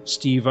tearing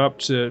Steve up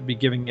to be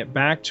giving it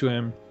back to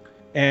him.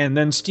 And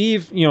then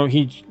Steve, you know,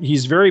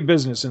 he's very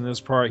business in this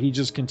part. He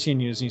just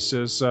continues. He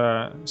says,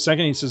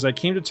 second, he says, I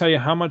came to tell you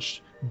how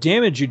much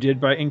damage you did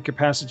by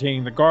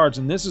incapacitating the guards.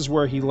 And this is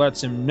where he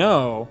lets him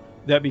know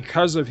that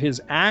because of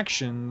his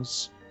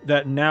actions,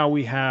 that now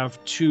we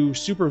have two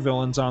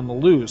supervillains on the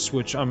loose,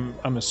 which I'm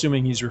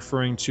assuming he's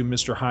referring to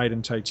Mr. Hyde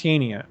and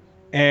Titania.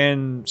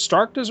 And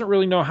Stark doesn't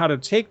really know how to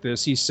take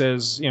this. He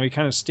says, you know, he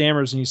kind of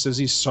stammers and he says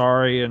he's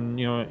sorry, and,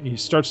 you know, he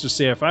starts to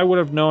say, if I would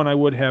have known, I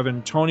would have.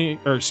 And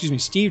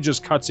Steve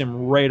just cuts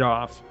him right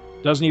off,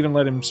 doesn't even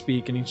let him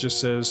speak, and he just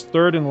says,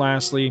 third and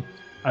lastly,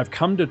 I've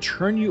come to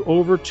turn you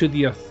over to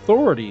the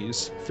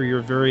authorities for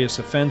your various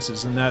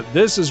offenses, and that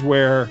this is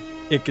where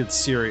it gets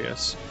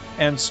serious.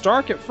 And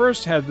Stark at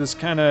first had this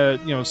kind of,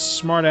 you know,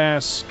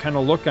 smart-ass kind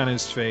of look on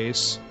his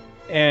face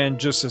and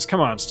just says, come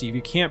on, Steve,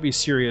 you can't be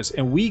serious.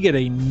 And we get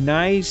a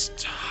nice,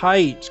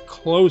 tight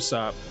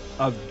close-up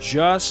of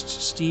just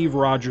Steve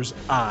Rogers'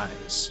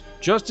 eyes.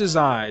 Just his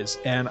eyes.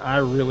 And I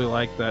really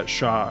like that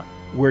shot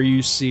where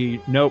you see,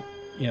 nope,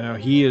 you know,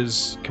 he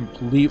is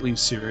completely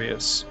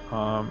serious.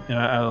 And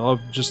I love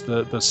just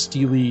the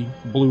steely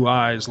blue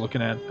eyes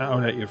looking out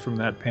at you from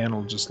that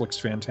panel. Just looks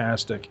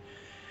fantastic.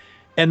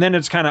 And then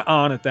it's kind of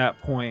on at that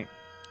point.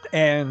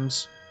 And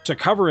to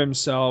cover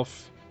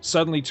himself,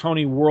 suddenly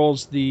Tony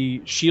whirls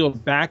the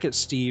shield back at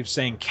Steve,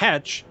 saying,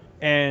 catch,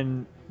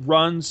 and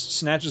runs,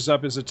 snatches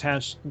up his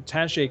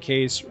attaché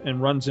case,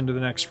 and runs into the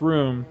next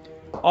room.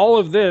 All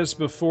of this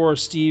before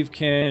Steve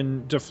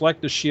can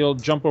deflect the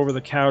shield, jump over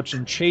the couch,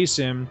 and chase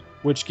him,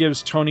 which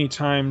gives Tony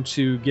time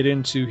to get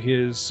into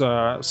his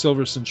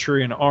Silver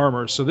Centurion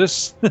armor. So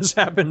this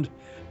happened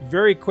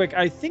very quick.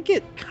 I think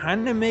it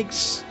kind of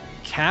makes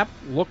Cap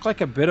look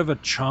like a bit of a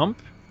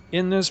chump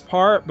in this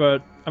part,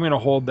 but I'm going to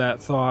hold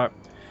that thought.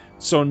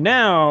 So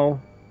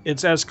now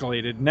it's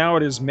escalated. Now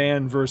it is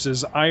man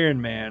versus Iron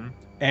Man,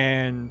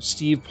 and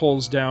Steve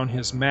pulls down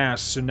his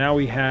mask. So now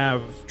we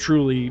have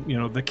truly, you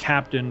know, the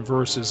Captain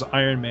versus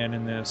Iron Man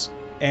in this.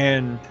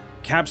 And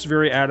Cap's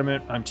very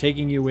adamant, I'm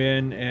taking you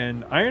in.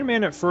 And Iron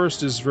Man at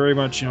first is very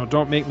much, you know,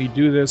 don't make me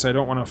do this. I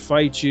don't want to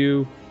fight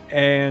you.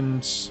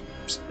 And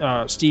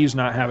Steve's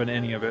not having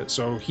any of it.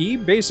 So he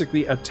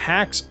basically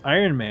attacks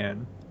Iron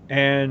Man,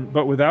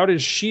 but without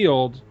his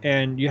shield.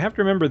 And you have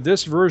to remember,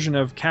 this version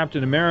of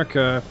Captain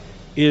America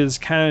is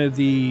kind of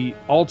the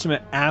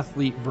ultimate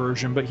athlete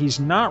version, but he's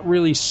not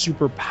really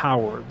super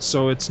powered.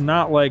 So it's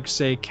not like,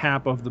 say,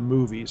 Cap of the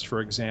movies,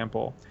 for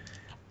example.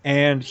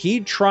 And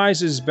he tries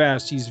his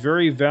best. He's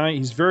very valiant.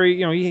 He's very,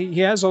 you know, he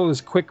has all his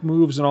quick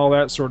moves and all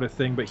that sort of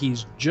thing, but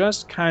he's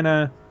just kind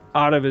of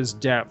out of his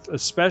depth,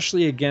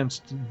 especially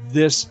against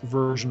this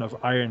version of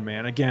Iron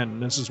Man. Again,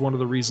 this is one of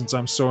the reasons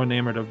I'm so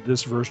enamored of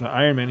this version of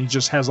Iron Man. He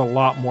just has a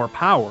lot more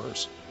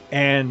powers,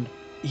 and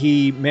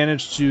he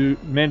manages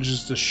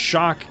to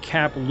shock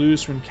Cap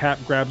loose when Cap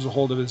grabs a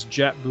hold of his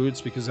jet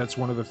boots, because that's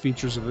one of the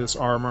features of this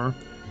armor.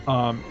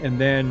 And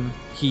then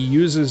he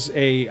uses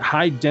a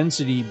high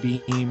density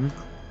beam,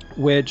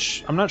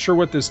 which I'm not sure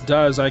what this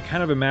does. I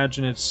kind of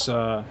imagine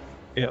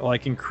it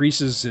like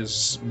increases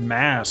his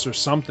mass or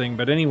something,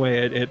 but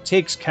anyway, it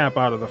takes Cap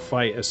out of the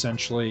fight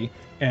essentially,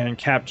 and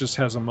Cap just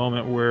has a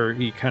moment where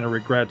he kind of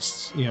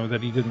regrets, you know,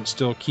 that he didn't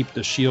still keep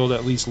the shield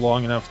at least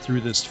long enough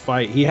through this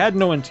fight. He had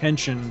no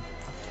intention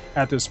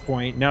at this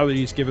point, now that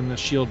he's given the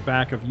shield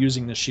back, of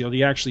using the shield.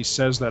 He actually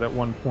says that at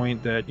one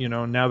point, that, you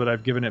know, now that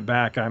I've given it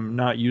back, I'm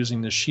not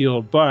using the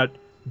shield. But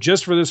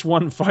just for this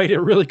one fight, it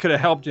really could have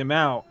helped him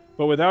out.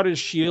 But without his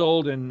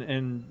shield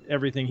and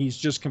everything, he's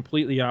just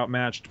completely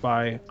outmatched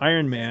by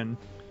Iron Man.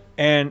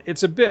 And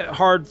it's a bit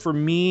hard for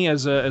me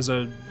as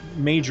a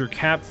major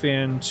Cap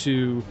fan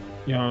to,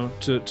 you know,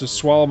 to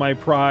swallow my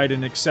pride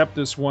and accept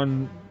this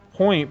one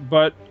point.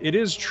 But it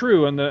is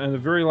true. In the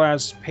very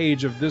last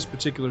page of this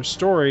particular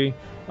story,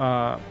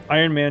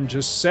 Iron Man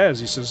just says,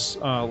 he says,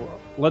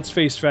 let's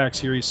face facts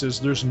here. He says,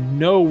 there's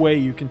no way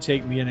you can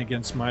take me in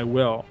against my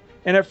will.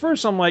 And at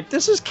first I'm like,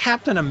 this is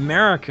Captain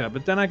America.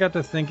 But then I got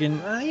to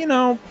thinking, you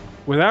know,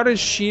 without his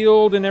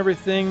shield and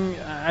everything,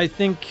 I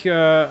think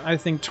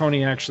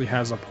Tony actually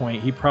has a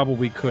point. He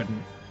probably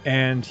couldn't.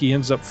 And he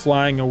ends up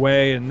flying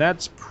away. And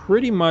that's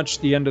pretty much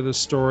the end of the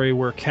story,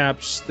 where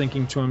Cap's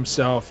thinking to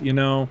himself, you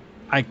know,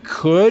 I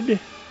could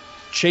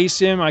chase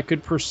him, I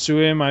could pursue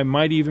him, I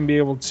might even be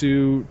able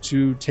to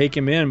take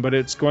him in, but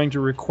it's going to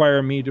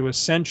require me to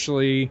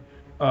essentially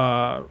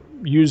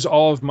use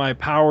all of my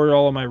power,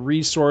 all of my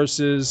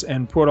resources,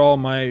 and put all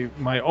my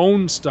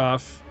own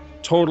stuff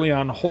totally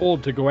on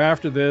hold to go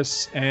after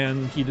this,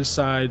 and he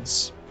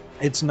decides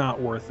it's not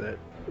worth it.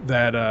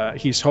 That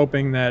he's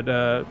hoping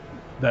that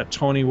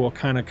Tony will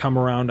kind of come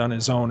around on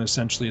his own,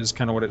 essentially, is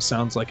kind of what it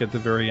sounds like at the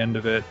very end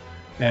of it.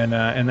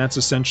 And that's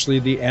essentially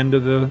the end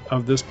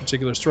of this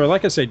particular story.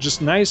 Like I say,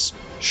 just nice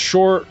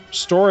short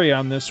story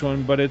on this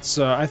one, but it's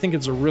I think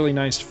it's a really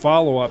nice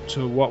follow-up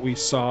to what we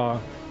saw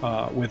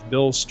with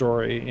Bill's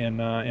story in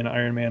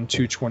Iron Man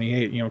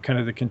 228. You know, kind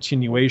of the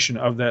continuation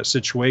of that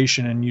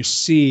situation, and you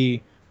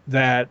see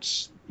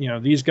that, you know,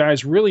 these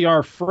guys really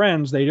are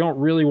friends. They don't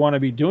really want to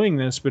be doing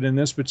this, but in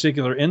this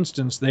particular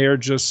instance,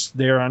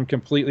 they're on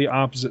completely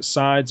opposite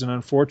sides, and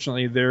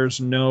unfortunately, there's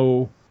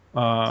no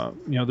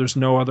there's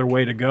no other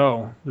way to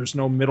go. There's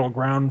no middle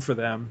ground for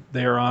them.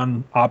 They're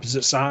on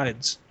opposite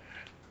sides.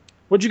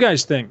 What'd you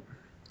guys think?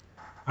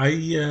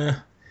 I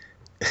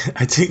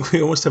think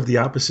we almost have the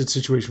opposite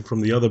situation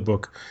from the other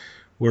book,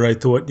 where I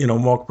thought, you know,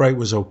 Mark Bright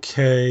was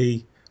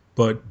okay,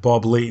 but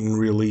Bob Layton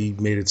really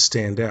made it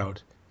stand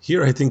out.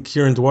 Here, I think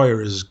Kieran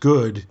Dwyer is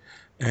good,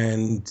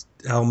 and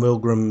Al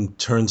Milgrom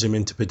turns him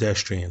into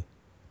pedestrian.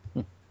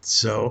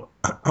 So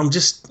I'm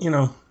just, you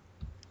know,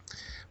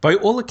 by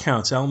all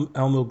accounts, Al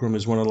Milgrom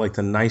is one of like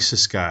the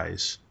nicest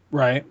guys.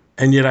 Right.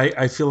 And yet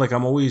I feel like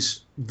I'm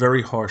always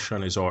very harsh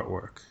on his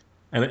artwork.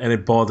 And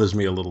it bothers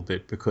me a little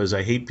bit because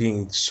I hate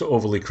being so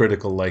overly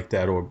critical like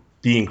that, or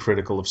being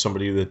critical of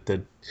somebody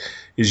that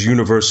is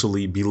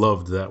universally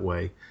beloved that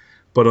way.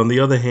 But on the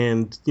other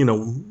hand, you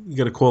know, you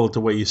got to call it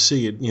the way you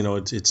see it. You know,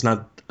 it's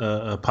not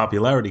a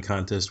popularity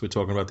contest. We're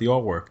talking about the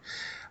artwork.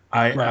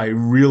 I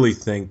really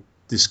think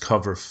this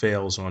cover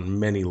fails on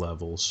many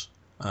levels.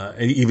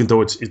 Even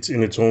though it's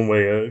in its own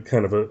way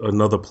kind of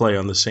another play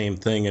on the same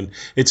thing. And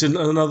it's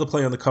another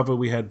play on the cover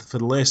we had for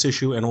the last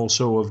issue, and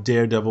also of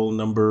Daredevil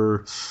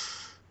number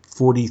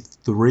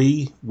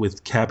 43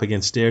 with Cap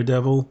against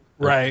Daredevil.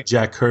 Right.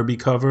 Jack Kirby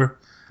cover.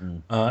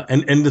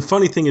 And the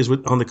funny thing is,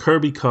 on the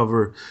Kirby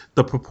cover,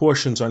 the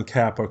proportions on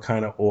Cap are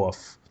kind of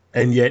off,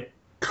 and yet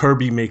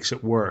Kirby makes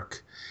it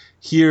work.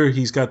 Here,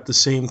 he's got the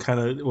same kind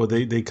of, or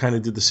they kind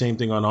of did the same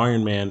thing on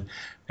Iron Man,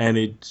 and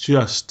it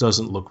just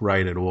doesn't look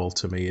right at all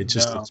to me. It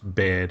just looks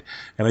bad.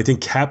 And I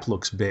think Cap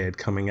looks bad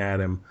coming at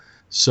him.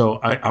 So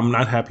I'm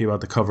not happy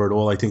about the cover at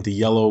all. I think the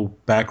yellow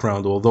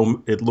background,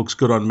 although it looks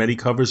good on many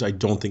covers, I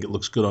don't think it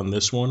looks good on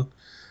this one.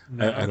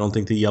 No. I don't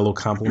think the yellow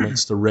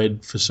complements the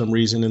red for some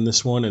reason in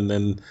this one. And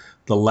then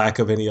the lack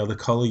of any other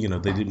color, you know,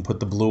 they didn't put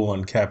the blue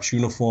on Cap's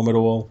uniform at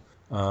all.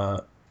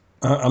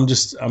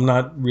 I'm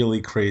not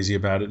really crazy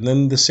about it. And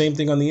then the same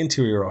thing on the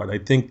interior art. I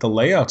think the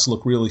layouts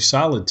look really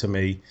solid to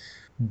me,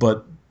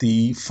 but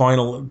the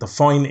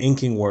fine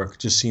inking work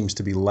just seems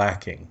to be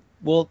lacking.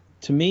 Well,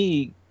 to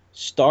me,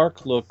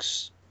 Stark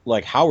looks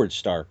like Howard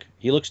Stark.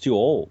 He looks too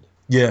old.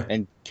 Yeah.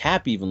 And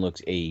Cap even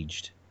looks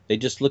aged. They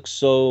just look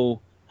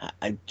so...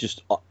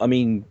 I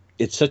mean,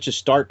 it's such a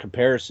stark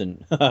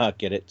comparison.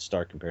 Get it?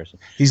 Stark comparison.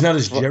 He's not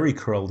as Jerry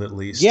curled, at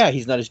least. Yeah,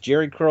 he's not as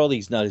Jerry curled.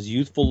 He's not as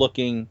youthful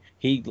looking.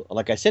 He,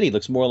 like I said, he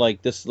looks more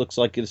like this. Looks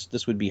like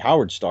this would be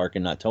Howard Stark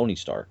and not Tony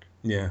Stark.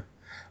 Yeah.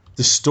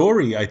 The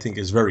story, I think,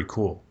 is very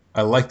cool.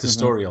 I like the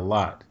story a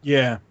lot.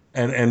 Yeah.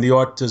 And the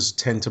art does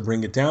tend to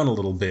bring it down a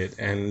little bit,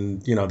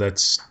 and you know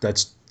that's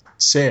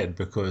sad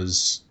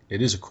because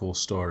it is a cool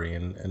story,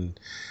 and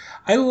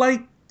I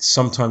like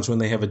sometimes when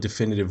they have a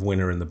definitive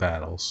winner in the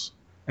battles.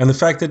 And the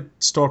fact that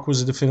Stark was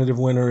a definitive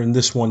winner in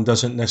this one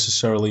doesn't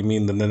necessarily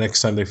mean that the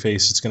next time they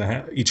face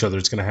each other,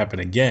 it's going to happen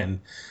again.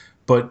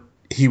 But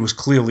he was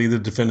clearly the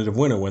definitive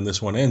winner when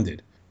this one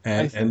ended.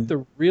 I think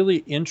the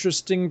really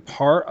interesting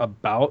part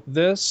about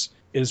this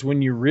is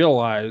when you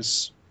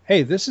realize,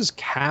 hey, this is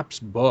Cap's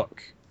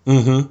book.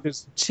 Mm-hmm.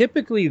 Because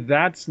typically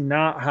that's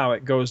not how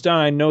it goes down.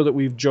 I know that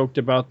we've joked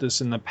about this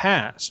in the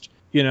past.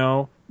 You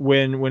know,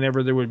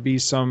 whenever there would be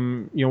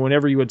some, you know,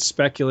 whenever you would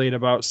speculate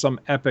about some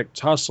epic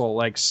tussle,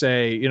 like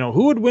say, you know,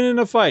 who would win in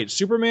a fight,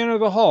 Superman or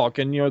the Hulk?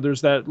 And, you know,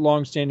 there's that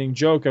long-standing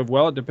joke of,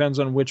 well, it depends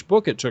on which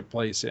book it took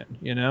place in,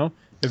 you know?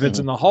 If it's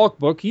in the Hulk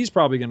book, he's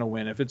probably going to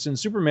win. If it's in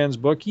Superman's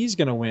book, he's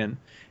going to win.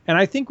 And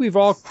I think we've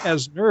all,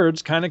 as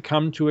nerds, kind of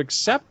come to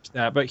accept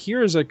that. But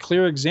here is a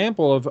clear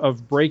example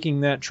of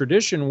breaking that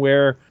tradition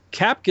where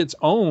Cap gets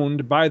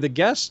owned by the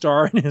guest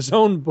star in his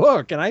own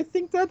book. And I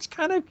think that's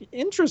kind of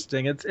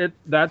interesting.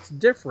 That's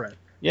different.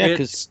 Yeah,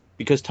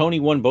 because Tony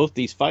won both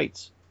these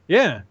fights.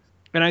 Yeah.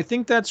 And I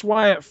think that's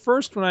why at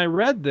first when I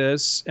read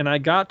this and I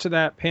got to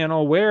that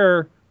panel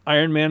where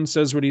Iron Man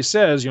says what he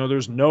says, you know,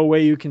 there's no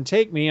way you can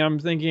take me, I'm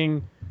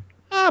thinking,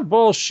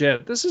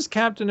 bullshit. This is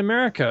Captain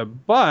America.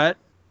 But,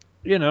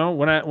 you know,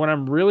 when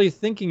I'm really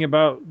thinking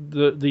about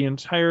the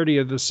entirety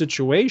of the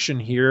situation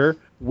here,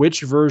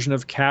 which version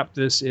of Cap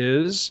this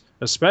is,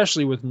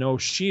 especially with no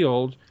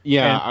shield.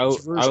 Yeah, I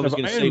was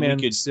going to say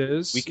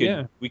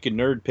we could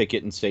nerd pick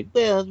it and say,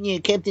 well, yeah,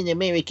 Captain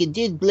America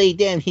did lay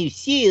down his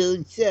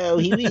shield, so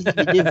he was at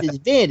a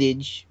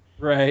disadvantage.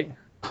 Right.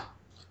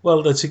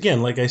 Well, that's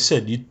again, like I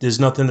said, there's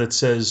nothing that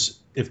says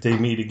if they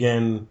meet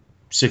again,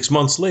 6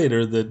 months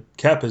later that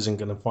Cap isn't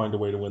going to find a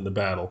way to win the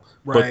battle.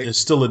 But Right. there's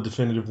still a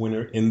definitive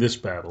winner in this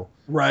battle.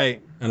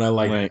 Right. And I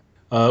like Right.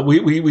 it.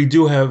 We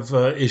do have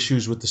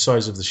issues with the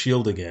size of the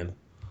shield again.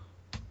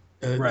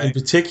 Right. In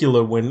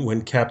particular,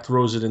 when Cap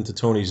throws it into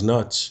Tony's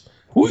nuts.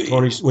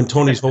 When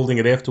Tony's holding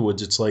it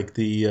afterwards, it's like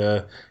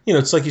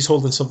it's like he's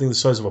holding something the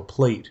size of a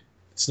plate.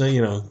 It's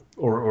not,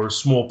 or a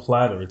small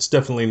platter. It's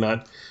definitely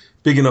not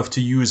big enough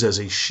to use as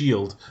a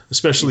shield,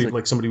 especially if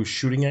like somebody was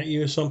shooting at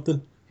you or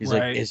something. He's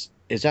Right. like,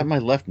 is that my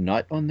left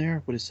nut on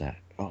there? What is that?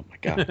 Oh my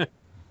god!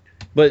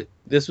 But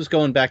this was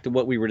going back to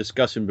what we were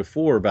discussing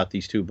before about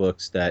these two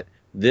books. That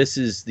this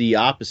is the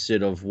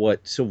opposite of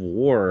what Civil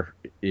War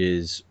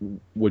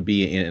would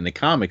be in the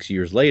comics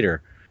years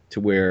later,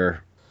 to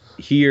where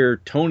here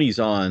Tony's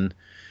a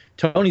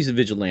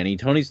vigilante.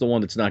 Tony's the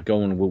one that's not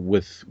going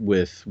with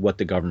what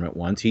the government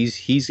wants.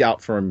 He's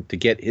out for him to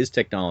get his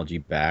technology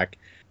back.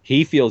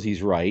 He feels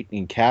he's right,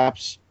 and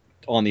Cap's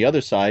on the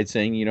other side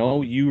saying,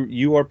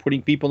 you are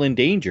putting people in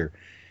danger.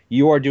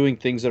 You are doing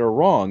things that are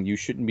wrong. You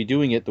shouldn't be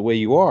doing it the way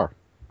you are.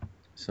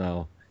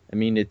 So, I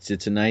mean, it's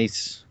a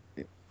nice,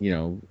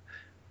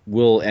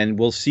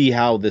 we'll see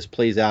how this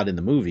plays out in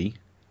the movie.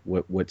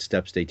 What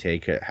steps they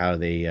take, how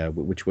they,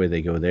 which way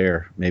they go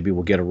there. Maybe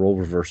we'll get a role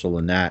reversal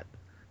in that.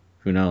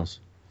 Who knows?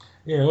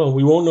 Yeah, well,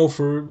 we won't know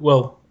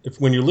if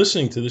when you're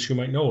listening to this, you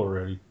might know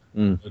already.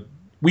 But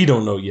we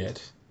don't know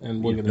yet,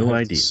 and we're going to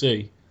have to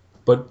see.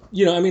 But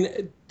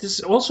this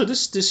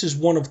is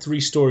one of 3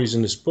 stories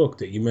in this book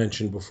that you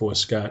mentioned before,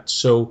 Scott.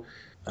 So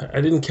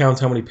I didn't count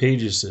how many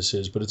pages this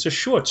is, but it's a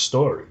short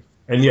story,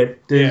 and yet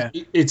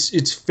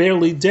it's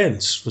fairly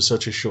dense for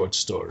such a short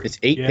story. It's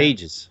 8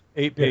 pages.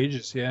 8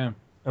 pages, yeah.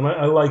 And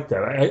I like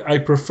that. I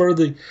prefer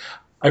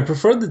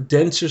the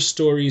denser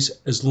stories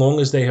as long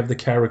as they have the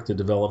character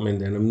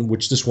development in them,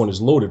 which this one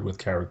is loaded with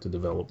character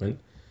development.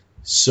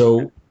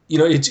 So,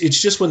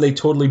 it's just when they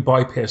totally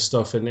bypass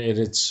stuff and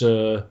it's,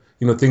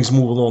 things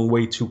move along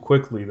way too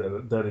quickly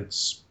that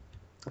it's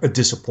a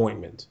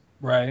disappointment.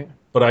 Right.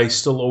 But I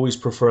still always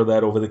prefer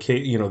that over the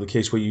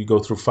case where you go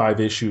through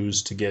 5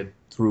 issues to get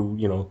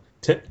through,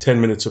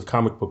 10 minutes of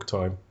comic book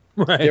time.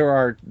 Right. There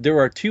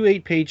are 2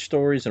 8-page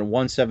stories and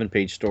 1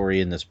 7-page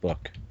story in this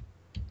book.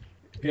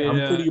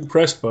 I'm pretty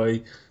impressed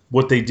by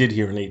what they did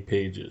here in 8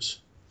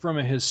 pages. From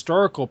a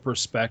historical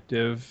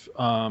perspective,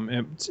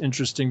 it's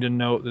interesting to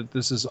note that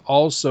this is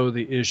also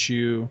the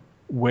issue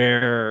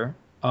where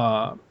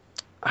I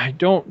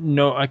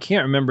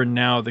can't remember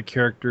now the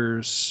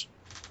character's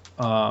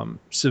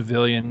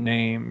civilian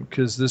name,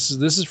 because this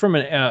is from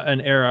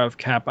an era of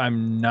Cap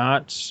I'm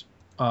not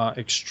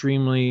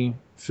extremely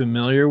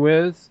familiar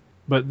with.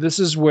 But this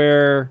is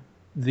where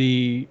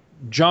the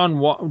John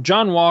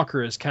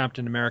Walker is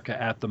Captain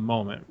America at the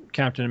moment,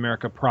 Captain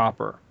America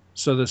proper.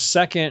 So the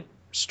second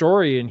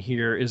story in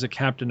here is a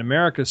Captain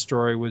America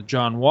story with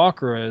John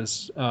Walker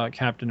as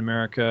Captain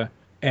America,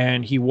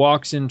 and he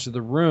walks into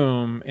the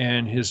room,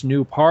 and his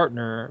new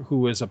partner,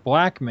 who is a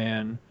black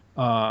man,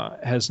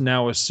 has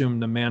now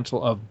assumed the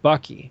mantle of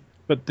Bucky.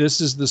 But this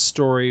is the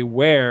story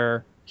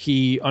where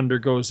he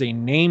undergoes a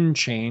name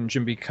change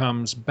and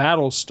becomes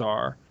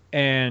Battlestar.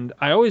 And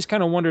I always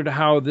kind of wondered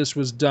how this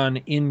was done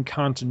in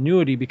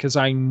continuity, because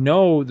I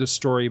know the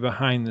story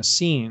behind the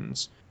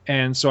scenes.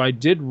 And so I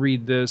did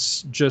read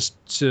this just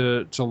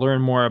to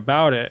learn more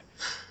about it.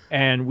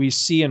 And we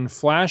see in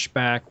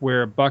flashback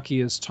where Bucky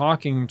is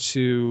talking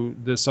to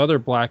this other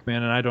black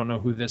man, and I don't know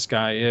who this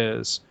guy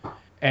is.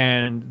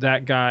 And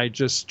that guy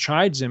just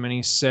chides him, and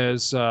he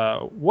says,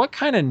 what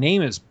kind of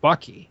name is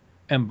Bucky?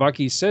 And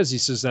Bucky says,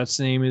 that's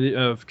the name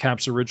of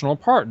Cap's original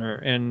partner.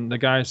 And the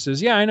guy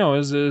says, yeah, I know.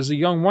 It was a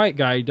young white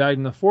guy. He died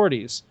in the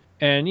 40s.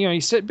 And,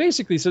 he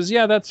basically says,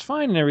 yeah, that's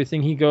fine and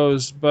everything. He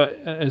goes, but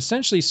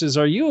essentially says,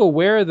 are you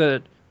aware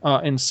that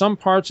in some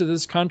parts of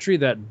this country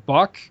that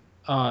buck,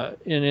 and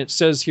it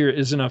says here,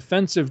 is an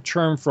offensive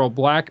term for a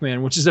black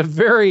man, which is a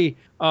very,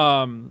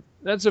 what's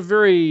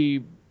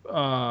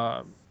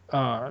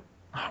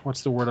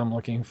the word I'm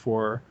looking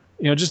for?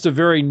 Just a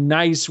very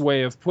nice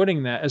way of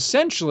putting that.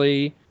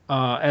 Essentially,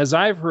 as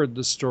I've heard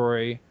the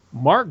story,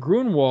 Mark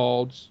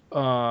Grunwald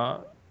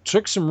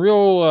took some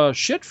real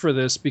shit for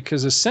this,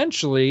 because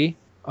essentially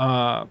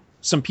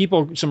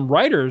some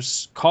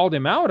writers called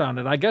him out on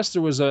it. I guess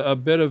there was a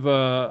bit of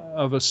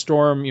a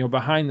storm,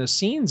 behind the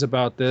scenes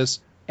about this,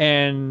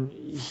 and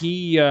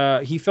he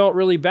felt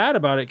really bad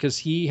about it, because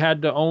he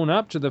had to own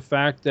up to the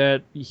fact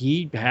that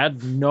he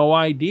had no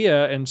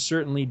idea and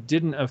certainly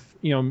didn't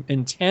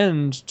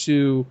intend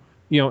to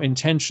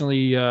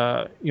intentionally,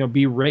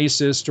 be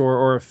racist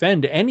or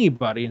offend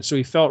anybody. And so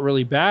he felt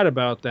really bad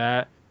about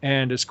that.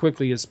 And as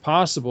quickly as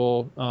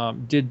possible,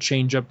 did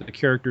change up the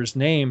character's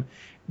name.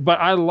 But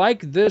I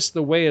like this,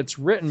 the way it's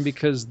written,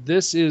 because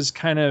this is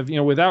kind of,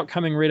 without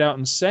coming right out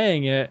and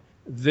saying it,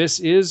 this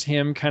is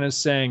him kind of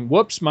saying,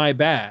 whoops, my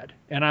bad.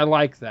 And I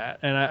like that.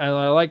 And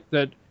I like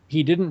that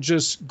he didn't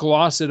just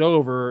gloss it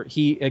over.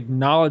 He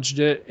acknowledged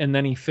it and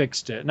then he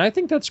fixed it. And I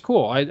think that's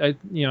cool. I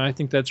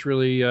think that's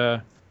really,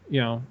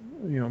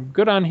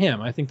 good on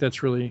him. I think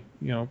that's really,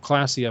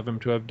 classy of him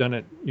to have done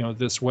it,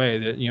 this way,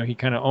 that, he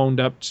kind of owned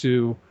up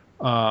to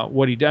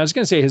what he did. I was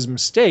going to say his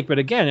mistake, but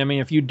again, I mean,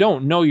 if you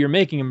don't know you're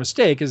making a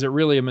mistake, is it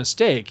really a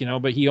mistake?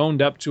 But he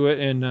owned up to it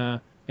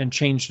and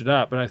changed it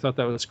up. But I thought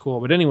that was cool.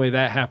 But anyway,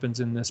 that happens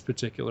in this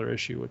particular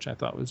issue, which I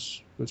thought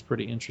was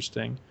pretty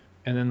interesting.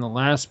 And then the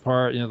last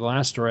part, the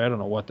last story, I don't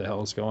know what the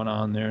hell is going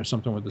on there.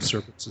 Something with the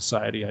Serpent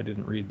Society. I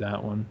didn't read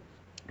that one.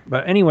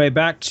 But anyway,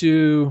 back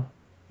to,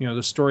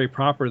 the story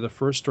proper, the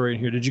first story in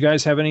here. Did you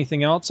guys have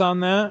anything else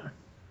on that?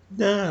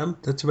 Nah,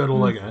 that's about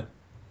all I got.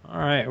 All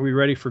right. Are we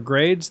ready for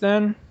grades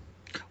then?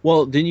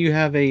 Well, didn't you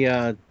have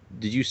a,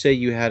 did you say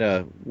you had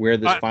a, where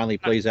this finally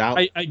plays out?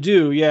 I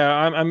do,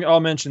 yeah. I'll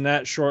mention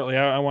that shortly.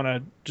 I want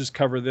to just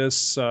cover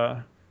this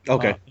in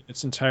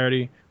its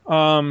entirety.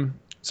 So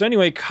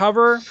anyway,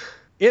 cover...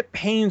 It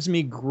pains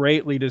me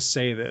greatly to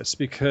say this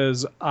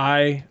because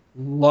I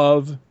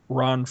love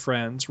Ron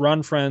Frenz.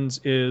 Ron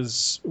Frenz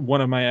is one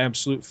of my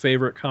absolute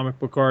favorite comic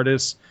book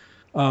artists,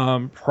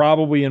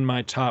 probably in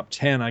my top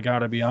 10, I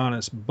gotta be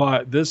honest.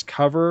 But this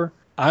cover,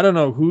 I don't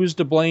know who's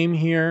to blame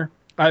here.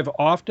 I've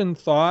often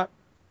thought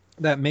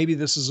that maybe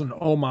this is an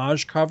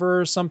homage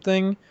cover or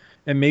something,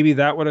 and maybe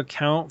that would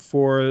account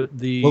for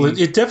the... Well,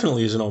 it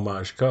definitely is an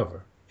homage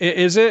cover.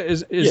 Is it?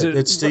 Is it?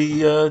 It's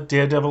the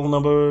Daredevil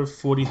number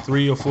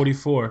 43 or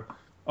 44.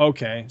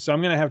 Okay, so I'm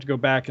going to have to go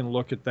back and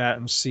look at that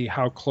and see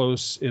how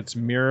close it's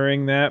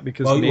mirroring that.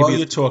 Because while maybe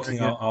you're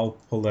talking, I'll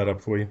pull that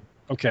up for you.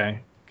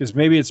 Okay, because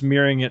maybe it's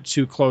mirroring it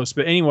too close.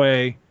 But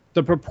anyway,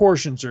 the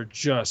proportions are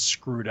just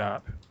screwed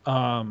up.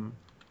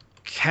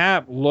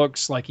 Cap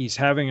looks like he's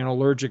having an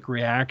allergic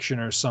reaction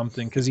or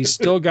something because he's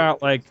still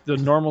got like the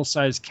normal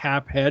size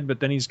Cap head, but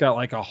then he's got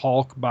like a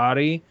Hulk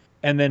body.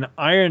 And then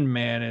Iron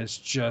Man is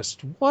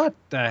just, what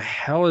the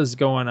hell is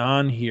going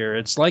on here?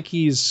 It's like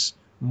he's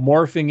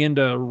morphing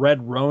into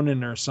Red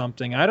Ronin or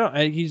something.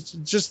 He's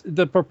just,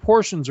 the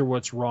proportions are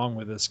what's wrong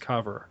with this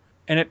cover.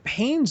 And it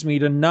pains me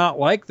to not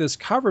like this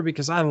cover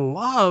because I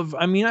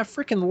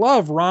freaking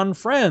love Ron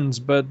Frenz,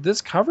 but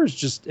this cover's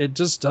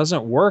just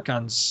doesn't work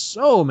on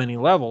so many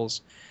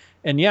levels.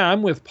 And yeah,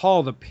 I'm with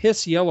Paul. The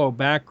piss yellow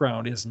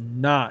background is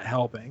not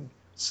helping.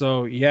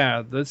 So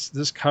yeah,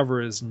 this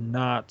cover is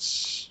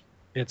not...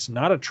 It's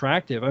not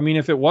attractive. I mean,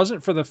 if it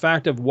wasn't for the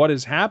fact of what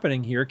is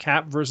happening here,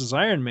 Cap versus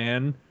Iron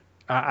Man,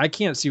 I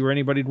can't see where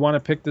anybody'd want to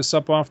pick this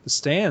up off the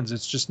stands.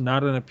 It's just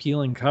not an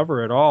appealing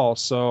cover at all.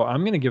 So I'm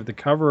going to give the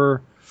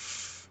cover...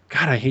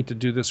 God, I hate to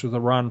do this with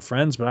a Ron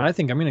Frenz, but I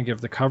think I'm going to give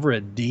the cover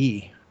a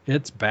D.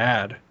 It's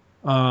bad.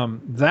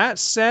 That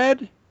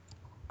said,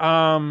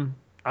 I'm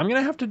going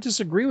to have to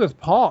disagree with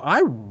Paul.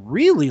 I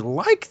really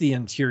like the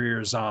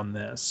interiors on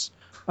this.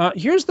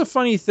 Here's the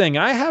funny thing.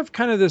 I have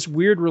kind of this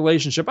weird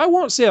relationship. I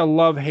won't say a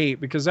love-hate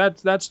because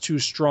that's too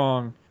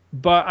strong.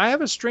 But I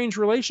have a strange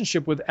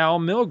relationship with Al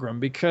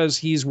Milgrom because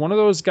he's one of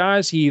those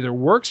guys, he either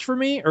works for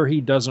me or he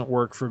doesn't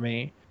work for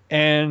me.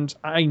 And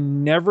I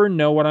never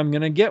know what I'm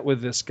going to get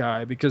with this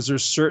guy because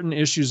there's certain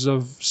issues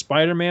of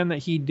Spider-Man that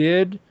he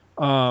did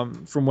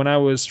from when I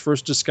was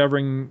first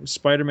discovering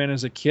Spider-Man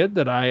as a kid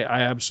that I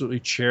absolutely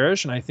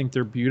cherish, and I think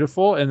they're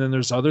beautiful. And then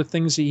there's other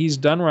things that he's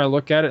done where I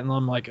look at it and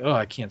I'm like, oh,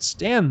 I can't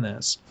stand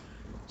this.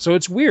 So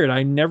it's weird.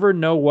 I never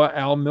know what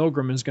Al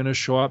Milgrom is going to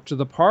show up to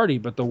the party,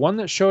 but the one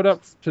that showed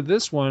up to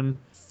this one,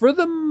 for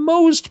the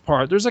most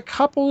part, there's a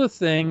couple of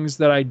things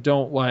that I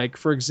don't like.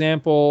 For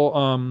example,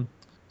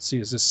 let's see,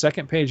 is this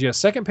second page? Yeah,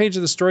 second page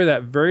of the story,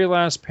 that very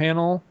last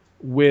panel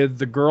with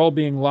the girl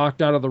being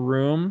locked out of the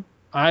room.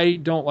 I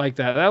don't like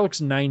that. That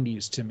looks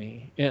 90s to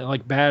me,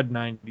 like bad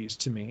 90s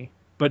to me.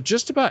 But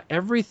just about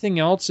everything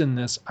else in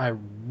this, I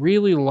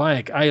really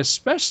like. I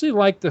especially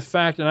like the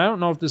fact, and I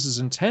don't know if this is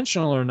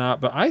intentional or not,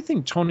 but I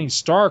think Tony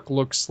Stark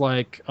looks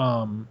like,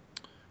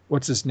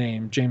 what's his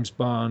name? James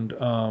Bond.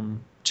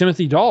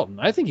 Timothy Dalton.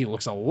 I think he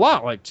looks a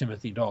lot like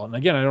Timothy Dalton.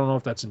 Again, I don't know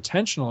if that's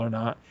intentional or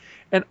not.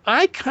 And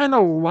I kind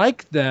of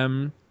like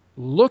them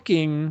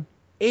looking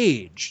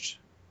aged.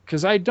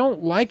 Because I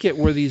don't like it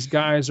where these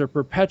guys are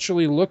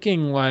perpetually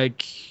looking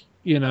like,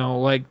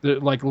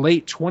 like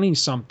late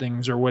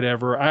 20-somethings or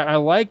whatever. I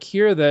like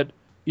here that,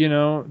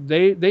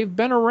 they've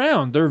been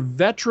around. They're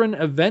veteran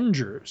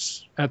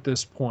Avengers at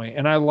this point.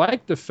 And I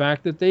like the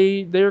fact that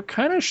they're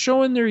kind of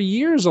showing their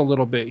years a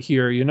little bit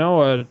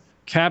here.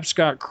 Cap's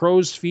got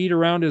crow's feet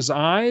around his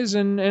eyes,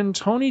 and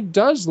Tony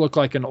does look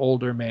like an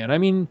older man. I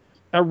mean,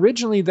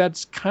 originally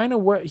that's kind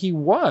of what he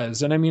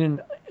was. And I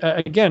mean,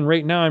 again,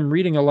 right now I'm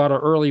reading a lot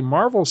of early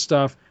Marvel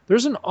stuff.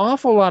 There's an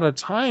awful lot of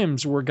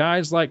times where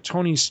guys like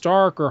Tony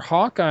Stark or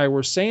Hawkeye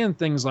were saying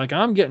things like,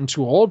 I'm getting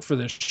too old for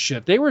this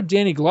shit. They were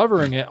Danny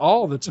Glovering it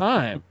all the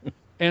time.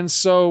 And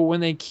so when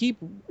they keep,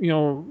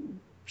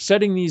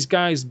 setting these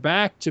guys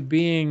back to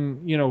being,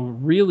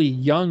 really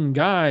young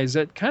guys,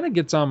 that kind of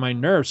gets on my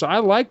nerves. So I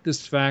like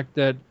this fact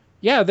that,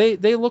 yeah,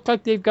 they look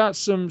like they've got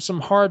some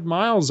hard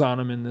miles on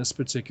them in this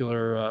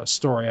particular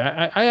story.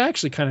 I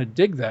actually kind of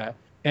dig that.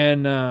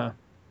 And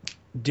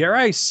dare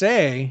I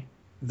say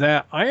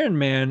that Iron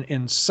Man,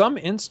 in some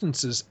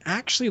instances,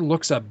 actually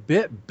looks a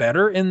bit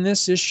better in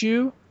this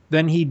issue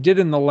than he did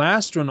in the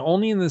last one,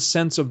 only in the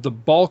sense of the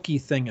bulky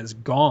thing is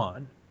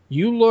gone.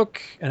 You look,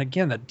 and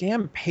again, the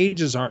damn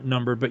pages aren't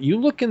numbered, but you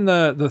look in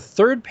the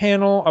third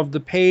panel of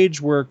the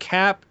page where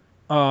Cap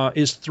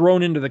is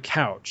thrown into the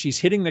couch. He's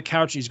hitting the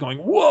couch. He's going,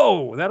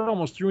 whoa, that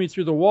almost threw me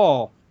through the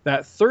wall.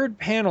 That third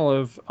panel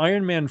of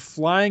Iron Man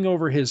flying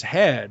over his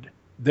head,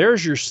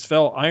 there's your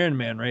Svelte Iron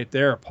Man right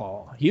there,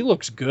 Paul. He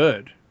looks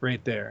good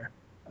right there.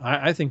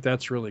 I think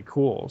that's really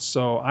cool.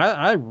 So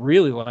I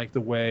really like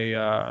the way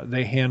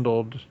they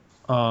handled,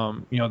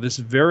 this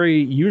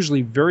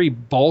usually very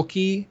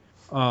bulky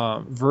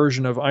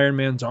version of Iron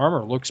Man's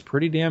armor. Looks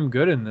pretty damn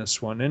good in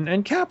this one.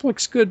 And Cap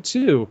looks good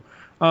too.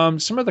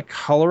 Some of the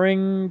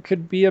coloring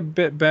could be a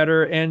bit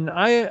better, and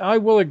I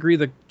will agree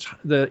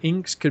the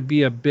inks could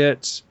be a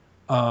bit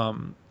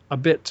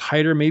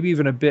tighter, maybe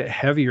even a bit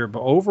heavier.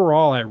 But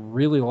overall, I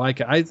really like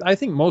it. I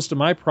think most of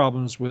my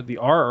problems with the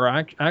art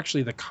are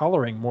actually the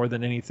coloring more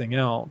than anything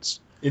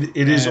else. It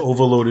is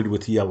overloaded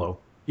with yellow.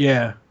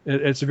 Yeah,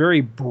 it's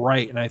very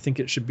bright, and I think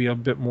it should be a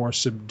bit more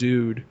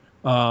subdued.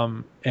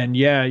 And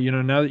yeah,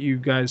 now that you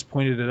guys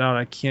pointed it out,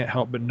 I can't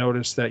help but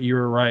notice that you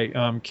were right.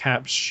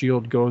 Cap's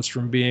shield goes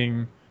from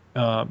being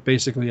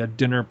basically a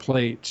dinner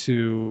plate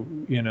to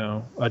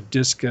a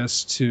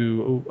discus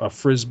to a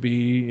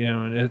frisbee.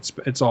 And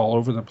it's all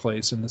over the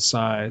place in the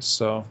size.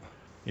 So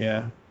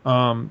yeah.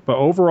 But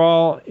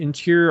overall,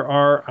 interior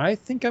art, I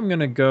think I'm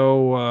gonna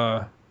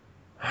go.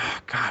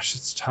 Gosh,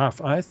 it's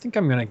tough. I think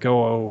I'm gonna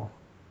go.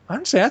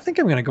 Honestly, I think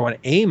I'm going to go an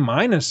A-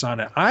 on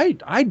it.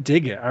 I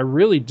dig it. I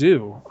really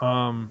do.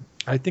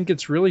 I think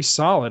it's really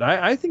solid.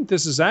 I think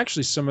this is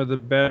actually some of the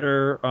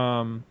better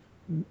Al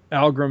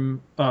Milgrom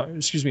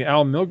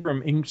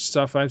ink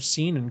stuff I've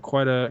seen in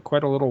quite a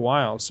little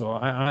while. So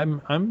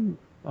I'm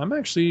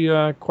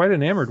actually quite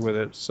enamored with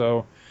it.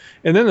 So,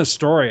 and then the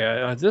story.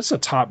 This is a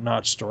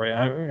top-notch story.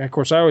 Of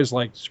course, I always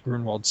liked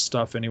Grunwald's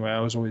stuff anyway. I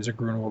was always a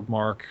Grunwald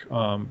mark,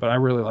 but I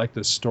really like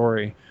this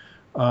story.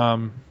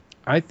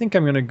 I think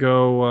I'm going to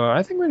go.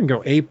 I think we're going to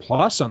go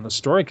A+ on the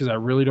story because I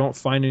really don't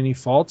find any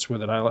faults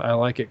with it. I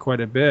like it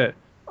quite a bit.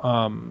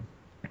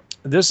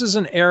 This is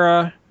an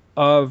era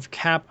of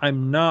Cap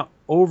I'm not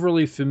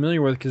overly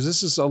familiar with because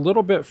this is a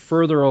little bit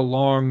further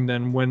along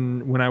than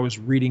when I was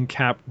reading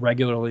Cap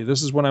regularly.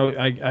 This is when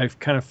I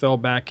kind of fell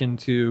back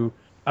into.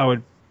 I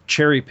would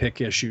cherry pick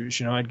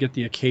issues. I'd get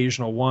the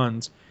occasional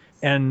ones,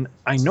 and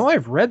I know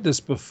I've read this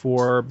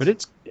before, but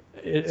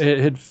it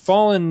had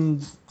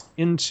fallen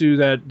into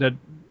that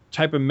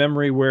type of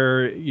memory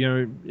where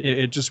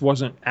it just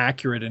wasn't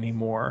accurate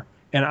anymore,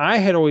 and I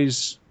had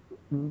always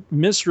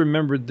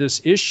misremembered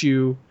this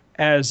issue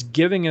as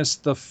giving us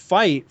the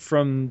fight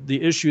from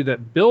the issue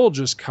that Bill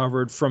just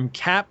covered from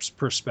Cap's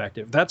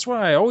perspective. That's what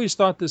I always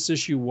thought this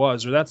issue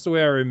was, or that's the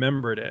way I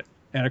remembered it.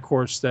 And of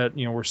course that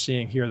we're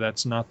seeing here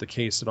that's not the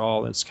case at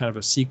all. It's kind of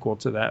a sequel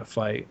to that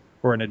fight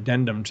or an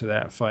addendum to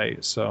that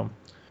fight. So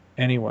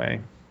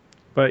anyway,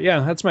 but yeah,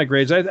 that's my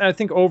grades. I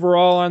think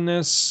overall on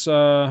this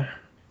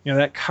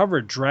that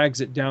cover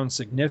drags it down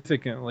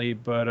significantly,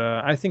 but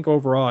I think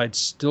overall I'd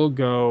still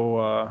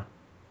go.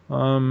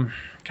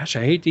 Gosh,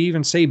 I hate to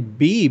even say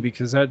B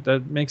because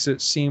that makes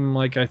it seem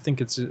like I think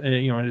it's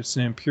it's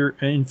an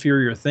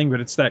inferior thing,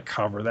 but it's that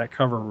cover. That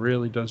cover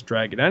really does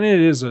drag it, and it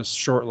is a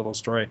short little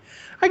story.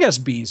 I guess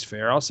B is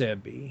fair. I'll say a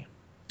B.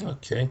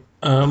 Okay.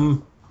 I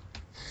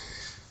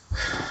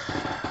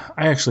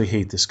actually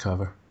hate this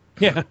cover.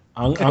 Yeah.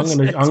 I'm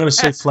gonna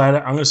say flat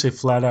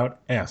out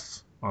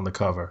F on the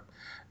cover.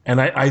 And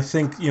I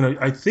think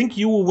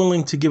you were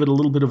willing to give it a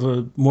little bit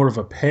of more of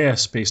a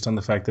pass based on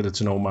the fact that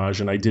it's an homage,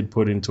 and I did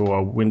put into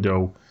our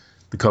window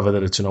the cover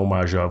that it's an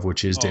homage of,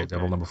 which is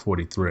Daredevil number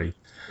 43.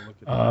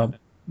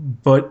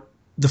 But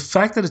the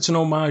fact that it's an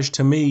homage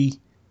to me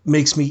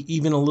makes me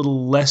even a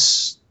little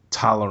less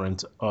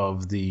tolerant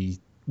of the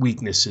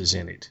weaknesses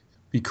in it,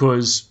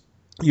 because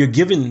you're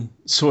given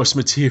source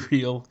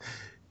material,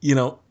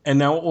 and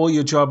now all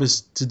your job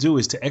is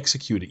to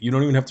execute it. You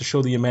don't even have to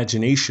show the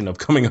imagination of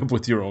coming up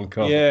with your own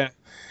cover. Yeah.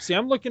 See,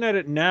 I'm looking at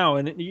it now,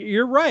 and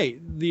you're right.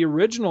 The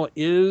original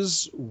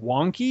is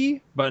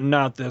wonky, but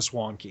not this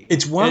wonky.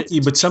 It's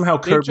wonky, but somehow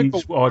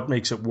Kirby's art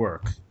makes it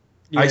work.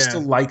 Yeah. I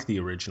still like the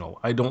original.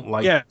 I don't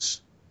like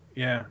this.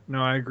 Yeah.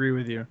 No, I agree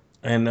with you.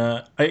 And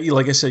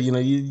like I said,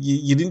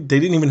 you didn't. They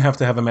didn't even have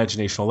to have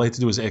imagination. All they had to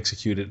do was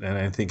execute it, and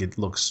I think it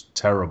looks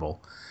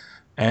terrible.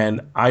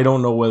 And I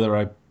don't know whether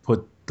I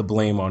put the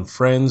blame on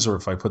Friends or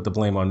if I put the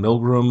blame on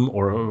Milgrom,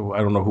 or I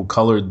don't know who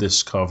colored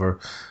this cover,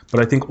 but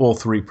I think all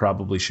three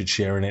probably should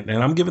share in it.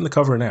 And I'm giving the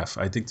cover an F.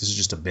 I think this is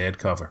just a bad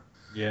cover.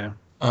 Yeah.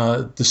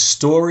 The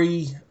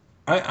story,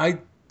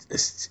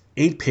 it's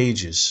 8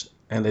 pages,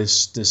 and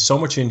there's so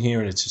much in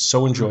here, and it's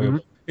so enjoyable.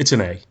 Mm-hmm. It's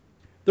an A.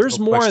 There's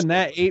more in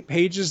that 8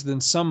 pages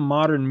than some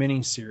modern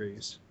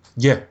miniseries.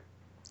 Yeah.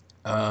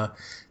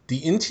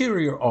 The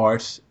interior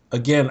art,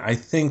 again, I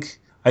think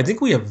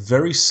we have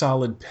very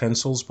solid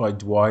pencils by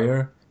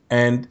Dwyer,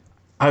 and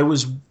I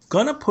was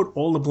going to put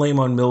all the blame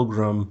on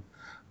Milgrom,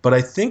 but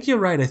I think you're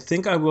right. I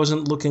think I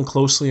wasn't looking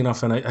closely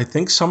enough, and I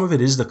think some of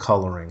it is the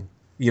coloring.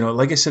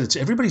 like I said, it's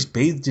everybody's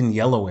bathed in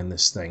yellow in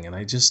this thing, and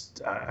I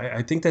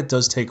think that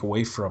does take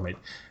away from it,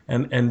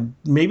 and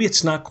maybe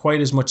it's not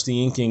quite as much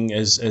the inking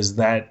as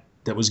that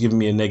was giving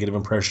me a negative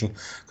impression,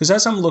 because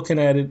as I'm looking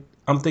at it,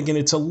 I'm thinking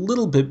it's a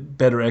little bit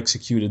better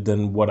executed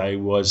than what I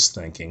was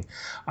thinking.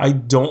 I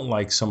don't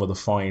like some of the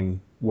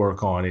fine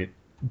work on it,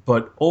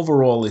 but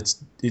overall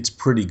it's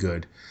pretty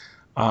good.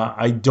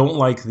 I don't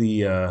like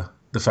the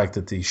fact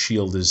that the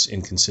shield is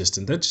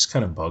inconsistent. That just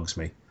kind of bugs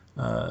me.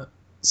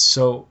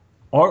 So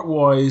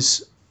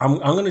art-wise, I'm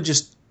going to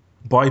just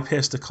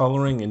bypass the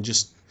coloring and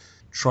just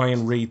try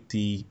and rate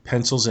the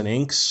pencils and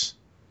inks.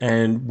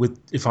 And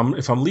if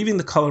I'm leaving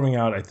the coloring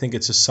out, I think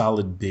it's a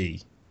solid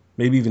B,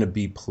 maybe even a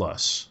B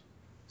plus.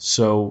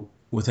 So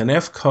with an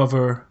F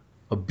cover,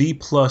 a B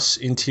plus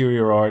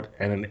interior art,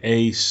 and an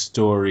A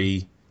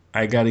story,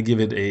 I got to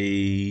give it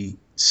a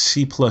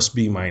C plus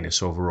B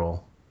minus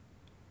overall.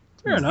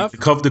 Fair enough.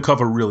 The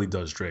cover really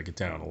does drag it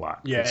down a lot.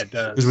 Yeah, it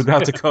does. Because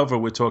without the cover,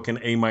 we're talking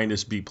A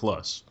minus B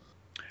plus.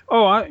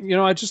 Oh,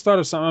 I just thought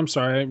of something. I'm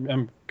sorry,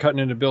 I'm cutting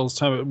into Bill's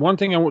time. But one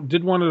thing I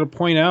did wanted to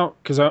point out,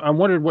 because I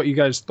wondered what you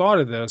guys thought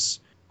of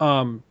this.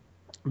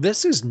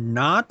 This is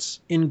not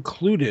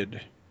included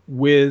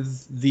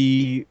with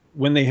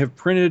when they have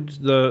printed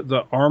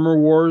the Armor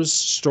Wars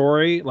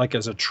story, like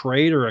as a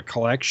trade or a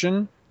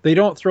collection. They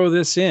don't throw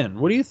this in.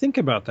 What do you think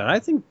about that? I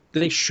think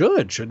they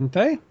shouldn't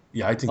they?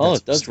 Yeah, I think.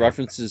 It does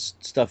references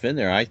stuff in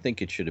there. I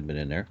think it should have been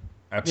in there.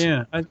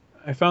 Absolutely. Yeah,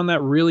 I found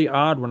that really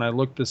odd when I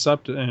looked this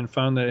up and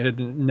found that it had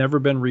never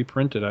been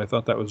reprinted. I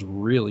thought that was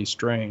really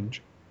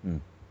strange. All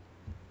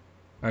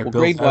right, Well,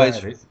 Bill,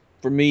 grade-wise,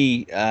 for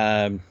me,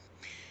 I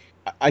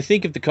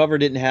think if the cover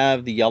didn't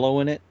have the yellow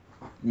in it,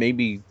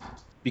 maybe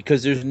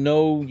because there's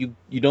you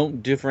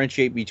don't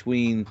differentiate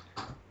between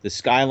the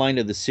skyline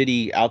of the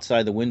city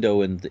outside the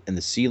window and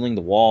the ceiling,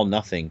 the wall,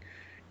 nothing.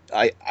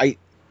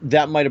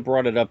 That might have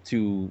brought it up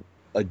to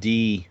a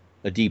D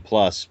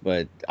plus,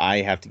 but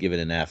I have to give it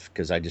an F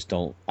because I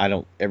don't.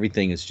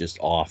 Everything is just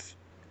off.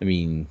 I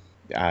mean,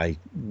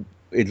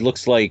 it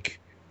looks like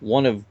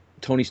one of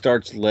Tony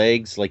Stark's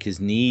legs, like his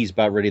knee's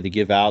about ready to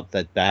give out,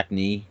 that back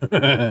knee.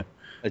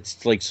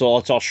 It's like, so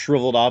it's all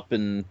shriveled up,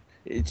 and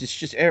it's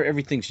just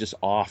everything's just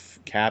off.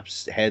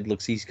 Cap's head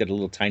he's got a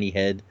little tiny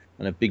head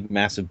and a big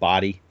massive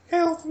body.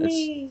 Help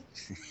me.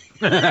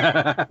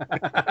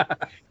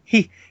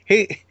 He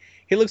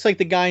looks like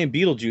the guy in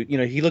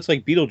Beetlejuice. He looks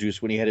like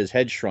Beetlejuice when he had his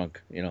head shrunk.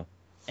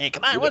 Hey,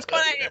 come on, what's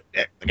going on?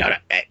 Hey, come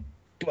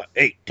on,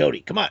 hey,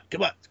 Tony, come on,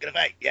 let's get a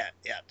fight. Yeah,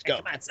 let's go.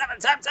 Come on, stop.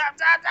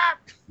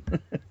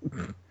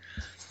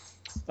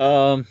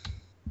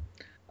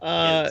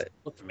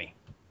 Look for me.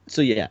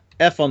 So yeah,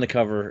 F on the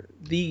cover.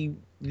 The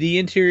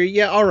interior,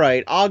 yeah, all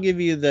right. I'll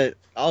give you that.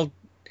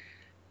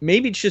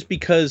 Maybe it's just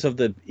because of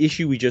the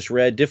issue we just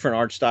read. Different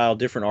art style,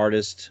 different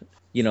artist.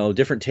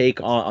 Different take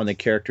on the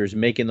characters,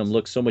 making them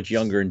look so much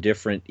younger and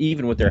different,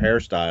 even with their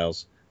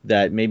hairstyles,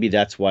 that maybe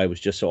that's why it was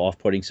just so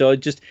off-putting. So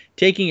just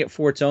taking it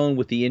for its own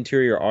with the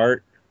interior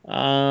art.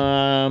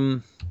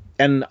 And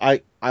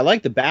I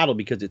like the battle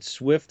because it's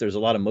swift. There's a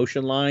lot of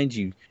motion lines.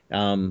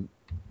 I'll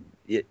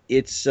give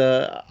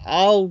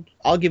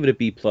it a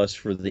B plus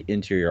for the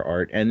interior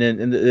art. And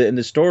then in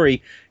the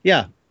story,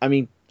 yeah, I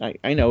mean,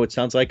 I know it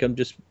sounds like I'm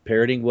just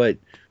parroting what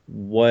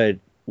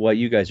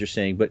you guys are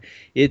saying, but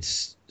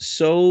it's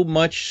so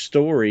much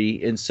story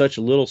in such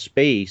little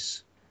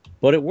space,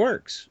 but it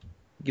works.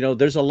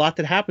 There's a lot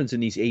that happens in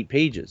these 8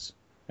 pages,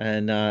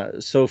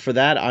 and so for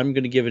that, I'm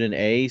going to give it an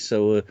A.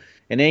 So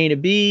an A and a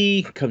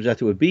B comes out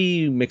to a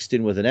B mixed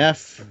in with an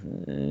F,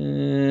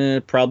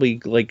 probably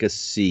like a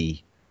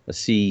C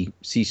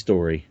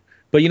story.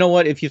 But you know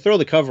what? If you throw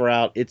the cover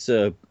out, it's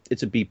a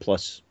B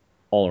plus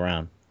all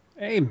around.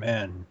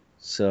 Amen.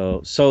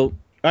 So all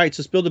right.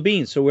 So spill the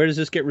beans. So where does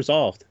this get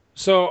resolved?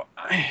 So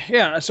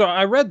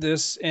I read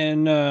this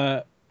and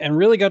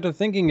really got to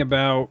thinking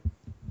about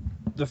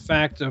the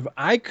fact of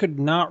I could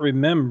not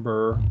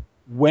remember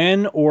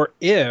when or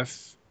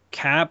if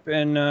Cap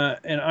and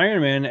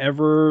Iron Man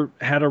ever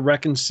had a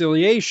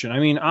reconciliation. I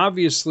mean,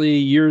 obviously,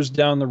 years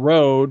down the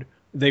road,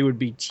 they would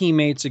be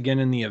teammates again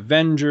in the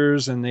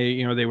Avengers, and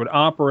they would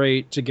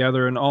operate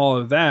together and all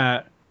of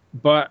that.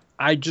 But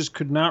I just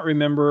could not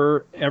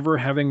remember ever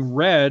having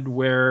read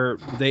where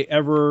they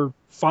ever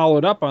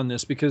followed up on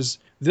this, because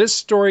this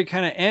story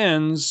kind of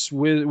ends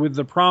with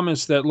the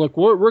promise that, look,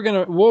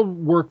 we'll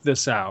work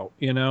this out,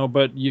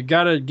 but you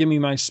got to give me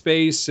my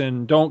space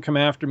and don't come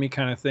after me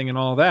kind of thing and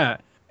all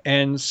that.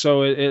 And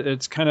so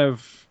it's kind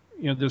of,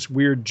 this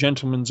weird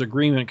gentleman's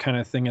agreement kind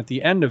of thing at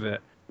the end of it.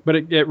 But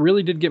it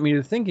really did get me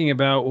to thinking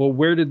about, well,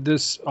 where did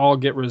this all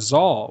get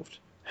resolved?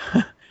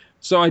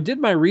 So I did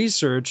my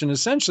research, and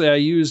essentially I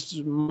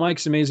used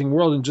Mike's Amazing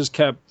World and just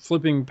kept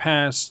flipping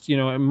past,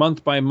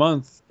 month by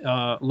month,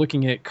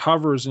 looking at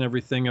covers and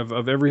everything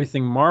of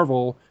everything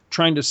Marvel,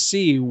 trying to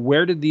see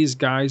where did these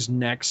guys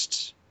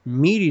next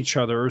meet each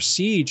other or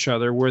see each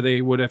other where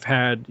they would have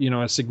had,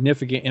 a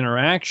significant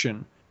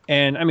interaction.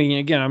 And I mean,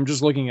 again, I'm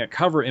just looking at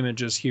cover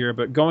images here,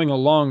 but going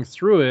along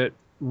through it,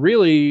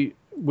 really,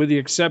 with the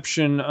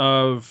exception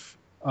of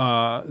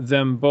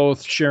them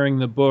both sharing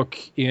the book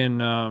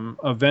in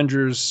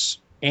Avengers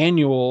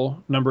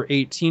Annual number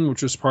 18,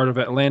 which was part of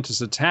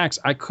Atlantis Attacks.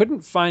 I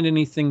couldn't find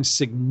anything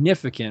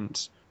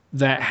significant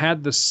that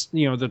had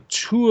the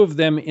two of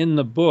them in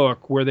the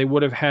book where they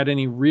would have had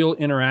any real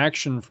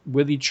interaction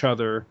with each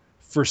other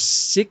for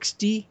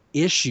 60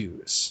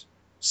 issues.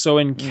 So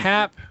in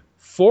Cap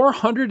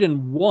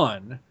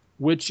 401,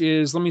 which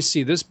is, let me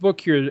see, this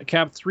book here,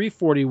 Cap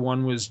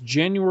 341 was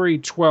January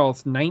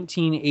 12th,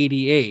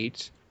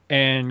 1988,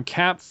 and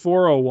Cap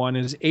 401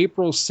 is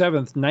April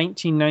 7th,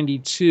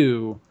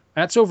 1992.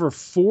 That's over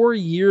 4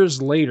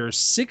 years later,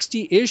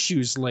 60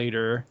 issues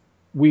later,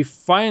 we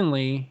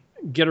finally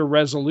get a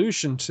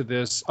resolution to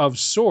this of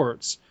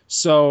sorts.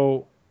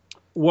 So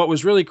what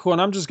was really cool,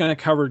 and I'm just going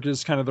to cover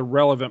just kind of the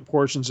relevant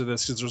portions of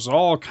this because there's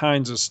all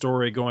kinds of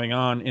story going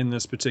on in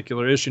this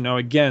particular issue. Now,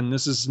 again,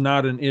 this is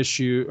not an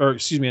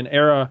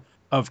era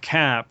of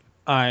Cap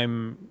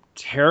I'm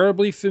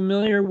terribly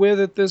familiar with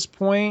at this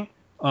point.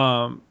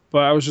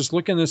 But I was just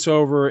looking this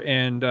over,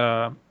 and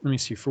let me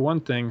see. For one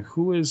thing,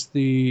 who is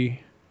the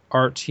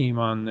art team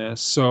on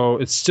this? So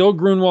it's still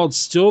Grunwald,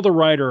 still the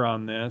writer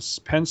on this.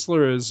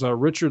 Penciler is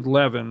Richard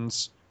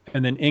Levins,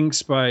 and then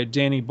inks by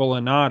Danny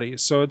Bulinati.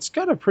 So it's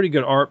got a pretty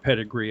good art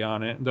pedigree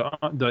on it.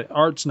 The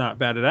art's not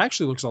bad. It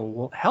actually looks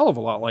a hell of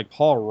a lot like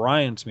Paul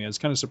Ryan to me. I was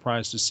kind of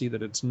surprised to see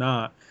that it's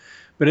not.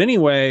 But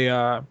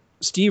anyway,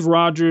 Steve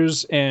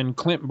Rogers and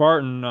Clint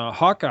Barton,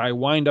 Hawkeye,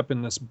 wind up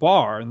in this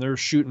bar, and they're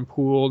shooting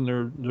pool, and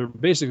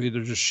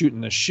they're just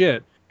shooting the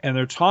shit, and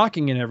they're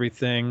talking and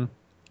everything.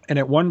 And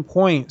at one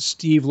point,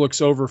 Steve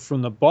looks over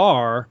from the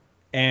bar,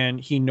 and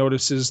he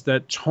notices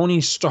that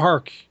Tony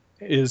Stark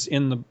has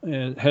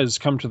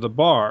come to the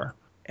bar.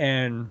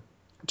 And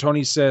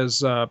Tony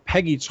says,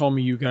 Peggy told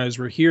me you guys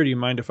were here. Do you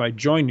mind if I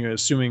join you?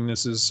 Assuming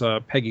this is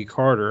Peggy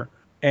Carter.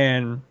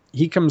 And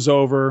he comes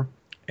over,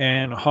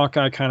 and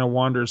Hawkeye kind of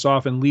wanders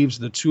off and leaves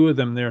the two of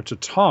them there to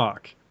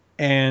talk.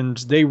 And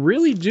they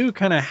really do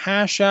kind of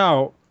hash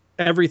out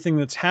everything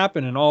that's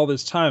happened in all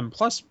this time.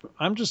 Plus,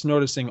 I'm just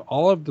noticing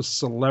all of the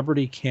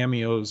celebrity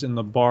cameos in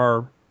the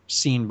bar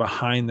scene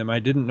behind them. I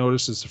didn't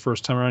notice this the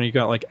first time around. You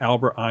got like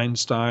Albert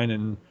Einstein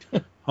and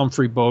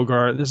Humphrey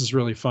Bogart. This is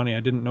really funny. I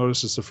didn't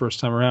notice this the first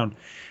time around.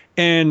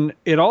 And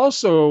it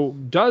also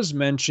does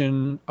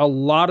mention a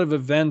lot of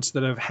events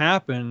that have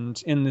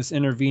happened in this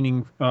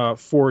intervening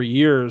 4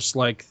 years,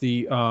 like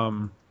the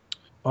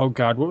oh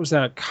God, what was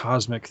that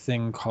cosmic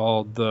thing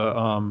called?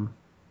 The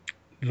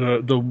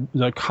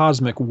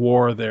cosmic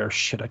war there.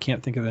 Shit, I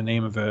can't think of the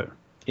name of it.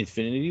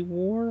 Infinity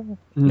War?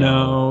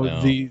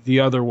 No. The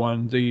other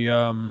one.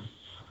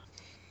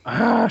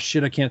 I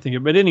can't think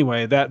of it. But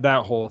anyway,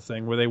 that whole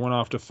thing where they went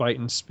off to fight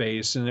in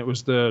space, and it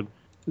was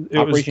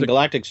Operation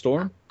Galactic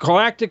Storm?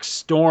 Galactic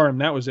Storm,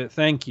 that was it.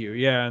 Thank you.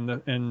 Yeah,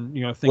 and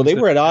you know, things. Well, they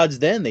were at odds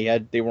then.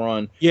 They were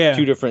on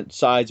two different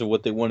sides of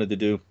what they wanted to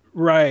do.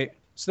 Right.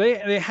 So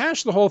they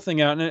hashed the whole thing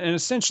out, and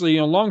essentially, you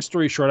know, long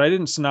story short, I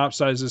didn't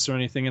synopsize this or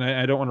anything, and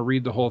I don't want to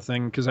read the whole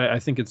thing because I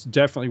think it's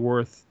definitely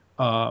worth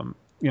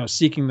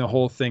seeking the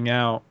whole thing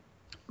out.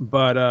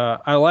 But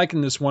I like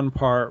in this one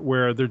part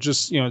where they're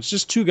just, it's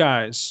just two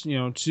guys,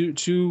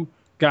 two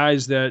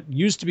guys that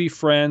used to be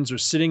friends are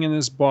sitting in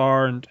this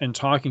bar and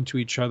talking to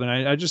each other.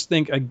 And I just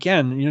think,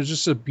 again,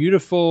 just a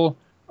beautiful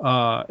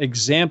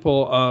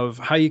example of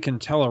how you can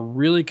tell a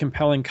really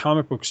compelling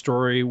comic book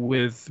story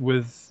with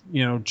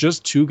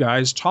just two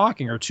guys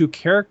talking or two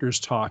characters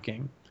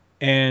talking.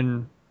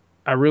 And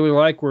I really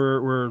like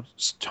where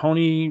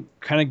Tony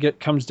kind of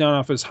comes down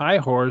off his high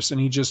horse, and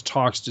he just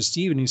talks to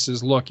Steve, and he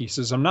says, look,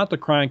 I'm not the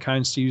crying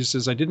kind, Steve. He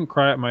says, I didn't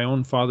cry at my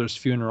own father's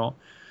funeral.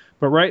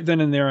 But right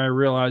then and there, I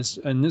realized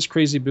in this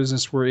crazy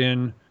business we're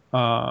in,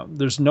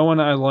 there's no one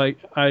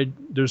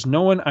there's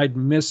no one I'd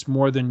miss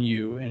more than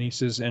you. And he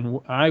says,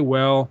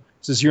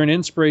 you're an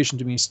inspiration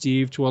to me,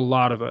 Steve, to a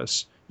lot of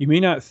us. You may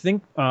not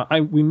think,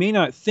 we may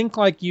not think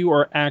like you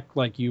or act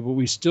like you, but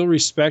we still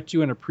respect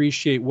you and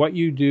appreciate what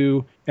you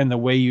do and the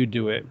way you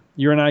do it.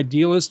 You're an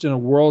idealist in a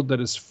world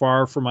that is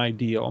far from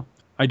ideal.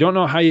 I don't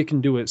know how you can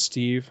do it,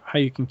 Steve, how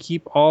you can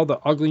keep all the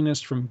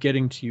ugliness from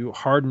getting to you,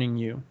 hardening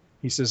you.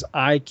 He says,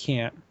 I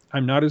can't.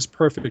 I'm not as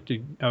perfect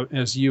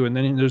as you. And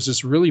then there's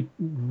this really,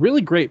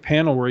 really great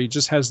panel where he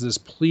just has this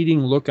pleading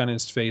look on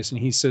his face, and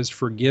he says,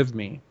 forgive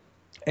me.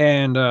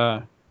 And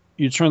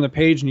you turn the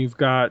page, and you've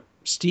got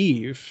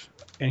Steve,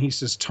 and he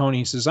says, Tony,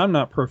 he says, I'm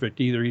not perfect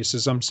either. He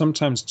says, I'm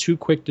sometimes too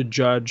quick to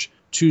judge,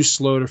 too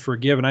slow to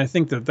forgive. And I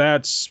think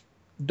that's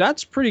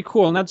pretty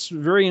cool. And that's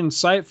very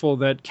insightful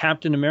that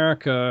Captain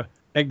America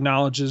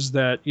acknowledges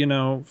that,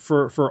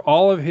 for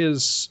all of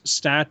his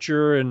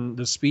stature and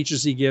the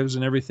speeches he gives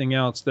and everything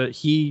else, that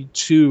he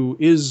too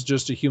is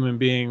just a human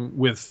being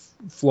with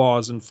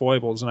flaws and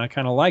foibles. And I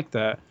kind of like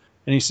that.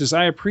 And he says,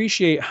 I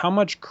appreciate how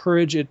much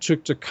courage it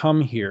took to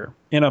come here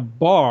in a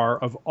bar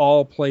of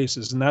all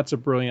places. And that's a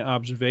brilliant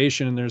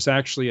observation. And there's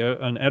actually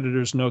an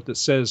editor's note that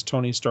says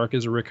Tony Stark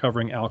is a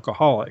recovering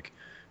alcoholic,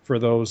 for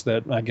those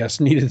that I guess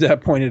needed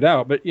that pointed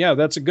out. But yeah,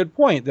 that's a good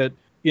point that,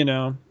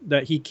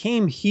 that he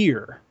came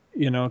here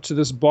to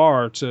this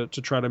bar to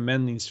try to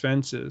mend these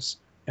fences.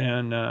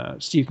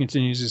 And Steve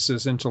continues, he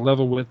says, and to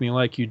level with me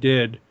like you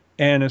did.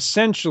 And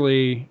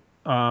essentially,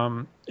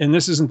 and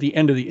this isn't the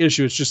end of the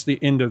issue, it's just the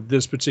end of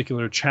this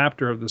particular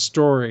chapter of the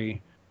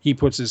story. He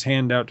puts his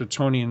hand out to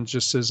Tony and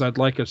just says, I'd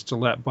like us to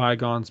let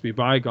bygones be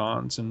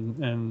bygones.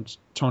 And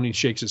Tony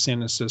shakes his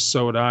hand and says,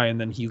 so would I.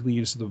 And then he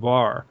leaves the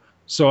bar.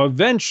 So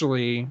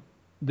eventually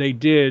they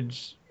did,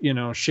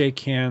 shake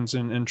hands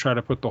and try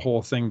to put the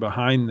whole thing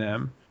behind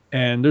them.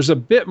 And there's a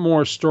bit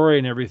more story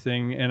and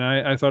everything. And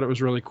I thought it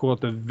was really cool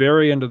at the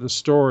very end of the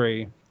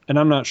story. And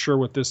I'm not sure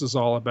what this is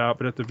all about,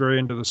 but at the very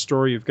end of the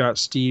story, you've got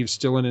Steve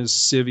still in his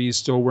civvies,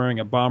 still wearing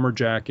a bomber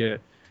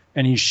jacket.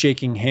 And he's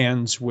shaking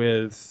hands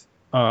with,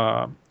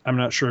 I'm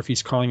not sure if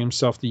he's calling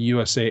himself the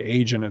USA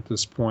agent at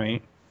this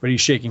point, but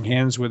he's shaking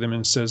hands with him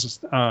and says,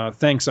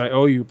 thanks, I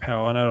owe you,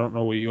 pal. And I don't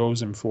know what he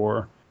owes him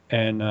for.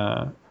 And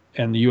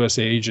the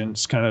USA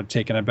agent's kind of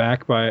taken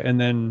aback by it. And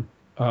then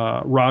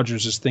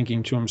Rogers is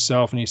thinking to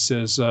himself, and he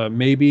says,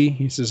 maybe,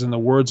 he says, in the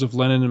words of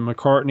Lennon and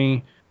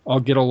McCartney, I'll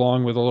get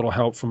along with a little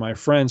help from my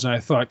friends. And I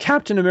thought,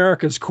 Captain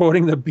America's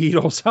quoting the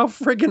Beatles. How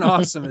friggin'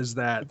 awesome is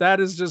that? That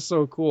is just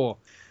so cool.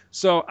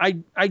 So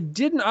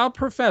I'll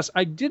profess,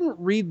 I didn't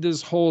read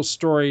this whole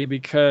story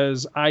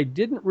because I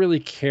didn't really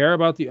care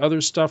about the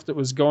other stuff that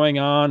was going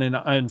on.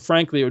 And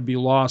frankly, it would be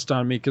lost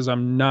on me because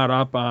I'm not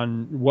up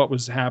on what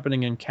was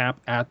happening in Cap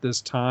at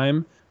this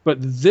time. But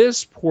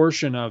this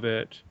portion of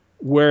it,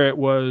 where it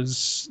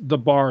was the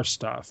bar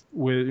stuff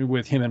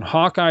with him and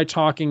Hawkeye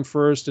talking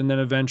first, and then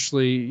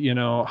eventually,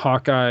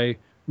 Hawkeye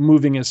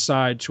moving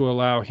aside to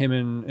allow him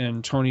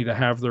and Tony to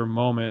have their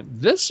moment.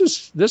 This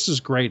is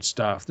great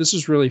stuff. This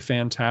is really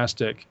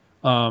fantastic.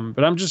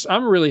 But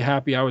I'm really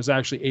happy I was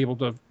actually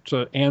able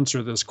to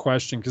answer this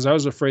question, because I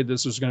was afraid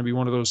this was going to be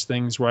one of those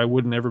things where I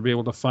wouldn't ever be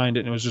able to find it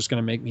and it was just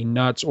going to make me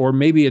nuts, or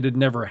maybe it had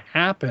never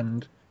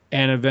happened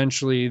and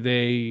eventually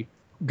they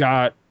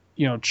got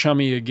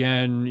chummy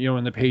again,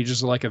 in the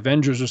pages of like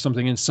Avengers or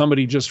something, and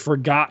somebody just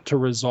forgot to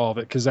resolve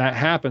it, because that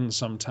happens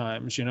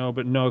sometimes,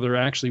 but no, there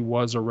actually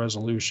was a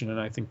resolution, and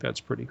I think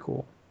that's pretty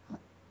cool.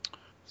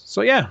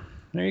 So yeah,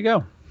 there you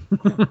go.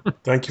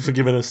 Thank you for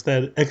giving us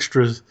that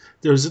extra.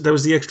 That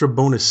was the extra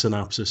bonus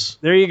synopsis.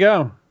 There you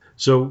go.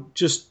 So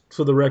just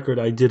for the record,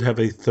 I did have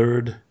a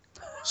third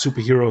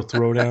superhero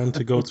throwdown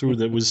to go through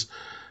that was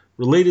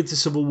related to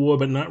Civil War,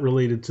 but not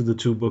related to the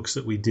two books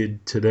that we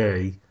did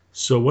today.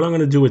 So what I'm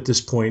going to do at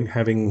this point,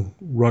 having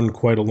run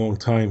quite a long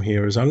time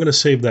here, is I'm going to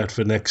save that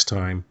for next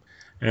time.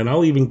 And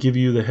I'll even give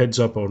you the heads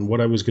up on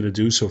what I was going to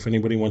do. So if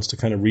anybody wants to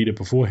kind of read it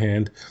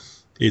beforehand,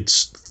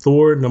 it's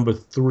Thor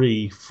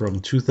 #3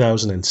 from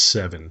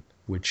 2007,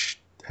 which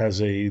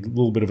has a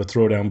little bit of a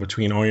throwdown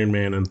between Iron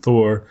Man and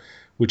Thor,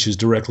 which is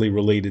directly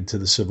related to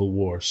the Civil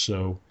War.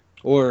 So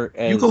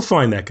you go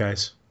find that,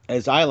 guys.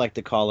 As I like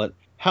to call it,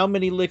 how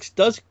many licks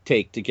does it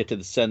take to get to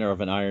the center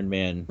of an Iron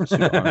Man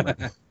suit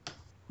armor?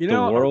 The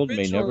world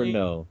may never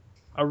know.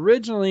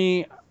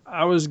 Originally,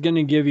 I was going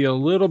to give you a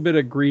little bit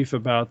of grief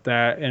about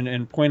that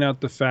and point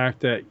out the fact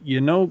that,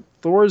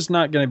 Thor's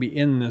not going to be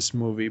in this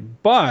movie.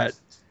 But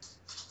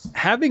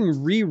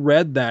having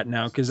reread that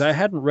now, because I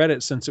hadn't read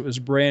it since it was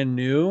brand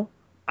new,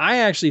 I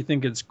actually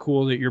think it's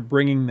cool that you're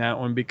bringing that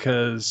one,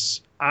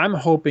 because I'm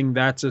hoping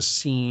that's a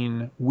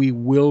scene we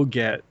will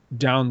get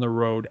down the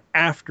road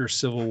after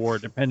Civil War,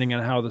 depending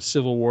on how the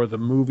Civil War, the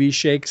movie,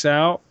 shakes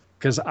out,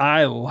 because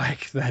I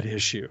like that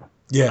issue.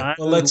 Yeah,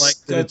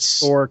 that's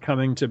Thor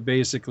coming to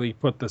basically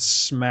put the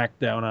smack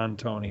down on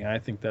Tony. I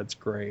think that's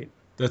great.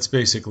 That's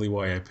basically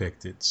why I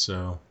picked it.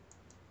 So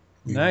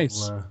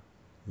nice.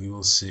 We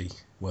will see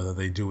whether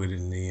they do it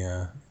in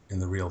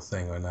the real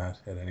thing or not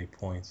at any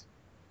point.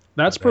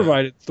 That's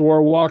provided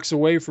Thor walks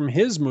away from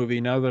his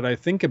movie. Now that I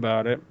think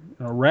about it,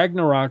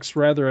 Ragnarok's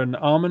rather an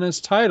ominous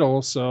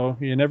title, so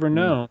you never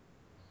know.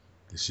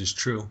 This is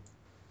true.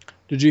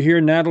 Did you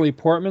hear Natalie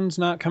Portman's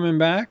not coming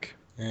back?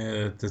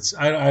 I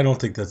don't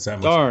think that's that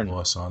much of a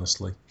loss,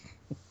 honestly.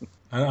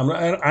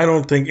 I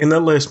don't think in that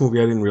last movie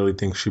I didn't really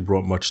think she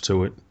brought much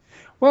to it.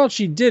 Well,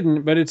 she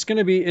didn't, but isn't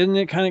it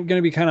going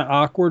to be kind of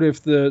awkward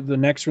if the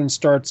next one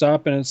starts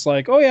up and it's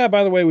like, oh yeah,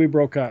 by the way, we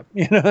broke up.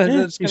 He's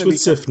with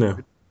Sif now.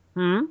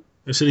 I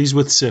said he's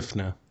with Sif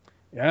now.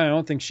 Yeah, I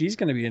don't think she's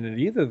going to be in it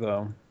either,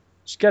 though.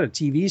 She's got a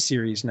TV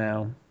series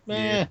now.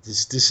 Yeah,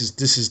 this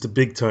is the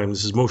big time.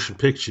 This is motion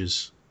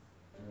pictures.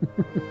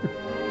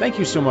 Thank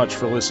you so much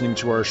for listening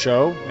to our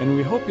show, and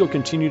we hope you'll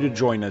continue to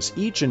join us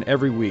each and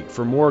every week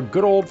for more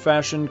good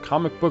old-fashioned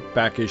comic book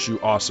back issue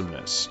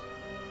awesomeness.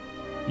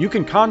 You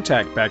can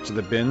contact Back to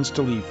the Bins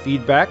to leave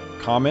feedback,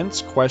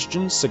 comments,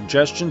 questions,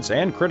 suggestions,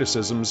 and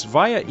criticisms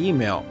via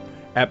email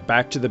at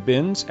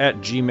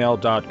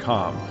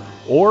backtothebins@gmail.com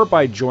or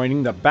by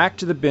joining the Back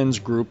to the Bins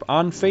group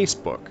on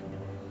Facebook.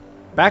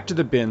 Back to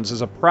the Bins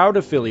is a proud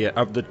affiliate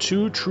of the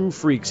Two True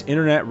Freaks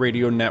Internet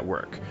Radio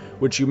Network,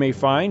 which you may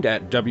find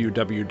at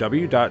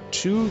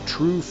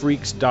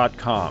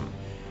www.twotruefreaks.com.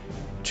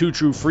 Two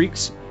True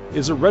Freaks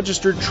is a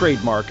registered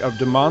trademark of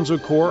DiManzo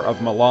Corps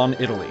of Milan,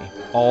 Italy.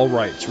 All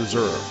rights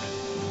reserved.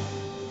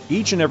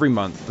 Each and every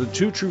month, the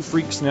Two True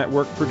Freaks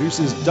Network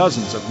produces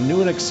dozens of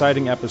new and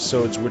exciting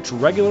episodes which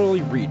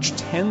regularly reach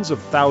tens of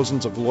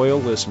thousands of loyal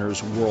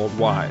listeners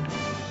worldwide.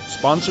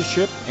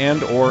 Sponsorship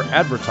and or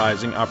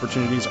advertising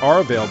opportunities are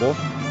available.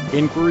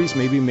 Inquiries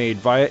may be made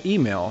via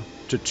email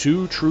to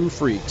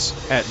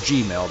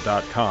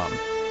twotruefreaks@gmail.com.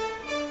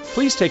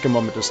 Please take a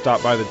moment to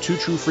stop by the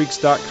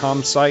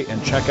twotruefreaks.com site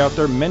and check out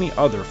their many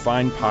other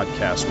fine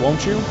podcasts,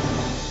 won't you?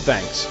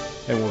 Thanks,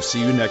 and we'll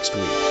see you next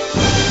week.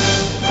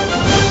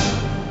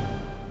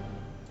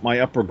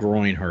 My upper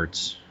groin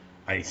hurts.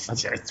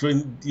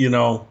 You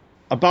know.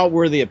 About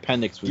where the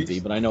appendix would be,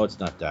 but I know it's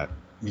not that.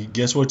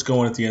 Guess what's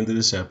going at the end of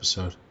this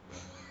episode?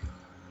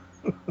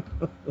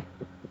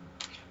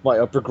 My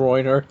upper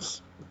groin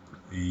hurts?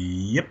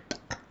 Yep.